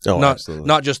road. Oh, absolutely.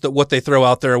 Not just that what they throw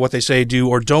out there, what they say, do,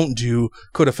 or don't do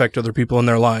could affect other people in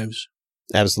their lives.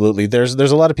 Absolutely. There's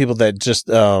a lot of people that just,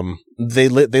 they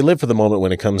live for the moment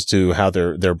when it comes to how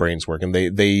their brains work, and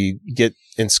they get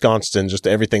ensconced in just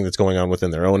everything that's going on within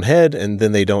their own head. And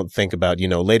then they don't think about,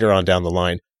 later on down the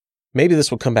line, maybe this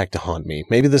will come back to haunt me.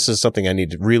 Maybe this is something I need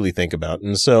to really think about.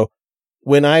 And so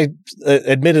when I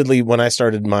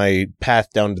started my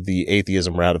path down to the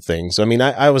atheism route of things, I mean,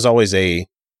 I was always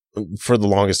for the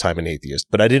longest time, an atheist,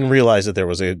 but I didn't realize that there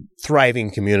was a thriving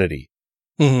community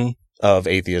of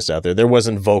atheists out there. There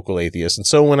wasn't vocal atheists. And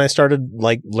so when I started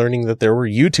learning that there were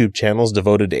YouTube channels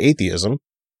devoted to atheism,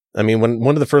 I mean,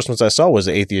 one of the first ones I saw was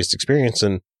the Atheist Experience,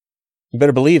 and you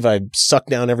better believe I sucked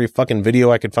down every fucking video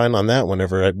I could find on that when I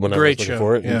was looking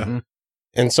for it. Yeah.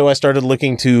 And so I started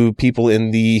looking to people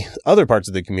in the other parts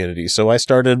of the community. So I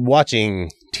started watching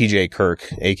TJ Kirk,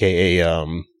 aka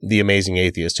The Amazing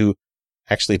Atheist, who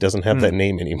actually doesn't have that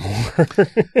name anymore.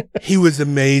 He was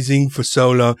amazing for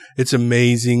so long. It's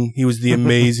amazing. He was the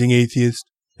amazing atheist.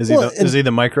 Is he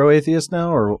the micro atheist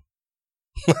now, or?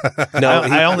 No,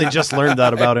 I only just learned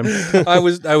that about him. I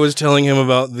was telling him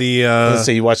about the.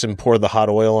 So you watched him pour the hot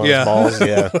oil on his balls,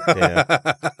 yeah.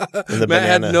 And Matt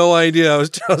had no idea. I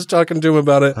was talking to him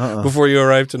about it before you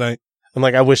arrived tonight. I'm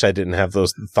like, I wish I didn't have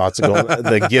those thoughts going,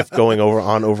 the GIF going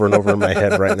over and over in my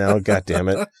head right now. God damn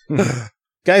it.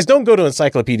 Guys, don't go to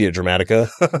Encyclopedia Dramatica.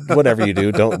 Whatever you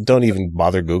do, don't even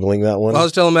bother Googling that one. I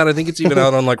was telling Matt, I think it's even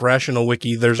out on Rational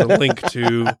Wiki. There's a link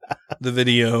to the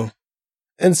video.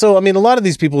 And so, I mean, a lot of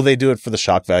these people, they do it for the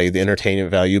shock value, the entertainment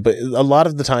value, but a lot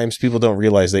of the times people don't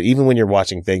realize that even when you're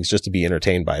watching things just to be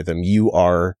entertained by them, you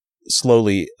are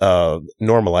slowly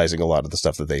normalizing a lot of the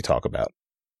stuff that they talk about.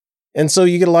 And so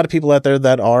you get a lot of people out there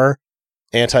that are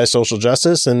anti-social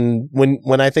justice. And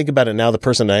when I think about it now, the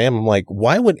person I am, I'm like,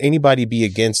 why would anybody be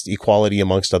against equality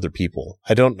amongst other people?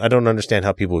 I don't understand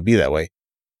how people would be that way.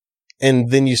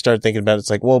 And then you start thinking about it, it's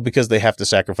like, well, because they have to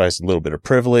sacrifice a little bit of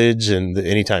privilege, and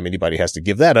anytime anybody has to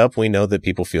give that up, we know that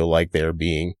people feel like they're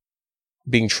being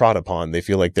trod upon. They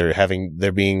feel like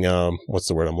they're being what's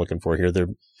the word I'm looking for here?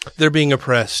 They're being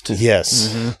oppressed. Yes.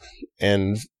 Mm-hmm.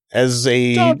 And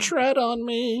don't tread on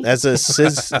me. As a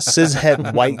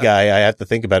cishet white guy, I have to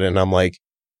think about it, and I'm like,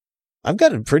 I've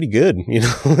got it pretty good.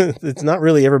 It's not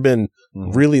really ever been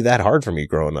really that hard for me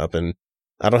growing up. And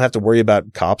I don't have to worry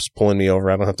about cops pulling me over.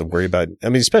 I don't have to worry about,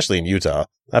 especially in Utah,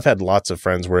 I've had lots of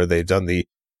friends where they've told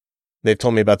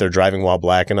me about their driving while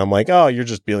black. And I'm like, oh, you're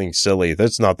just being silly.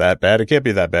 That's not that bad. It can't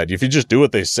be that bad. If you just do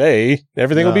what they say,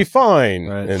 everything will be fine.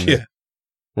 Right. And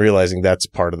realizing that's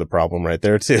part of the problem right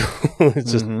there too.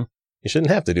 It's just, you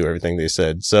shouldn't have to do everything they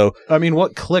said. So,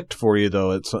 what clicked for you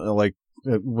though? It's like,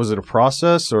 was it a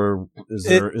process or is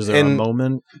there a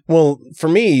moment? Well, for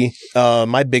me,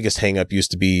 my biggest hang up used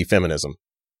to be feminism.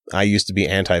 I used to be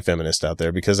anti-feminist out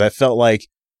there because I felt like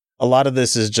a lot of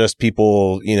this is just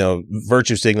people,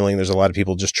 virtue signaling. There's a lot of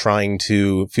people just trying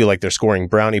to feel like they're scoring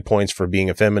brownie points for being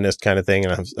a feminist kind of thing.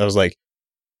 And I was like,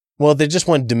 well, they just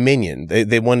want dominion.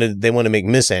 They want to make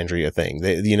misandry a thing.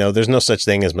 There's no such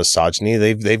thing as misogyny.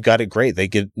 They've got it great. They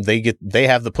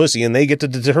have the pussy and they get to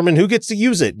determine who gets to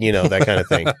use it. That kind of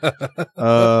thing.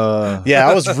 Yeah,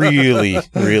 I was really,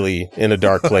 really in a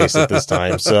dark place at this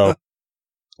time. So,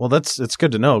 well, it's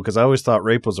good to know because I always thought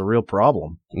rape was a real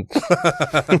problem.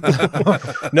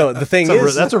 No, the thing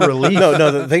is, that's a relief.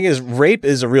 No, the thing is, rape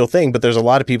is a real thing, but there's a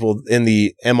lot of people in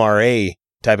the MRA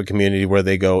type of community where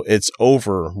they go, it's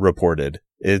over-reported.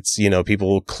 It's,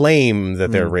 people claim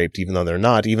that they're raped even though they're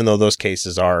not, even though those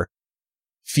cases are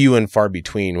few and far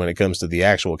between when it comes to the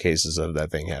actual cases of that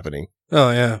thing happening.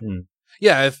 Oh, yeah.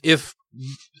 Yeah,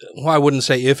 I wouldn't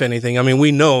say if anything.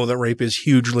 we know that rape is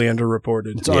hugely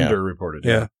underreported. It's underreported.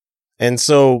 Yeah. And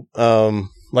so,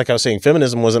 like I was saying,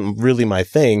 feminism wasn't really my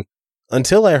thing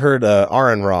until I heard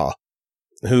Aaron Ra,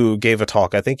 who gave a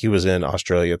talk. I think he was in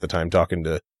Australia at the time talking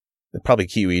to probably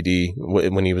QED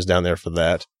when he was down there for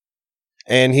that.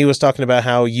 And he was talking about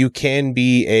how you can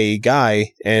be a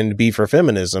guy and be for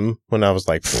feminism when I was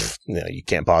like, you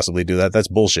can't possibly do that. That's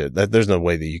bullshit. There's no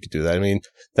way that you could do that.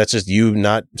 That's just you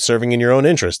not serving in your own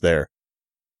interest there.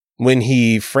 When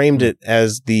he framed it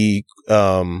as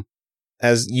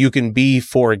as you can be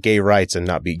for gay rights and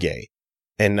not be gay.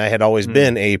 And I had always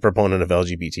been a proponent of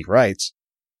LGBT rights,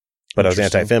 but I was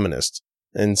anti-feminist.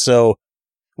 And so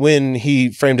when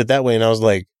he framed it that way, and I was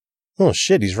like, oh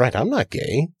shit, he's right. I'm not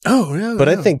gay. Oh, yeah. But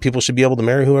I think people should be able to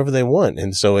marry whoever they want.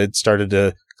 And so it started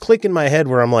to click in my head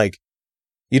where I'm like,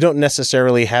 you don't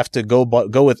necessarily have to go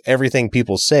with everything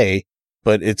people say,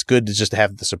 but it's good to just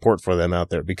have the support for them out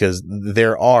there because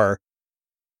there are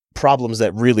problems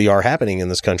that really are happening in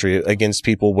this country against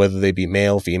people, whether they be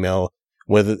male, female,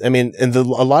 a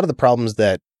lot of the problems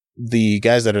that the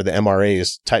guys that are the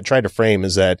MRAs try to frame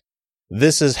is that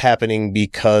this is happening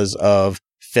because of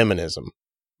feminism.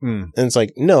 And it's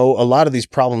like, no, a lot of these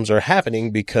problems are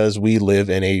happening because we live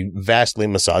in a vastly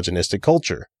misogynistic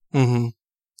culture. Mm-hmm.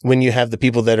 When you have the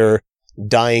people that are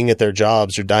dying at their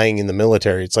jobs or dying in the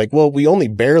military, it's like, well, we only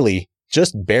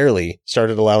just barely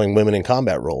started allowing women in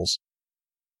combat roles.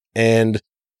 And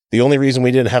the only reason we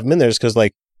didn't have them in there is because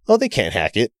they can't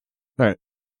hack it. Right.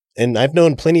 And I've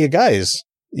known plenty of guys,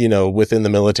 within the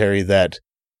military that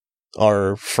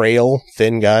are frail,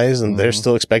 thin guys, and they're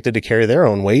still expected to carry their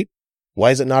own weight.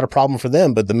 Why is it not a problem for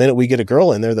them? But the minute we get a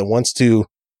girl in there that wants to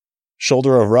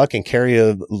shoulder a ruck and carry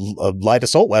a light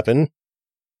assault weapon,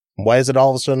 why is it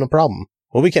all of a sudden a problem?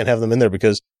 Well, we can't have them in there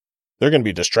because they're going to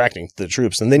be distracting to the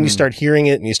troops. And then you start hearing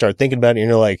it and you start thinking about it and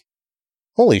you're like,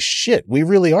 holy shit, we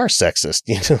really are sexist,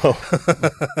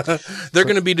 They're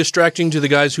going to be distracting to the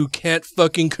guys who can't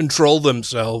fucking control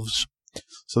themselves.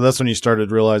 So that's when you started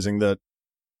realizing that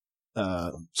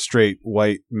straight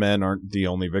white men aren't the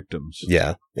only victims.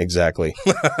 Yeah, exactly.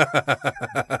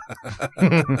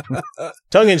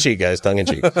 Tongue in cheek, guys, tongue in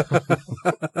cheek.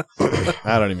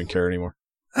 I don't even care anymore.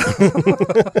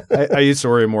 I used to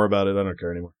worry more about it. I don't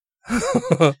care anymore.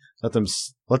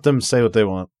 Let them say what they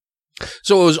want.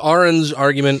 So it was Aaron's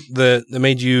argument that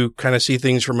made you kind of see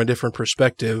things from a different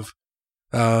perspective.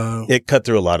 It cut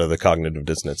through a lot of the cognitive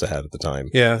dissonance I had at the time.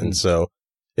 Yeah. And so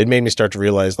it made me start to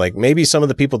realize, maybe some of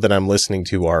the people that I'm listening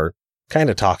to are kind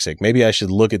of toxic. Maybe I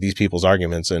should look at these people's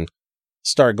arguments and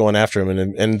start going after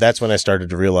them. And that's when I started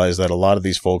to realize that a lot of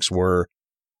these folks were,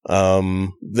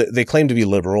 they claim to be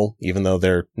liberal, even though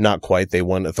they're not quite. They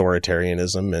want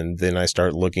authoritarianism. And then I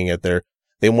start looking at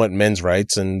they want men's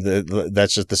rights. And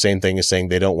that's just the same thing as saying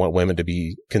they don't want women to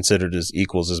be considered as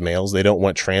equals as males. They don't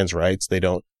want trans rights.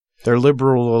 They're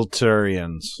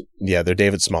liberalitarians. Yeah, they're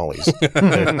David Smalleys.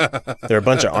 They're a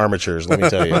bunch of armatures, let me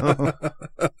tell you.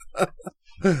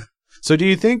 So do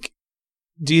you think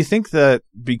that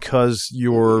because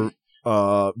your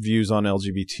views on the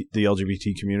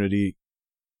LGBT community,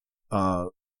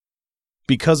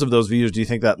 because of those views, do you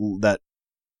think that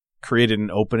created an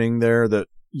opening there that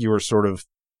you were sort of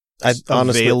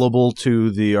available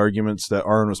to the arguments that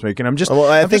Aaron was making. I'm just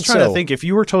trying to think, if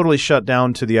you were totally shut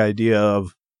down to the idea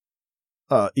of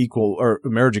equal or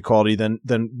marriage equality, then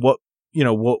what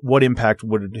impact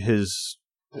would his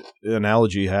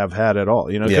analogy have had at all?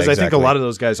 Because I think a lot of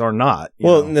those guys are not.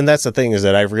 And that's the thing, is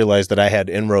that I've realized that I had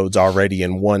inroads already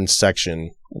in one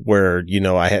section where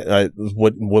I had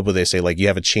what would they say, like, you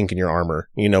have a chink in your armor,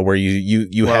 where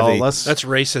you have a that's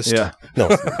racist. Yeah, no,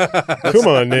 come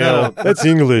on now, that's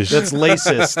English. That's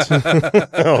lacist.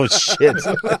 Oh shit.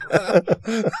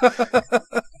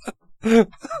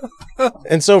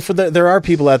 And so there are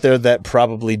people out there that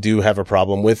probably do have a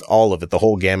problem with all of it, the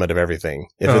whole gamut of everything.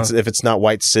 If it's not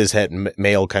white cishet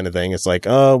male kind of thing, it's like,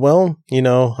 I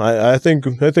think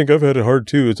I've had it hard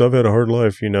too. I've had a hard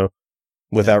life,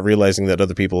 without realizing that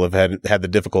other people have had the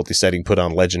difficulty setting put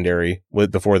on legendary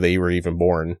before they were even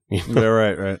born. Yeah,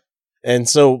 right. And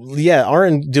so,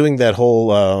 Aaron doing that whole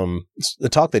the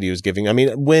talk that he was giving. I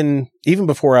mean, even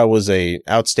before I was a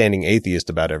outstanding atheist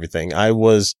about everything, I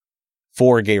was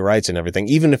for gay rights and everything.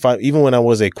 Even when I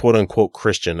was a quote unquote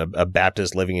Christian, a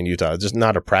Baptist living in Utah, just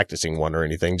not a practicing one or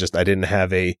anything. Just I didn't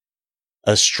have a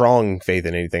strong faith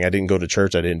in anything. I didn't go to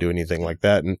church. I didn't do anything like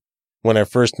that. And when I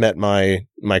first met my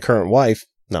current wife,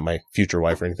 not my future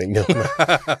wife or anything. No,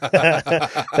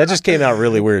 that just came out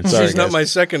really weird. Sorry, she's not my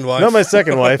second wife. Not my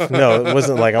second wife. No, it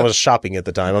wasn't like I was shopping at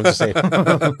the time. I'm just saying.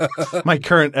 My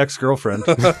current ex-girlfriend.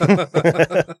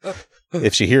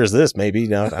 If she hears this, maybe.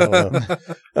 No, I don't know.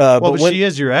 But she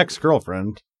is your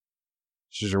ex-girlfriend.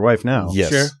 She's your wife now. Yes,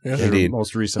 sure. Yeah. Indeed. Your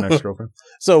most recent ex-girlfriend.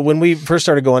 So when we first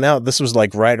started going out, this was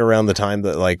like right around the time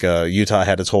that Utah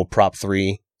had its whole Prop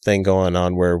 3 thing going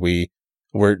on, where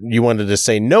you wanted to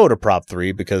say no to Prop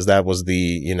 3 because that was the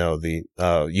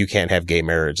you can't have gay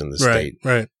marriage in the state.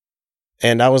 Right.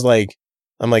 And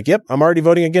I'm like, yep, I'm already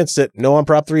voting against it. No on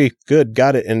Prop 3. Good.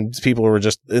 Got it. And people were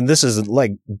and this is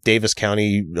like Davis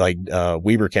County, like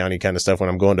Weber County kind of stuff when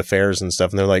I'm going to fairs and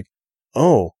stuff. And they're like,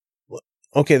 oh,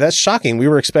 okay, that's shocking. We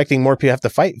were expecting more people have to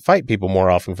fight people more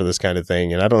often for this kind of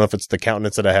thing. And I don't know if it's the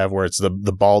countenance that I have where it's the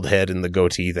bald head and the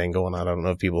goatee thing going on. I don't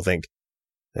know if people think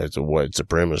that's a white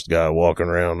supremacist guy walking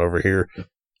around over here.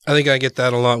 I think I get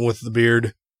that a lot with the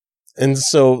beard. And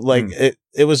so,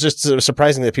 it was just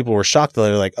surprising that people were shocked.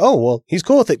 They're like, oh, well, he's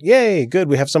cool with it. Yay, good.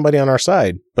 We have somebody on our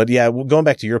side. But yeah, going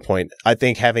back to your point, I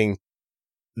think having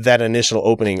that initial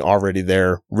opening already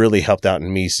there really helped out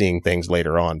in me seeing things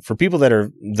later on. For people that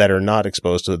are not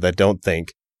exposed to it, that don't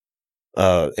think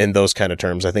in those kind of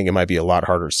terms, I think it might be a lot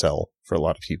harder to sell for a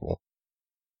lot of people.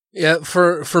 Yeah,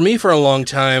 for me, for a long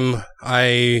time,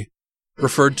 I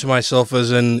referred to myself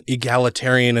as an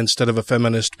egalitarian instead of a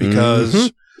feminist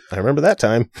because I remember that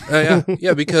time.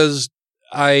 Yeah, because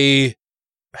I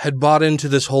had bought into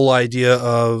this whole idea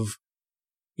of,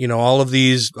 all of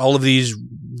these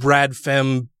rad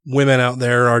femme women out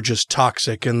there are just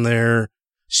toxic and they're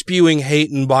spewing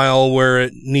hate and bile where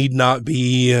it need not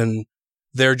be, and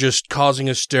they're just causing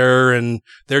a stir and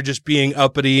they're just being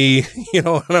uppity,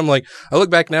 and I'm like, I look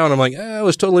back now and I'm like, I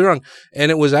was totally wrong.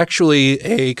 And it was actually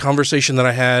a conversation that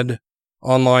I had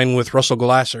online with Russell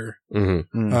Glasser.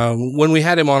 Mm-hmm. When we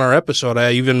had him on our episode,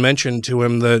 I even mentioned to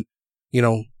him that,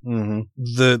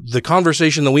 the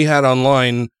conversation that we had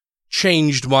online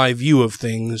changed my view of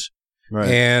things. Right.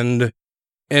 And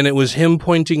it was him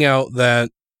pointing out that,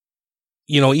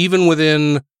 even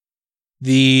within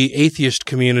the atheist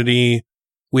community,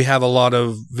 we have a lot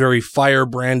of very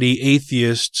firebrandy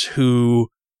atheists who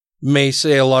may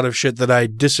say a lot of shit that I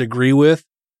disagree with,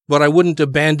 but I wouldn't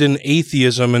abandon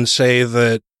atheism and say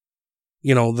that,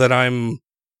 that I'm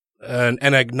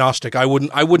an agnostic. I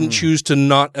wouldn't choose to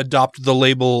not adopt the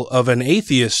label of an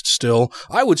atheist still.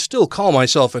 I would still call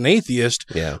myself an atheist,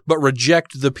 but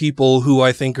reject the people who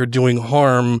I think are doing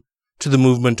harm to the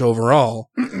movement overall.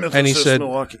 And he said,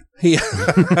 Milwaukee.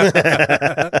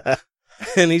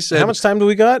 And he said, how much time do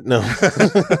we got? No.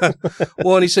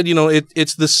 Well, and he said,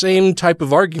 it's the same type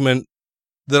of argument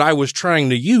that I was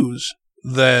trying to use,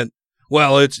 that,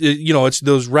 well, it's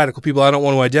those radical people. I don't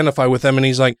want to identify with them. And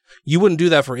he's like, you wouldn't do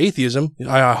that for atheism,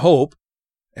 I hope.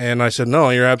 And I said, no,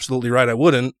 you're absolutely right. I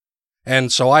wouldn't.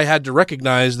 And so I had to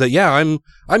recognize that,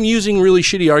 I'm using really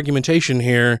shitty argumentation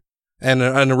here and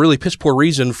a really piss poor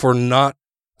reason for not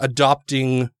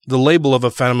adopting the label of a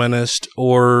feminist,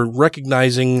 or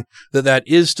recognizing that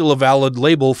is still a valid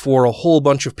label for a whole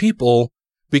bunch of people,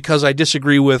 because I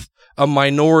disagree with a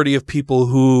minority of people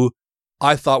who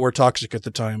I thought were toxic at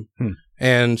the time.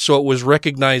 And so it was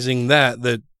recognizing that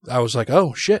I was like,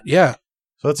 oh shit, yeah.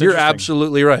 So that's you're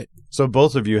absolutely right. So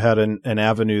both of you had an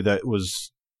avenue that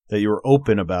you were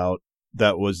open about,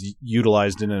 that was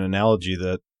utilized in an analogy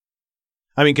that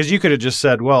I mean, because you could have just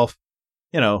said, well,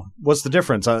 what's the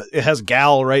difference? It has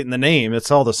gal right in the name. It's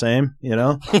all the same,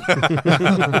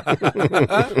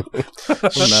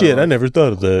 Shit, I never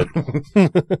thought of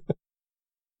that.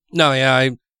 No, yeah,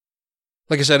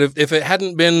 like I said, if it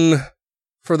hadn't been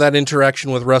for that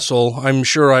interaction with Russell, I'm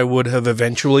sure I would have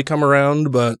eventually come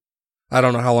around, but I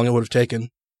don't know how long it would have taken.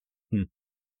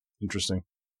 Interesting.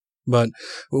 But,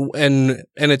 and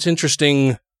it's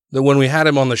interesting that when we had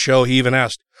him on the show, he even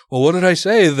asked, well, what did I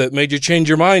say that made you change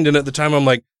your mind? And at the time, I'm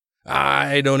like,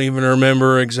 I don't even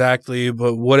remember exactly,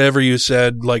 but whatever you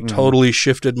said, totally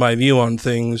shifted my view on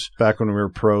things. Back when we were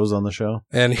pros on the show.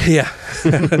 And yeah.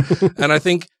 And I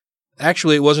think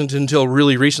actually it wasn't until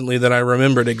really recently that I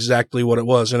remembered exactly what it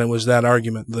was. And it was that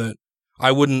argument that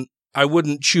I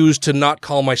wouldn't choose to not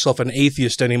call myself an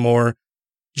atheist anymore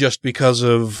just because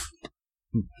of,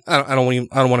 I don't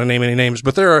want to name any names,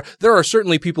 but there are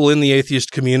certainly people in the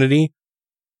atheist community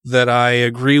that I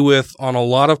agree with on a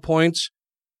lot of points,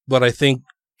 but I think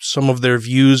some of their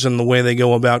views and the way they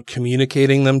go about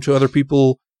communicating them to other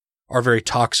people are very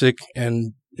toxic,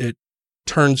 and it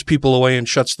turns people away and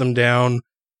shuts them down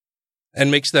and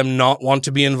makes them not want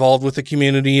to be involved with the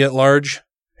community at large.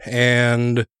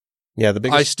 And yeah,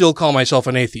 I still call myself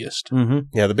an atheist. Mm-hmm.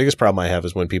 Yeah, the biggest problem I have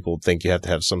is when people think you have to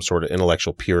have some sort of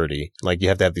intellectual purity. Like you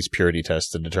have to have these purity tests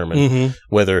to determine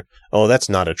whether, that's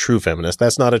not a true feminist,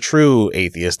 that's not a true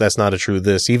atheist, that's not a true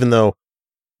this, even though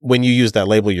when you use that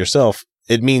label yourself,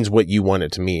 it means what you want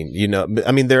it to mean.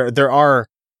 I mean, there are,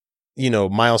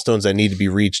 milestones that need to be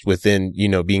reached within,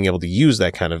 being able to use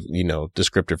that kind of,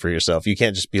 descriptor for yourself. You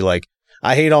can't just be like,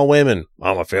 I hate all women,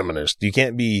 I'm a feminist. You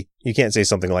can't say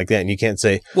something like that. And you can't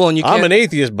say, I'm an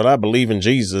atheist, but I believe in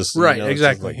Jesus. Right.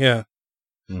 Exactly. Yeah.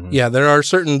 Mm-hmm. Yeah. There are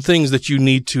certain things that you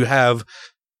need to have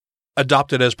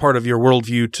adopted as part of your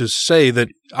worldview to say that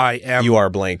I am. You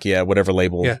are blank. Yeah. Whatever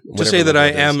label. Yeah. To say that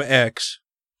I am X.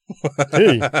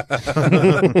 Hey.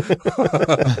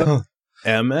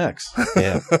 MX.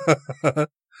 Yeah.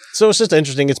 So it's just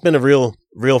interesting. It's been a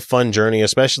real fun journey,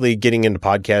 especially getting into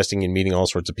podcasting and meeting all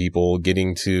sorts of people,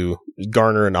 getting to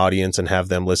garner an audience and have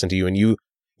them listen to you, and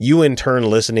you in turn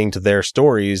listening to their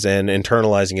stories and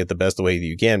internalizing it the best way that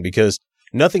you can, because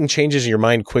nothing changes your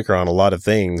mind quicker on a lot of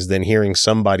things than hearing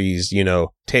somebody's,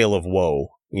 tale of woe,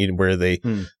 where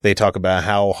they talk about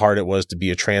how hard it was to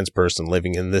be a trans person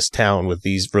living in this town with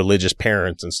these religious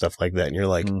parents and stuff like that. And you're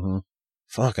like,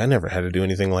 fuck, I never had to do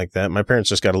anything like that. My parents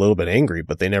just got a little bit angry,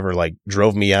 but they never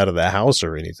drove me out of the house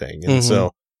or anything. And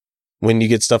so when you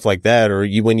get stuff like that, or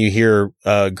when you hear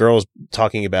girls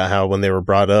talking about how when they were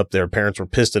brought up, their parents were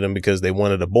pissed at them because they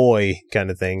wanted a boy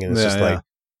kind of thing. And it's like,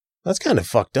 that's kind of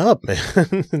fucked up,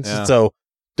 man. So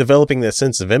developing that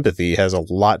sense of empathy has a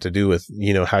lot to do with,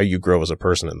 how you grow as a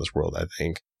person in this world, I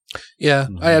think. Yeah,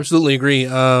 I absolutely agree.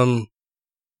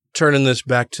 Turning this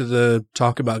back to the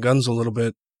talk about guns a little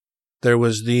bit, there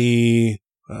was the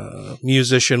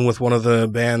musician with one of the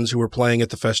bands who were playing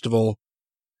at the festival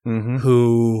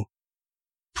who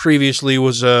previously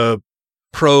was a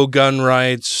pro-gun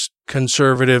rights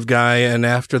conservative guy, and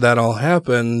after that all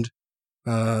happened,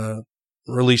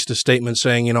 released a statement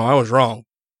saying, I was wrong.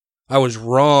 I was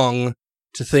wrong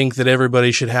to think that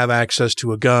everybody should have access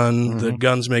to a gun, that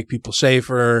guns make people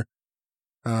safer.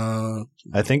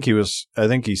 I think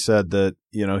he said that,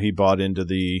 he bought into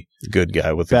the good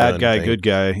guy with the bad gun guy, thing. good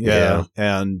guy. Yeah.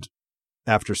 And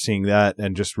after seeing that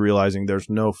and just realizing there's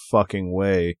no fucking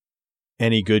way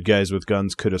any good guys with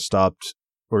guns could have stopped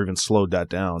or even slowed that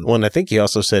down. Well, and I think he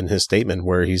also said in his statement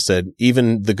where he said,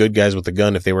 even the good guys with the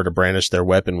gun, if they were to brandish their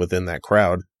weapon within that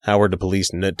crowd, how are the police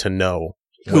to know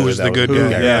who is the good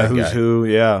guy? Yeah, who's who?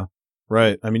 Yeah.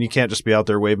 Right. I mean, you can't just be out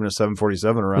there waving a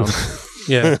 747 around.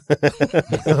 Yeah.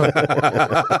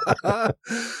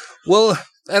 Well,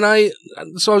 I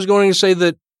was going to say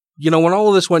that, when all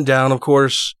of this went down, of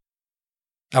course,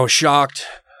 I was shocked.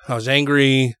 I was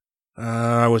angry.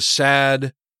 I was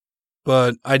sad,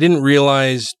 but I didn't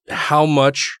realize how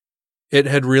much it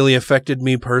had really affected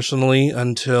me personally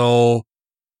until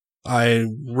I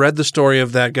read the story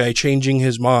of that guy changing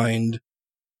his mind.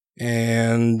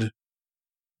 And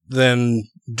then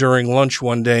during lunch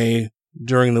one day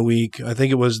during the week, I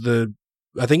think it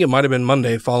might have been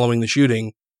Monday following the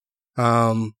shooting.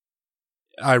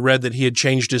 I read that he had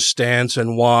changed his stance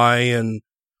and why and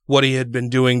what he had been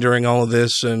doing during all of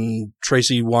this. And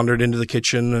Tracy wandered into the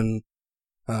kitchen and,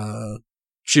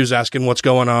 she was asking what's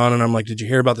going on. And I'm like, did you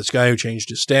hear about this guy who changed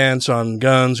his stance on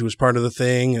guns, who was part of the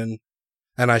thing?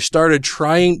 And I started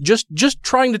trying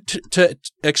to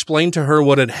explain to her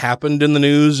what had happened in the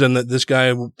news and that this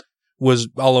guy was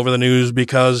all over the news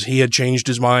because he had changed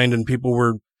his mind and people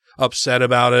were upset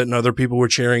about it and other people were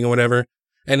cheering or whatever.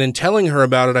 And in telling her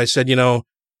about it, I said,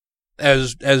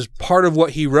 as part of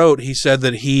what he wrote, he said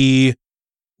that he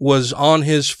was on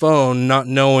his phone not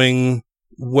knowing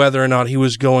whether or not he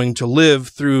was going to live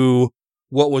through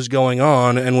what was going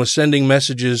on, and was sending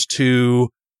messages to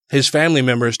his family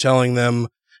members telling them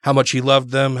how much he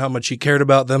loved them, how much he cared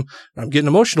about them. I'm getting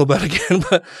emotional about it again,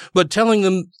 but telling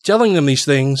them these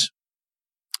things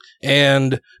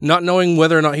and not knowing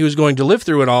whether or not he was going to live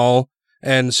through it all,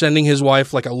 and sending his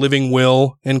wife like a living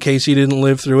will in case he didn't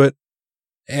live through it.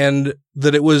 And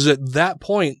that it was at that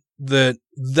point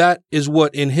that is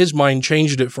what in his mind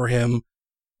changed it for him.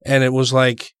 And it was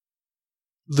like,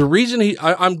 the reason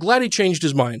I'm glad he changed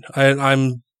his mind.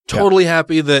 I'm totally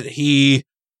happy that he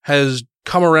has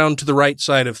come around to the right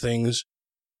side of things.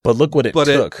 But look what it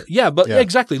took.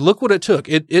 Exactly. Look what it took.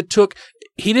 It took,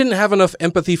 he didn't have enough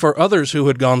empathy for others who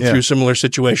had gone through similar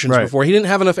situations before. He didn't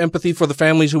have enough empathy for the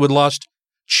families who had lost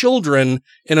children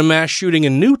in a mass shooting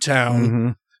in Newtown. Mm-hmm.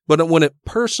 But when it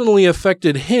personally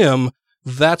affected him,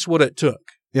 that's what it took.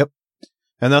 Yep.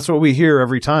 And that's what we hear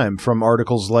every time from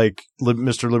articles like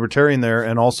Mr. Libertarian there,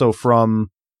 and also from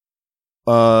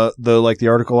the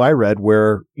article I read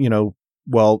where,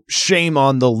 shame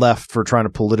on the left for trying to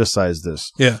politicize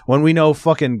this. Yeah. When we know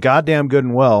fucking goddamn good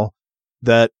and well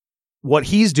that what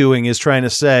he's doing is trying to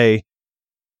say,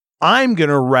 I'm going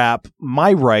to wrap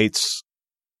my rights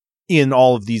in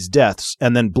all of these deaths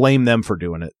and then blame them for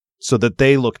doing it so that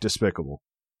they look despicable.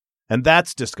 And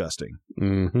that's disgusting.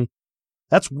 Mm-hmm.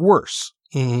 That's worse.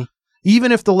 Mm-hmm.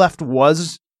 Even if the left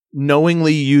was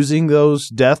knowingly using those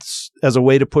deaths as a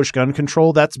way to push gun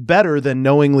control, that's better than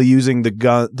knowingly using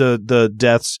the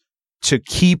deaths to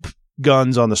keep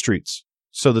guns on the streets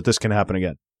so that this can happen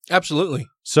again. Absolutely.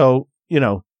 So,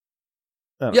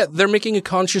 they're making a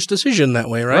conscious decision that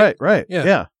way, right? Right.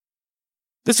 Yeah.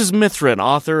 This is Mithrin,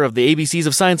 author of The ABCs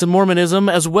of Science and Mormonism,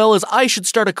 as well as I Should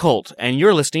Start a Cult, and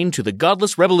you're listening to The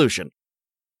Godless Revolution.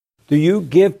 Do you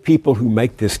give people who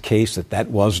make this case that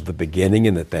was the beginning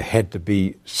and that there had to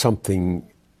be something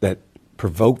that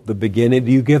provoked the beginning,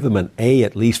 do you give them an A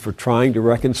at least for trying to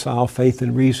reconcile faith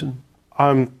and reason?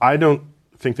 I don't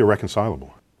think they're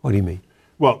reconcilable. What do you mean?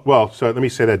 Well, so let me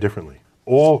say that differently.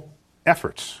 All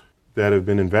efforts that have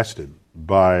been invested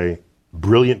by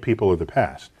brilliant people of the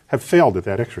past have failed at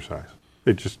that exercise.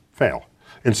 They just fail.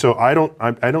 And so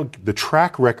the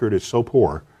track record is so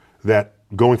poor that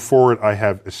going forward, I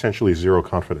have essentially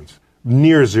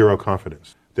near zero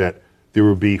confidence that there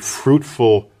will be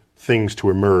fruitful things to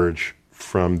emerge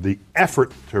from the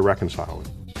effort to reconcile it.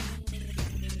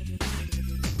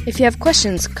 If you have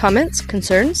questions, comments,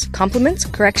 concerns, compliments,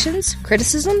 corrections,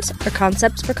 criticisms, or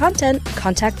concepts for content,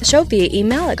 contact the show via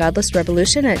email at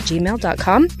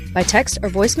godlessrevolution@gmail.com, by text or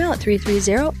voicemail at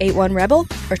 330-81-REBEL,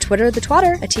 or Twitter the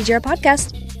twatter at TGR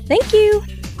Podcast. Thank you!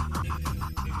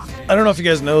 I don't know if you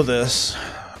guys know this.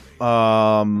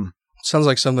 Sounds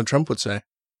like something Trump would say.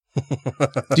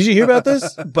 Did you hear about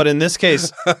this? But in this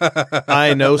case,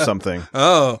 I know something.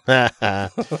 Oh.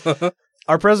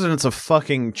 Our president's a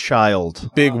fucking child.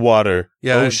 Big water.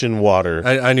 Yeah, ocean water.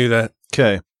 I knew that.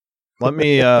 Okay. Let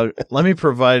me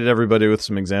provide everybody with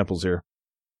some examples here.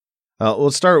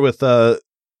 Let's start with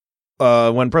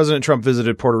when President Trump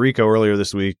visited Puerto Rico earlier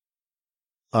this week.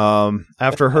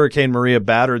 After Hurricane Maria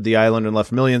battered the island and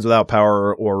left millions without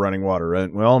power or running water,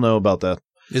 right? We all know about that.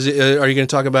 Are you going to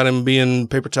talk about him being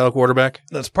paper towel quarterback?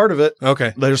 That's part of it.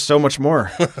 Okay. There's so much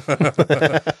more.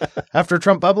 After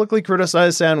Trump publicly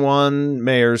criticized San Juan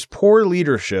mayor's poor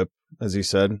leadership, as he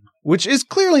said, which is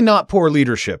clearly not poor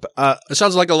leadership. It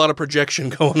sounds like a lot of projection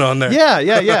going on there.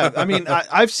 Yeah. I mean,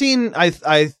 I've seen,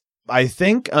 I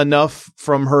think enough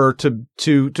from her to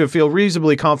feel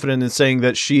reasonably confident in saying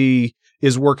that she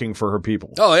is working for her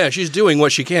people. Oh yeah, she's doing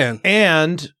what she can.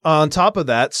 And on top of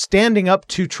that, standing up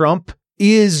to Trump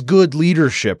is good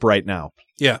leadership right now.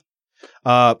 Yeah.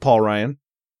 Paul Ryan.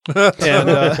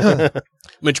 And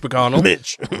Mitch McConnell.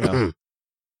 Mitch.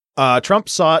 Yeah. Trump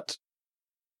sought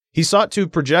to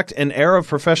project an air of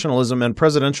professionalism and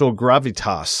presidential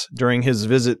gravitas during his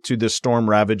visit to the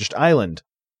storm-ravaged island.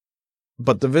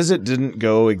 But the visit didn't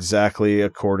go exactly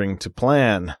according to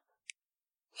plan.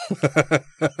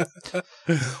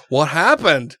 What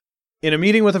happened? In a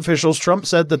meeting with officials, Trump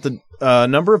said that the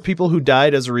number of people who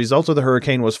died as a result of the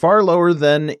hurricane was far lower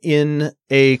than in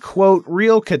a, quote,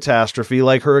 real catastrophe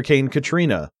like Hurricane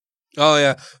Katrina. Oh,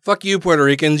 yeah. Fuck you, Puerto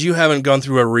Ricans. You haven't gone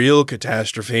through a real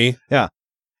catastrophe. Yeah.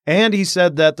 And he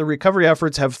said that the recovery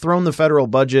efforts have thrown the federal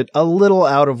budget a little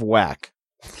out of whack.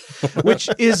 Which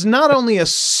is not only a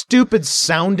stupid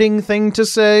sounding thing to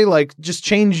say, like just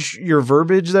change your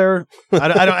verbiage there.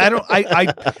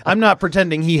 I'm not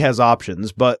pretending he has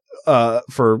options, but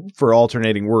for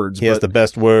alternating words. He has the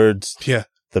best words. Yeah.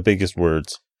 The biggest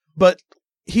words. But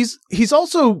he's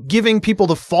also giving people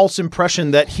the false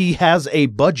impression that he has a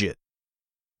budget.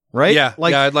 Right? Yeah.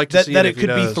 I'd like to that, see that it it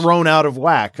could be thrown out of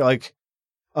whack. Like,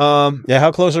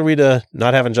 how close are we to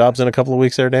not having jobs in a couple of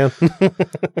weeks there, Dan?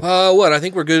 What? I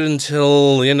think we're good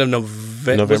until the end of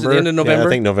November. Was it the end of November? Yeah, I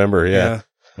think November, yeah.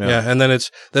 And then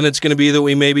it's going to be that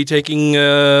we may be taking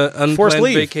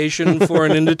unplanned vacation for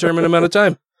an indeterminate amount of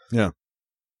time. Yeah.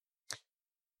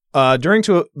 During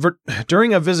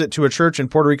a visit to a church in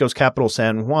Puerto Rico's capital,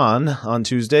 San Juan, on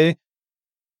Tuesday,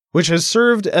 which has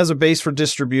served as a base for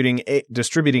distributing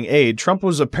aid, Trump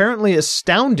was apparently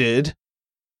astounded.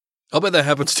 I'll bet that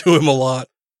happens to him a lot.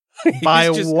 By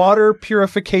water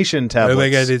purification tablets. Oh my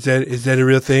God, is that a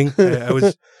real thing?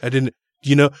 Did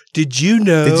you know Did you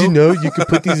know you could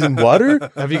put these in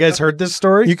water? Have you guys heard this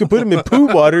story? You could put them in poo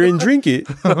water and drink it.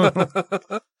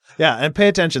 Yeah, and pay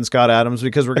attention, Scott Adams,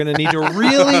 because we're going to need to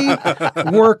really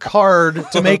work hard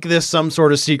to make this some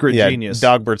sort of secret genius.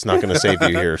 Dogbert's not going to save you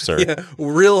here, sir. Yeah,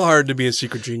 real hard to be a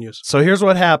secret genius. So here's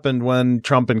what happened when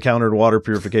Trump encountered water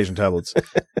purification tablets.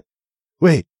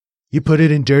 Wait, you put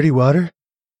it in dirty water?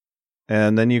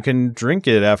 And then you can drink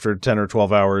it after 10 or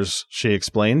 12 hours, she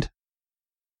explained.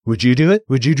 Would you do it?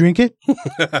 Would you drink it?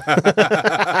 It's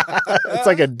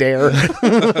like a dare.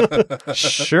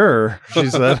 Sure, she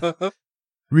said.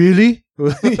 Really?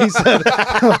 He said,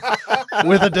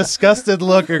 with a disgusted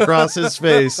look across his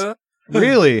face.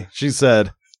 Really? She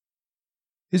said.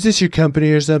 Is this your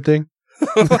company or something?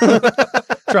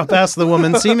 Trump asked the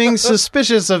woman, seeming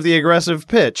suspicious of the aggressive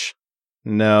pitch.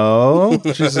 No,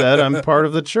 she said, I'm part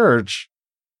of the church.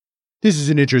 This is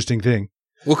an interesting thing.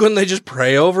 Well, couldn't they just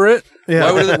pray over it? Yeah.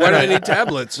 Why do they need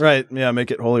tablets? Right. Yeah,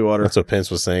 make it holy water. That's what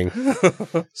Pence was saying.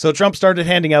 So Trump started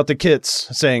handing out the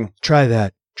kits, saying, Try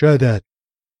that.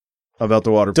 About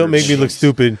the water. Don't make me look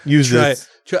stupid. Use this.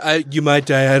 You might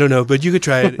die. I don't know, but you could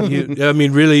try it. I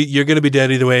mean, really, you're going to be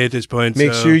dead either way at this point.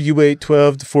 Make sure you wait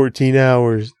 12 to 14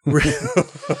 hours.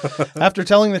 After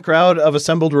telling the crowd of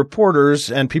assembled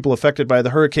reporters and people affected by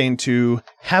the hurricane to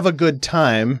have a good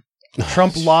time,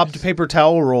 Trump lobbed paper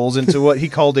towel rolls into what he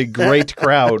called a great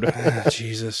crowd.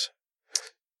 Jesus.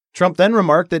 Trump then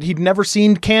remarked that he'd never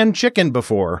seen canned chicken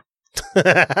before.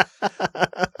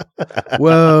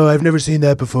 Whoa, I've never seen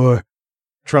that before.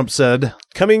 Trump said,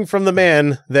 coming from the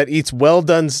man that eats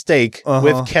well-done steak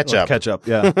with ketchup. Ketchup,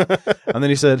 yeah. And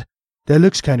then he said, that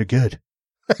looks kind of good.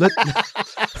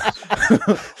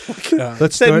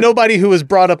 Let's say nobody who was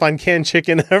brought up on canned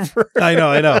chicken ever. I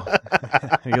know.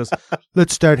 He goes,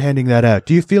 let's start handing that out.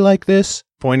 Do you feel like this?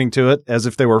 Pointing to it as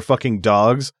if they were fucking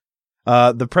dogs.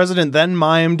 The president then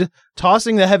mimed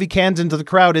tossing the heavy cans into the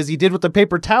crowd as he did with the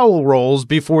paper towel rolls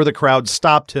before the crowd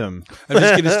stopped him. I'm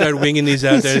just going to start winging these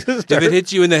out there. If it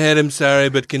hits you in the head, I'm sorry,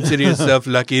 but consider yourself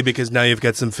lucky because now you've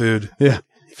got some food. Yeah.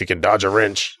 If you can dodge a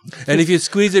wrench. And if you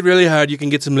squeeze it really hard, you can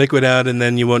get some liquid out and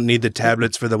then you won't need the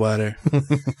tablets for the water.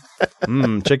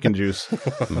 Chicken juice.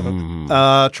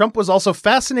 Trump was also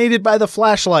fascinated by the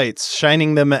flashlights,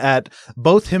 shining them at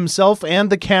both himself and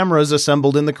the cameras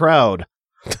assembled in the crowd.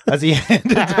 As he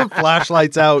handed the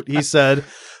flashlights out, he said,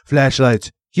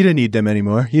 flashlights, you don't need them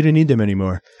anymore. Did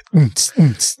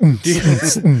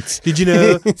you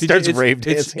know? Starts rave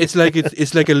dancing. It's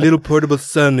like a little portable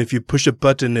sun. If you push a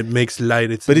button, it makes light.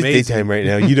 But amazing. It's daytime right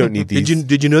now. You don't need these.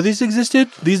 Did you know these existed?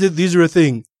 These are a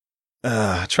thing.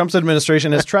 Trump's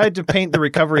administration has tried to paint the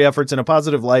recovery efforts in a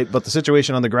positive light, but the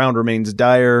situation on the ground remains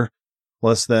dire.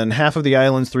 Less than half of the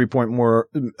island's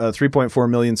 3.4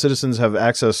 million citizens have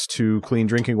access to clean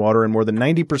drinking water, and more than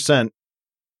 90%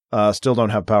 still don't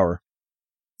have power.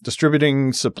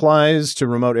 Distributing supplies to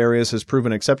remote areas has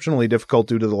proven exceptionally difficult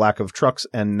due to the lack of trucks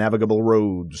and navigable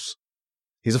roads.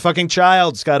 He's a fucking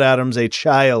child, Scott Adams, a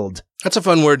child. That's a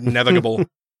fun word, navigable.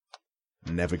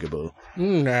 Navigable.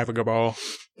 Navigable.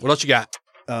 What else you got?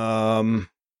 God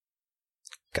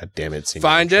damn it.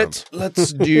 Find it.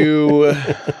 Let's do...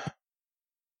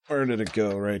 Where did it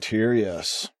go? Right here,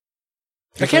 yes.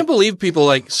 I can't believe people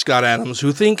like Scott Adams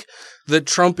who think that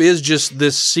Trump is just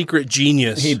this secret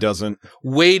genius. He doesn't.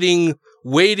 Waiting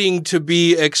to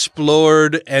be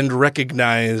explored and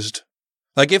recognized.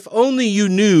 Like, if only you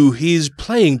knew he's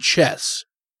playing chess.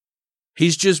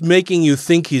 He's just making you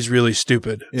think he's really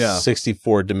stupid. Yeah.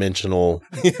 64-dimensional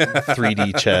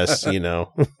 3D chess, you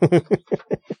know.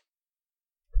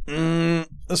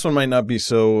 This one might not be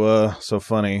so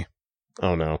funny.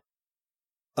 Oh, no.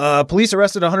 Police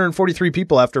arrested 143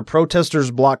 people after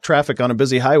protesters blocked traffic on a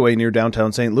busy highway near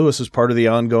downtown St. Louis as part of the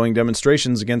ongoing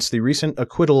demonstrations against the recent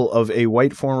acquittal of a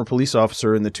white former police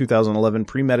officer in the 2011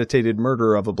 premeditated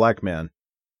murder of a black man.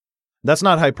 That's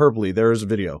not hyperbole. There is a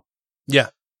video. Yeah.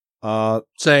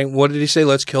 Saying, what did he say?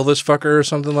 Let's kill this fucker or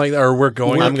something like that? Or we're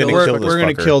going to kill this fucker. We're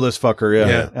going to kill this fucker,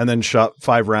 yeah. And then shot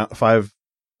five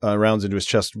rounds into his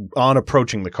chest on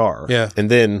approaching the car. Yeah.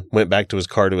 And then went back to his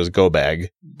car to his go bag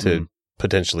to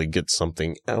potentially get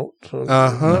something out.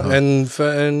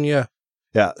 And yeah.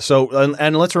 Yeah. So,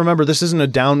 and let's remember, this isn't a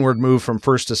downward move from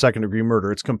first to second degree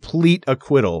murder. It's complete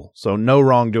acquittal. So no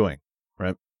wrongdoing,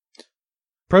 right?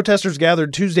 Protesters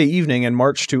gathered Tuesday evening and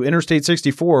marched to Interstate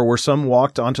 64, where some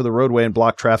walked onto the roadway and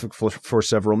blocked traffic for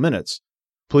several minutes.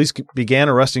 Police began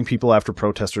arresting people after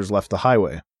protesters left the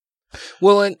highway.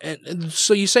 Well, and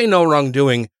so you say no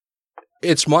wrongdoing.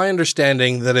 It's my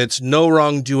understanding that it's no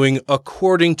wrongdoing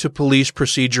according to police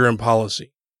procedure and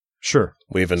policy. Sure.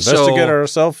 We've investigated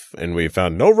ourselves, and we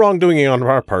found no wrongdoing on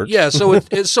our part. Yeah, so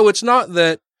it's not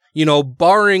that,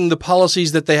 barring the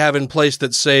policies that they have in place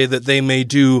that say that they may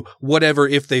do whatever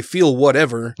if they feel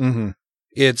whatever,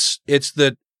 it's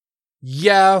that,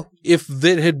 yeah, if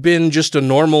it had been just a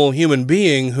normal human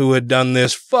being who had done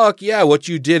this, fuck, yeah, what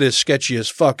you did is sketchy as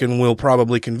fuck, and we'll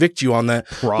probably convict you on that.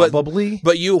 Probably?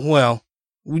 But you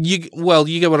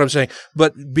get what I'm saying.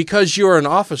 But because you're an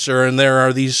officer and there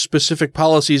are these specific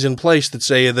policies in place that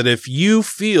say that if you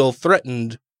feel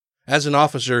threatened as an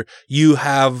officer, you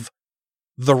have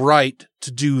the right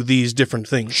to do these different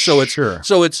things. So it's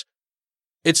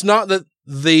not that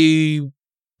the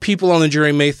people on the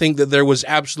jury may think that there was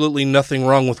absolutely nothing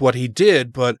wrong with what he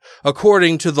did, but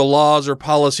according to the laws or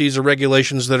policies or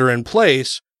regulations that are in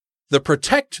place that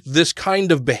protect this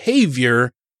kind of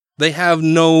behavior, they have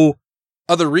no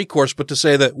other recourse but to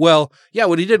say that, well, yeah,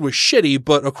 what he did was shitty,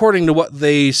 but according to what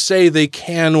they say they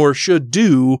can or should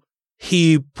do,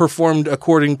 he performed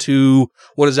according to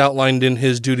what is outlined in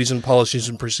his duties and policies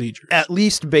and procedures. At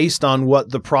least based on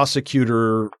what the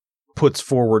prosecutor puts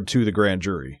forward to the grand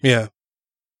jury. Yeah.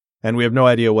 And we have no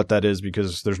idea what that is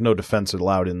because there's no defense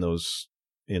allowed in the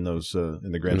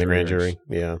grand jury.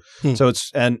 Yeah. So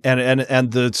it's and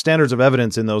the standards of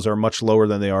evidence in those are much lower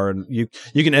than they are, and you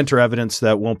can enter evidence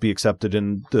that won't be accepted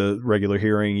in the regular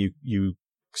hearing. You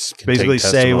basically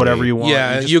say whatever you want.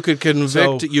 Yeah, you could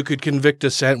convict. You could convict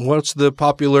a what's the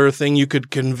popular thing? You could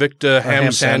convict a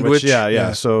ham sandwich.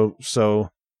 Yeah. So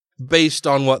based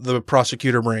on what the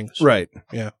prosecutor brings. Right.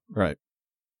 Yeah. Right.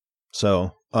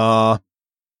 So,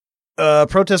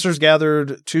 protesters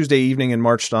gathered Tuesday evening and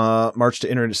marched to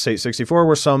Interstate 64,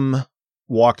 where some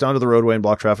walked onto the roadway and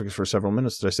blocked traffic for several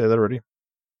minutes. Did I say that already?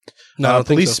 No,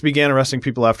 police began arresting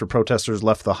people after protesters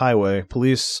left the highway.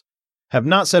 Police have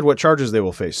not said what charges they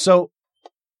will face. So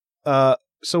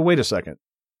wait a second.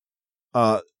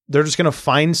 They're just going to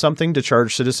find something to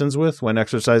charge citizens with when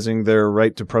exercising their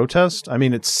right to protest? I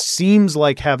mean, it seems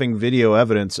like having video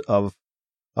evidence of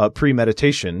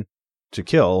premeditation to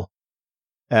kill,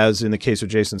 as in the case of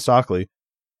Jason Stockley,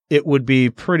 it would be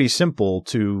pretty simple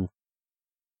to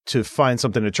find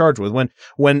something to charge with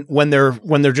when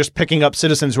they're just picking up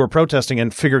citizens who are protesting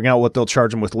and figuring out what they'll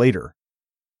charge them with later.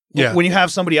 Yeah. When you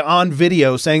have somebody on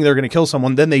video saying they're going to kill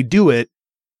someone, then they do it.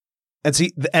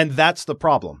 And that's the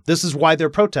problem. This is why they're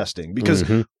protesting, because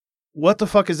what the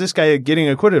fuck is this guy getting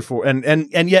acquitted for?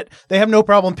 And yet they have no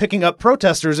problem picking up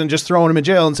protesters and just throwing them in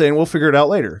jail and saying, we'll figure it out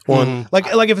later.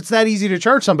 Like if it's that easy to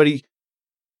charge somebody,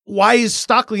 why is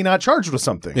Stockley not charged with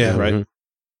something? Yeah. Right.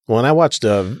 Well, and I watched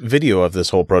a video of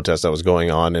this whole protest that was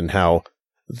going on and how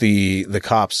the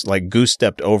cops like goose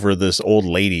stepped over this old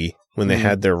lady when they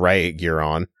had their riot gear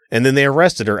on. And then they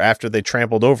arrested her after they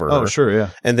trampled over her. Oh, sure,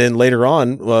 yeah. And then later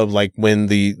on, like when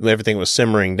everything was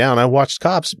simmering down, I watched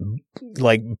cops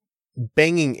like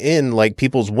banging in like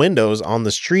people's windows on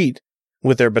the street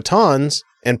with their batons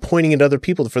and pointing at other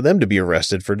people for them to be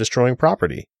arrested for destroying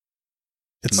property.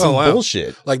 It's some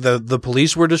bullshit. Like the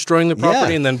police were destroying the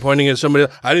property and then pointing at somebody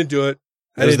else. I didn't do it.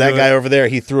 There's that guy over there.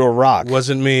 He threw a rock.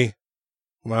 Wasn't me.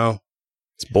 Wow.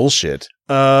 It's bullshit.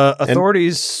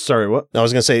 Authorities. Sorry, what? I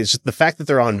was going to say, it's just the fact that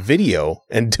they're on video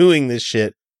and doing this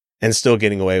shit and still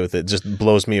getting away with it just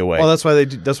blows me away. Well, that's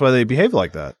why they behave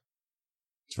like that.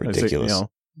 It's ridiculous.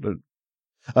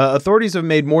 Authorities have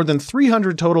made more than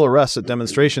 300 total arrests at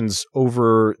demonstrations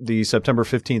over the September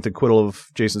 15th acquittal of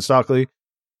Jason Stockley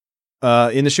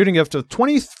in the shooting of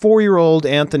 24-year-old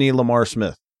Anthony Lamar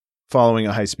Smith following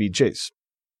a high-speed chase.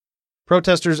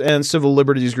 Protesters and civil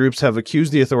liberties groups have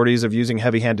accused the authorities of using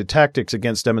heavy-handed tactics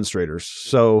against demonstrators.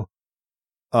 So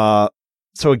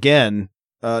again,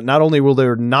 not only will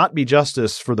there not be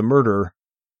justice for the murder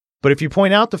But if you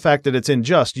point out the fact that it's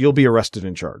unjust, you'll be arrested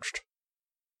and charged.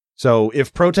 So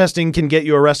if protesting can get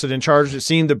you arrested and charged, it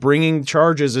seemed that bringing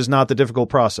charges is not the difficult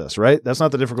process, right? That's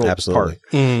not the difficult part.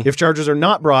 If charges are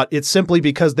not brought, it's simply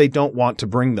because they don't want to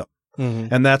bring them.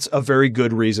 And that's a very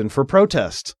good reason for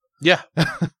protest. Yeah.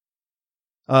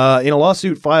 In a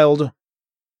lawsuit filed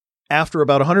after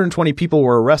about 120 people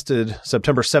were arrested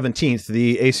September 17th,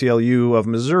 the ACLU of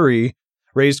Missouri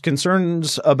raised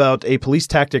concerns about a police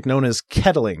tactic known as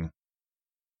kettling,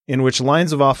 in which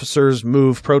lines of officers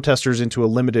move protesters into a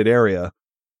limited area.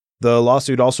 The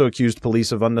lawsuit also accused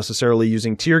police of unnecessarily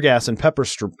using tear gas and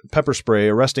pepper spray,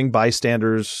 arresting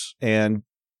bystanders and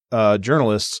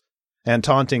journalists, and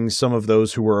taunting some of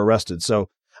those who were arrested. So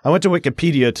I went to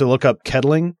Wikipedia to look up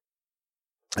kettling.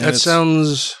 That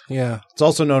sounds, yeah. It's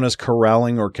also known as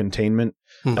corralling or containment.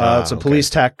 It's a police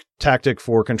tactic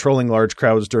for controlling large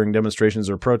crowds during demonstrations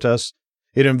or protests.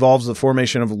 It involves the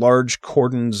formation of large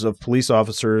cordons of police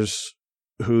officers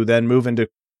who then move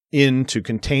in to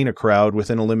contain a crowd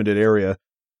within a limited area.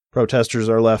 Protesters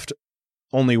are left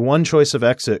only one choice of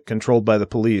exit controlled by the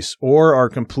police, or are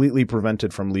completely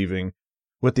prevented from leaving,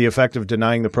 with the effect of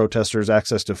denying the protesters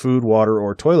access to food, water,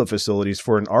 or toilet facilities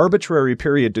for an arbitrary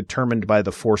period determined by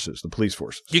the police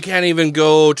forces. You can't even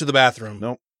go to the bathroom.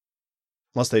 Nope.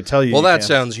 Unless they tell you. Well, that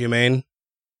sounds humane.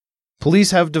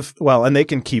 Police have, and they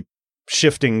can keep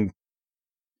shifting,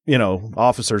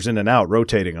 officers in and out,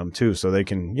 rotating them too, so they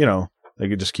can, they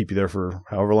could just keep you there for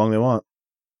however long they want.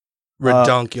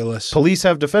 Redonkulous. Police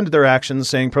have defended their actions,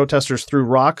 saying protesters threw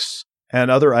rocks and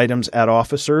other items at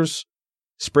officers,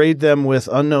 sprayed them with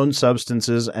unknown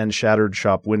substances, and shattered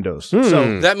shop windows.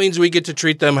 So that means we get to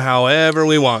treat them however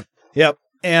we want. Yep.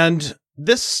 And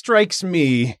this strikes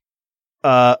me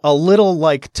a little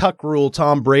like Tuck Rule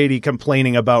Tom Brady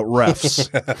complaining about refs.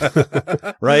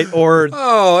 Right? Or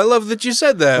I love that you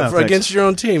said that against your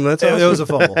own team. That's awesome. It was a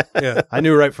fumble. Yeah. I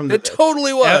knew right from the... It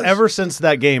totally was. Ever since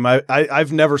that game,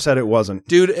 I've never said it wasn't.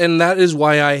 Dude, and that is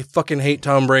why I fucking hate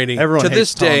Tom Brady. Everyone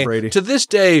hates Tom Brady. To this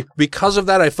day, because of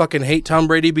that, I fucking hate Tom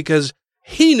Brady because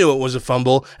he knew it was a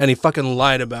fumble and he fucking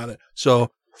lied about it. So...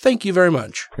 thank you very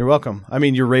much. You're welcome. I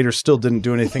mean, your Raiders still didn't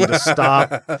do anything to stop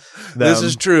them. This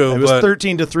is true. It was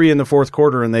 13-3 in the fourth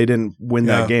quarter, and they didn't win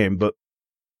that game. But,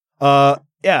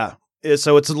 yeah.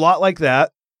 So it's a lot like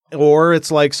that. Or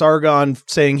it's like Sargon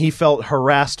saying he felt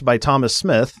harassed by Thomas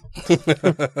Smith.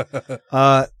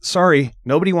 Sorry,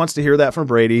 nobody wants to hear that from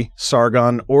Brady,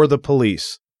 Sargon, or the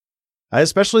police. I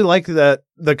especially like that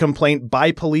the complaint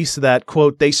by police that,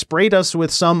 quote, they sprayed us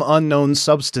with some unknown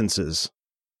substances.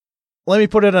 Let me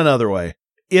put it another way.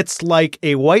 It's like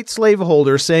a white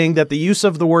slaveholder saying that the use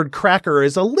of the word cracker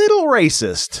is a little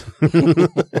racist.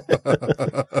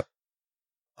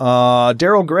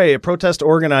 Daryl Gray, a protest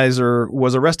organizer,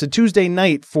 was arrested Tuesday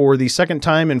night for the second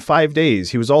time in 5 days.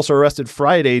 He was also arrested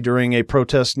Friday during a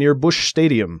protest near Busch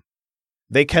Stadium.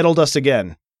 They kettled us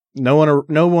again. No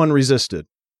one resisted.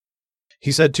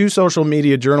 He said 2 social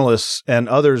media journalists and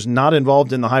others not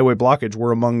involved in the highway blockage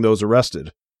were among those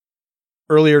arrested.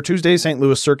 Earlier Tuesday, St.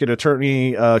 Louis Circuit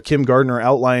Attorney Kim Gardner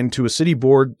outlined to a city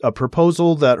board a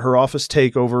proposal that her office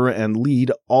take over and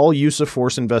lead all use of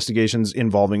force investigations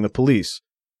involving the police.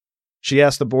 She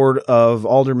asked the Board of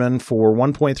Aldermen for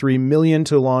 $1.3 million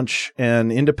to launch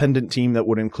an independent team that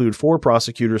would include 4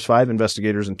 prosecutors, 5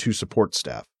 investigators, and 2 support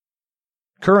staff.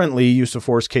 Currently, use of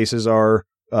force cases are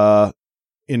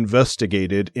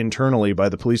investigated internally by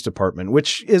the police department,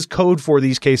 which is code for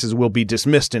these cases will be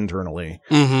dismissed internally.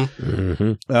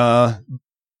 And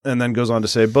then goes on to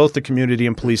say both the community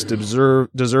and police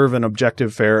deserve an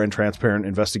objective, fair, and transparent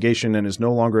investigation, and is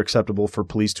no longer acceptable for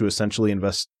police to essentially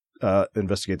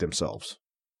investigate themselves.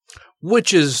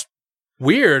 Which is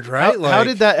weird, right? How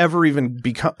did that ever even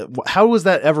become? How was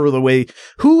that ever the way?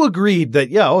 Who agreed that?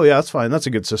 Yeah, that's fine. That's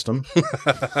a good system.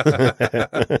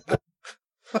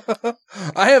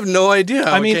 I have no idea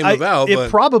how it came about. It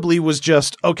probably was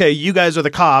just, okay, you guys are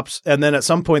the cops. And then at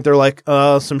some point they're like,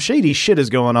 some shady shit is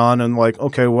going on. And like,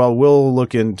 okay, well, we'll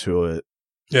look into it.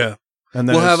 Yeah. And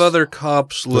then we'll have other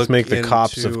cops look into it. Let's make the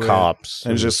cops of cops.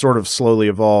 And just sort of slowly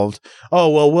evolved.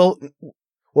 Oh,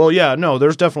 well, yeah, no,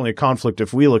 there's definitely a conflict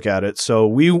if we look at it. So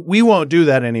we won't do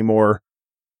that anymore.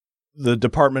 The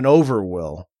department over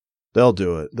will. They'll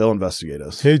do it. They'll investigate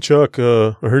us. Hey, Chuck,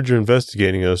 I heard you're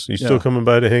investigating us. You still coming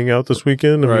by to hang out this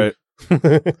weekend? Right.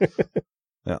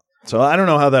 Yeah. So I don't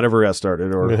know how that ever got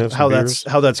started or how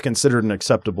that's considered an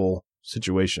acceptable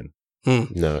situation.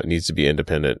 No, it needs to be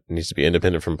independent. It needs to be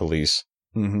independent from police.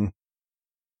 Mm-hmm.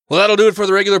 Well, that'll do it for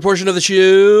the regular portion of the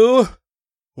show.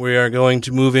 We are going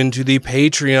to move into the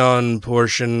Patreon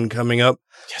portion coming up.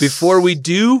 Yes. Before we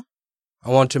do, I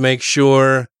want to make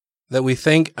sure that we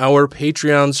thank our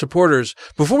Patreon supporters.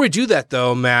 Before we do that,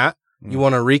 though, Matt, you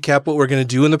want to recap what we're going to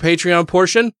do in the Patreon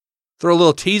portion? Throw a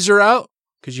little teaser out?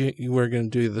 Because you were going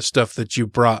to do the stuff that you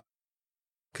brought.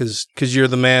 Because you're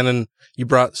the man and you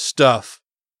brought stuff.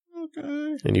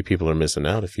 Okay. And you people are missing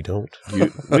out if you don't.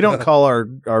 We don't call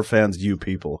our fans you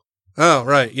people. Oh,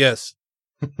 right. Yes.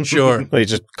 Sure. Well, you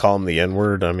just call them the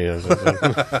N-word. I mean,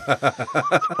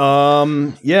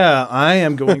 yeah, I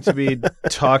am going to be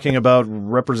talking about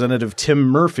Representative Tim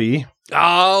Murphy.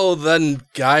 Oh, the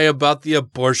guy about the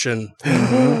abortion.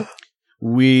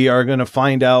 We are going to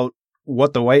find out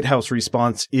what the White House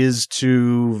response is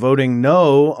to voting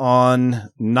no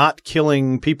on not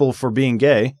killing people for being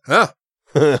gay. Huh.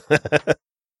 And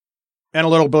a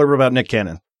little blurb about Nick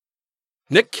Cannon.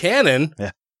 Nick Cannon?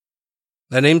 Yeah.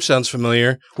 That name sounds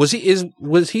familiar. Was he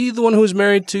the one who was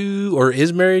married to or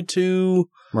is married to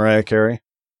Mariah Carey?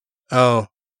 Oh.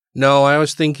 No, I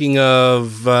was thinking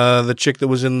of the chick that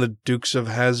was in the Dukes of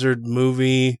Hazzard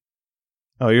movie.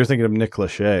 Oh, you're thinking of Nick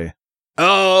Lachey.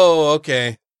 Oh,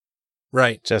 okay.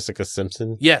 Right. Jessica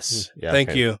Simpson? Yes. Yeah,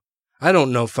 Thank okay. you. I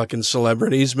don't know fucking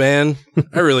celebrities, man.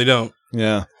 I really don't.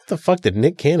 Yeah. What the fuck did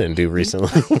Nick Cannon do recently?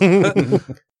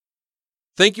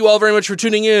 Thank you all very much for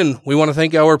tuning in. We want to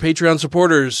thank our Patreon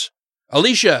supporters.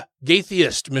 Alicia,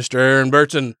 Gaytheist, Mr. Aaron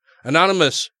Burton,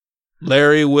 Anonymous,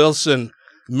 Larry Wilson,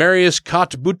 Marius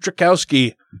Kot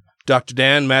Butrakowski, Dr.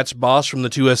 Dan, Matt's boss from the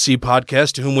 2SC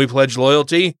podcast, to whom we pledge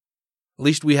loyalty. At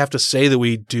least we have to say that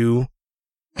we do.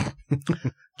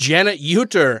 Janet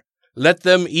Uter, Let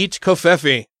Them Eat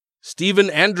Kofefi, Stephen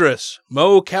Andrus,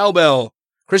 Mo Cowbell,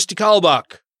 Christy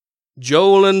Kalbach,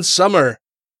 Joelyn Summer,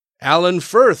 Alan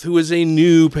Firth, who is a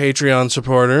new Patreon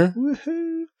supporter.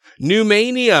 Woohoo. New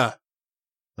Mania.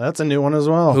 That's a new one as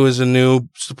well. Who is a new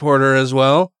supporter as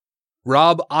well.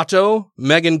 Rob Otto,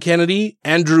 Megan Kennedy,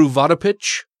 Andrew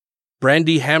Vodopich,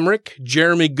 Brandy Hamrick,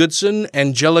 Jeremy Goodson,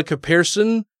 Angelica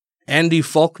Pearson, Andy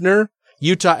Faulkner,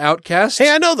 Utah Outcast.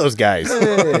 Hey, I know those guys.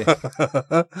 Hey.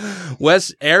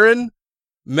 Wes Aaron,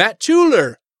 Matt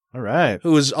Tuller. All right.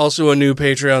 Who is also a new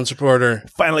Patreon supporter.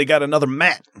 Finally got another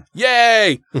Matt.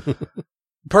 Yay!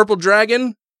 Purple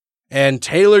Dragon and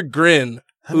Taylor Grin.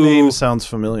 That name sounds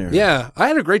familiar. Yeah, I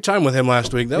had a great time with him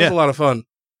last week. That was a lot of fun.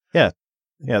 Yeah.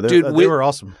 Yeah, Dude, they were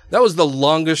awesome. That was the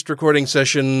longest recording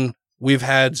session we've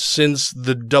had since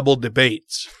the double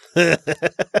debates.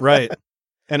 Right.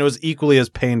 And it was equally as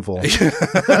painful.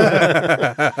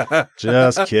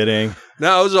 Just kidding.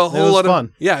 No, it was a whole lot of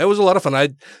fun. Yeah, it was a lot of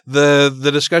fun.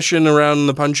 The discussion around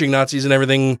the punching Nazis and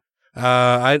everything.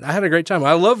 I had a great time.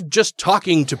 I love just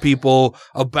talking to people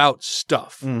about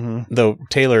stuff. Mm-hmm. Though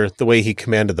Taylor, the way he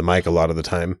commanded the mic a lot of the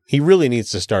time, he really needs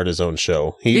to start his own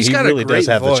show. He got really a great does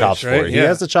have voice, the chops right? for it. Yeah. He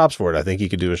has the chops for it. I think he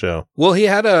could do a show. Well, he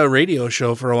had a radio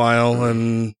show for a while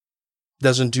and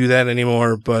doesn't do that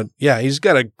anymore. But yeah, he's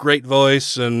got a great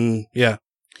voice and yeah,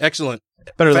 excellent.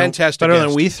 Fantastic. Better guest.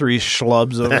 than we three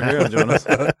schlubs over here, Jonas.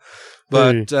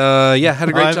 But yeah, had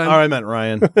a great time. I meant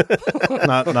Ryan,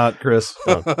 not Chris.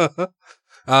 Oh.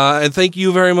 And thank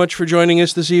you very much for joining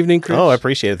us this evening, Chris. Oh, I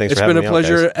appreciate it. Thanks for having me. It's been a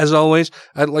pleasure as always.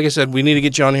 Like I said, we need to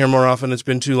get you on here more often. It's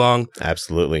been too long.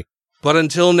 Absolutely. But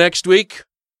until next week,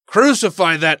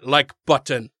 crucify that like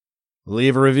button.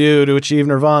 Leave a review to achieve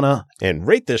nirvana. And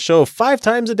rate this show 5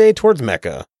 times a day towards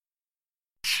Mecca.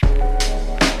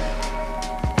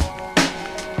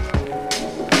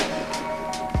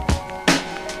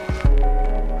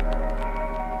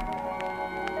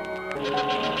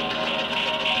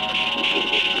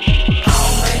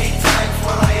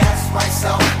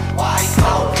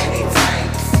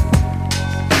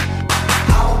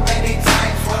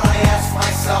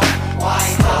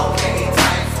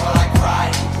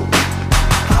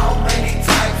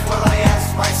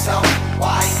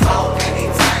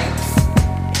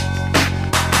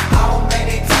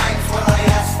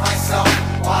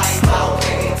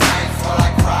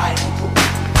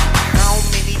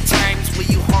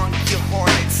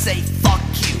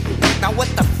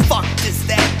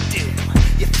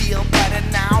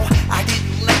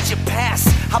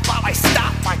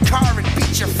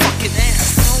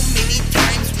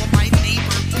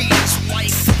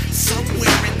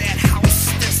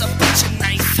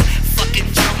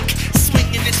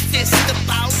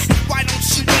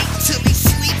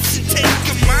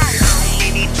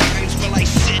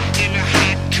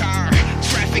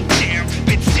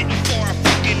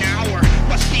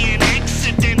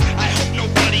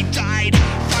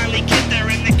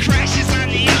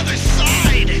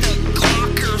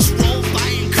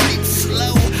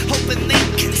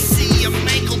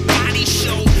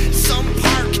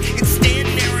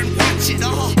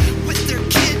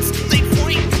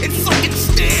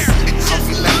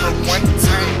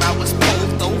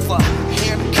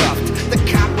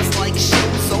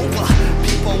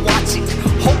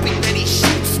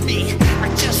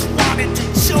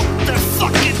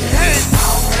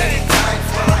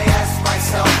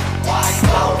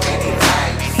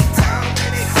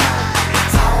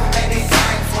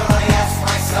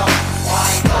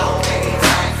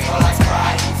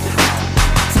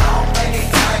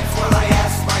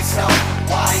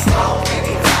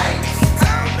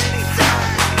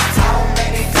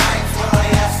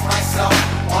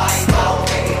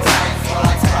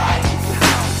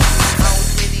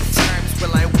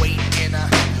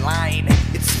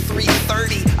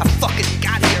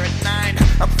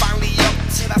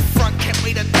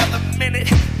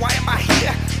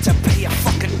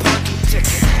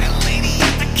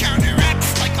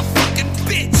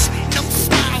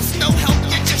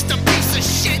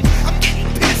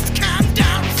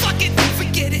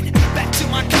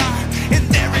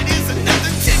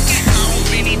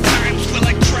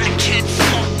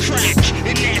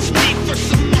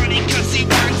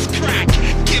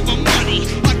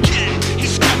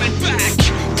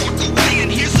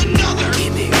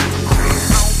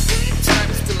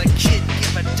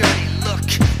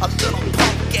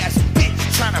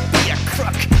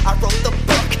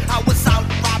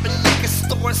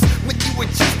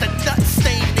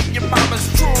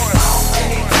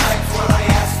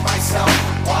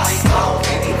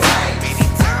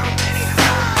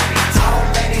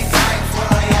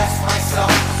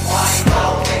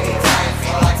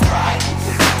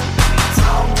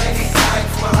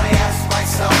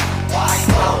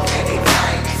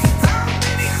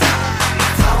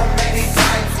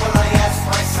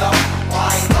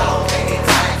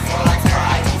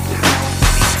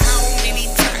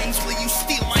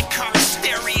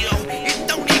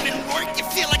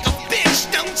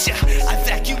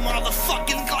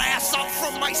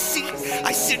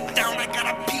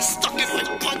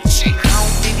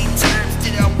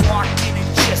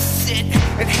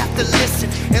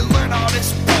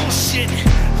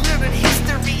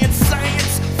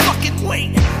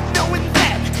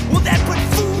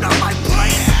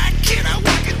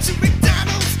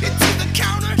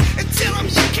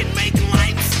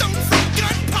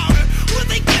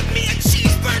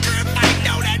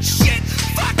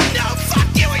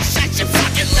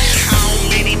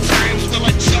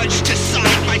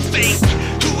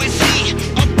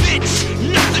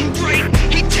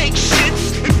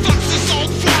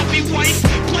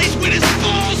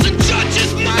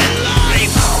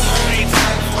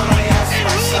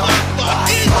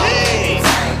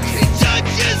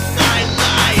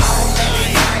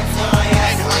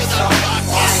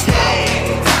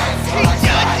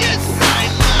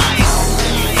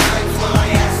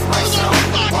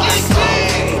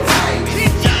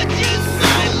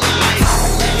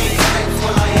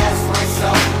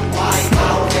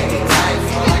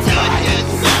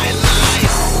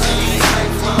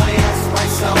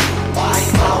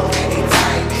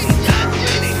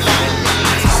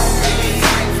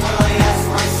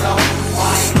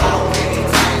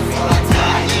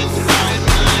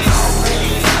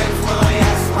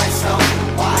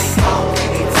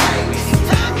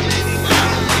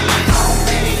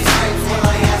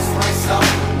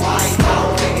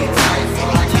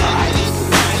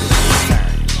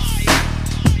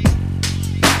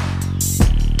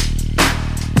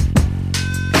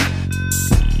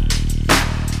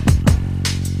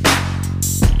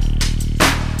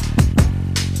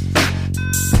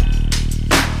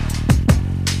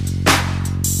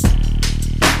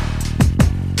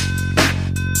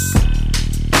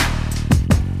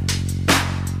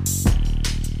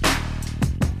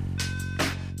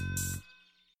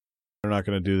 not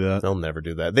going to do that. They'll never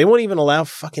do that. They won't even allow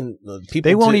fucking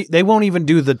people. They won't even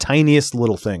do the tiniest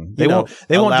little thing. They won't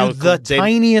do the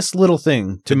tiniest little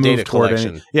thing to move data toward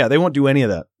collection. any. Yeah, they won't do any of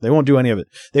that. They won't do any of it.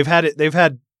 They've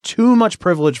had too much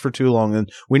privilege for too long, and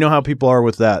we know how people are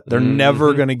with that. They're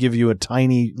never going to give you a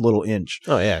tiny little inch.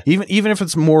 Oh yeah, even if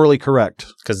it's morally correct,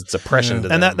 because it's oppression to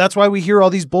them. And that's why we hear all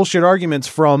these bullshit arguments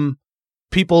from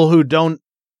people who don't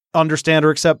understand or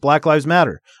accept Black Lives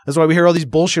Matter. That's why we hear all these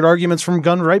bullshit arguments from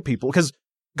guns rights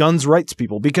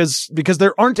people, because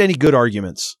there aren't any good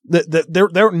arguments.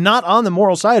 They're not on the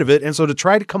moral side of it, and so to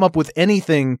try to come up with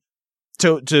anything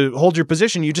to hold your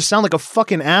position, you just sound like a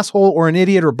fucking asshole or an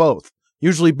idiot or both.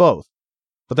 Usually both.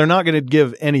 But they're not going to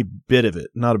give any bit of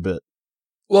it. Not a bit.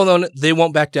 Well, no, they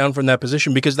won't back down from that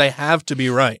position because they have to be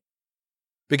right.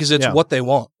 Because it's what they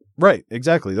want. Right.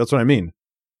 Exactly. That's what I mean.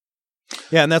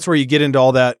 Yeah, and that's where you get into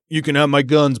all that. You can have my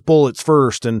guns, bullets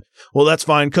first, and well, that's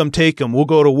fine. Come take them. We'll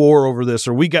go to war over this,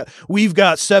 or we've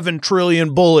got 7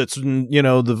 trillion bullets, and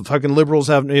the fucking liberals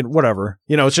have whatever.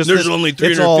 It's just there's only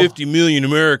 350 million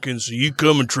Americans, so you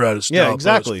come and try to stop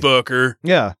exactly. us, fucker.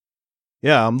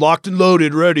 Yeah, I'm locked and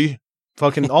loaded, ready.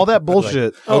 Fucking all that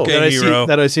bullshit.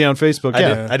 that I see on Facebook.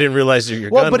 I didn't realize your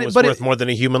gun was worth more than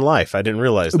a human life. I didn't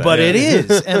realize that. But it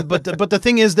is, but the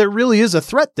thing is, there really is a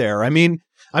threat there. I mean,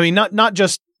 not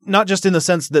just in the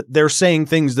sense that they're saying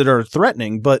things that are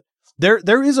threatening, but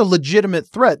there is a legitimate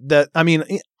threat that,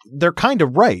 they're kind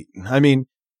of right. I mean,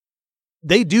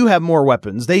 they do have more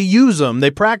weapons. They use them. They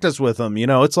practice with them.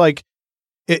 It's like,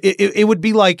 it would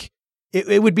be like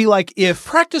if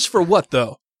practice for what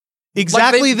though?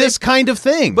 Exactly this kind of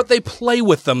thing. But they play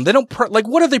with them. They don't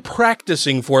what are they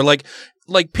practicing for? Like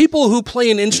people who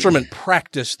play an instrument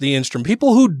practice the instrument.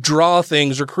 People who draw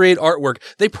things or create artwork,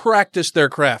 they practice their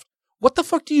craft. What the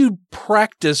fuck do you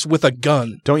practice with a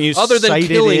gun? Don't you other than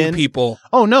killing people?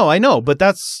 Oh no, I know, but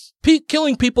that's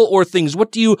killing people or things.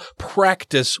 What do you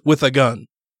practice with a gun?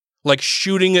 Like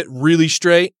shooting it really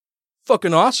straight?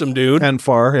 Fucking awesome, dude. And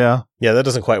far, yeah. Yeah, that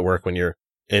doesn't quite work when you're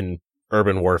in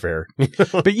urban warfare.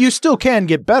 But you still can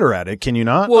get better at it, can you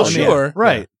not? Well, sure.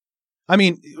 Right. Yeah. I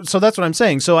mean, so that's what I'm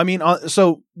saying. So, I mean,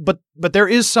 but there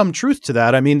is some truth to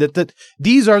that. I mean, that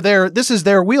this is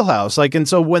their wheelhouse. Like, and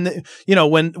so when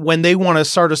they want to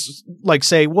start to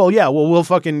say, we'll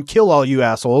fucking kill all you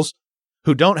assholes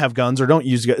who don't have guns or don't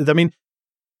use guns. I mean,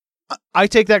 I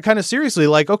take that kind of seriously.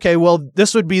 Like, okay, well,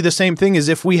 this would be the same thing as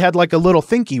if we had like a little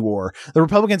thinky war. The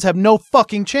Republicans have no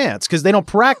fucking chance because they don't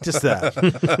practice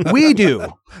that. We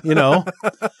do,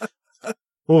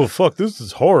 Oh, fuck, this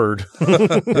is hard.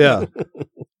 Yeah.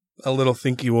 A little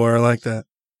thinky war. I like that.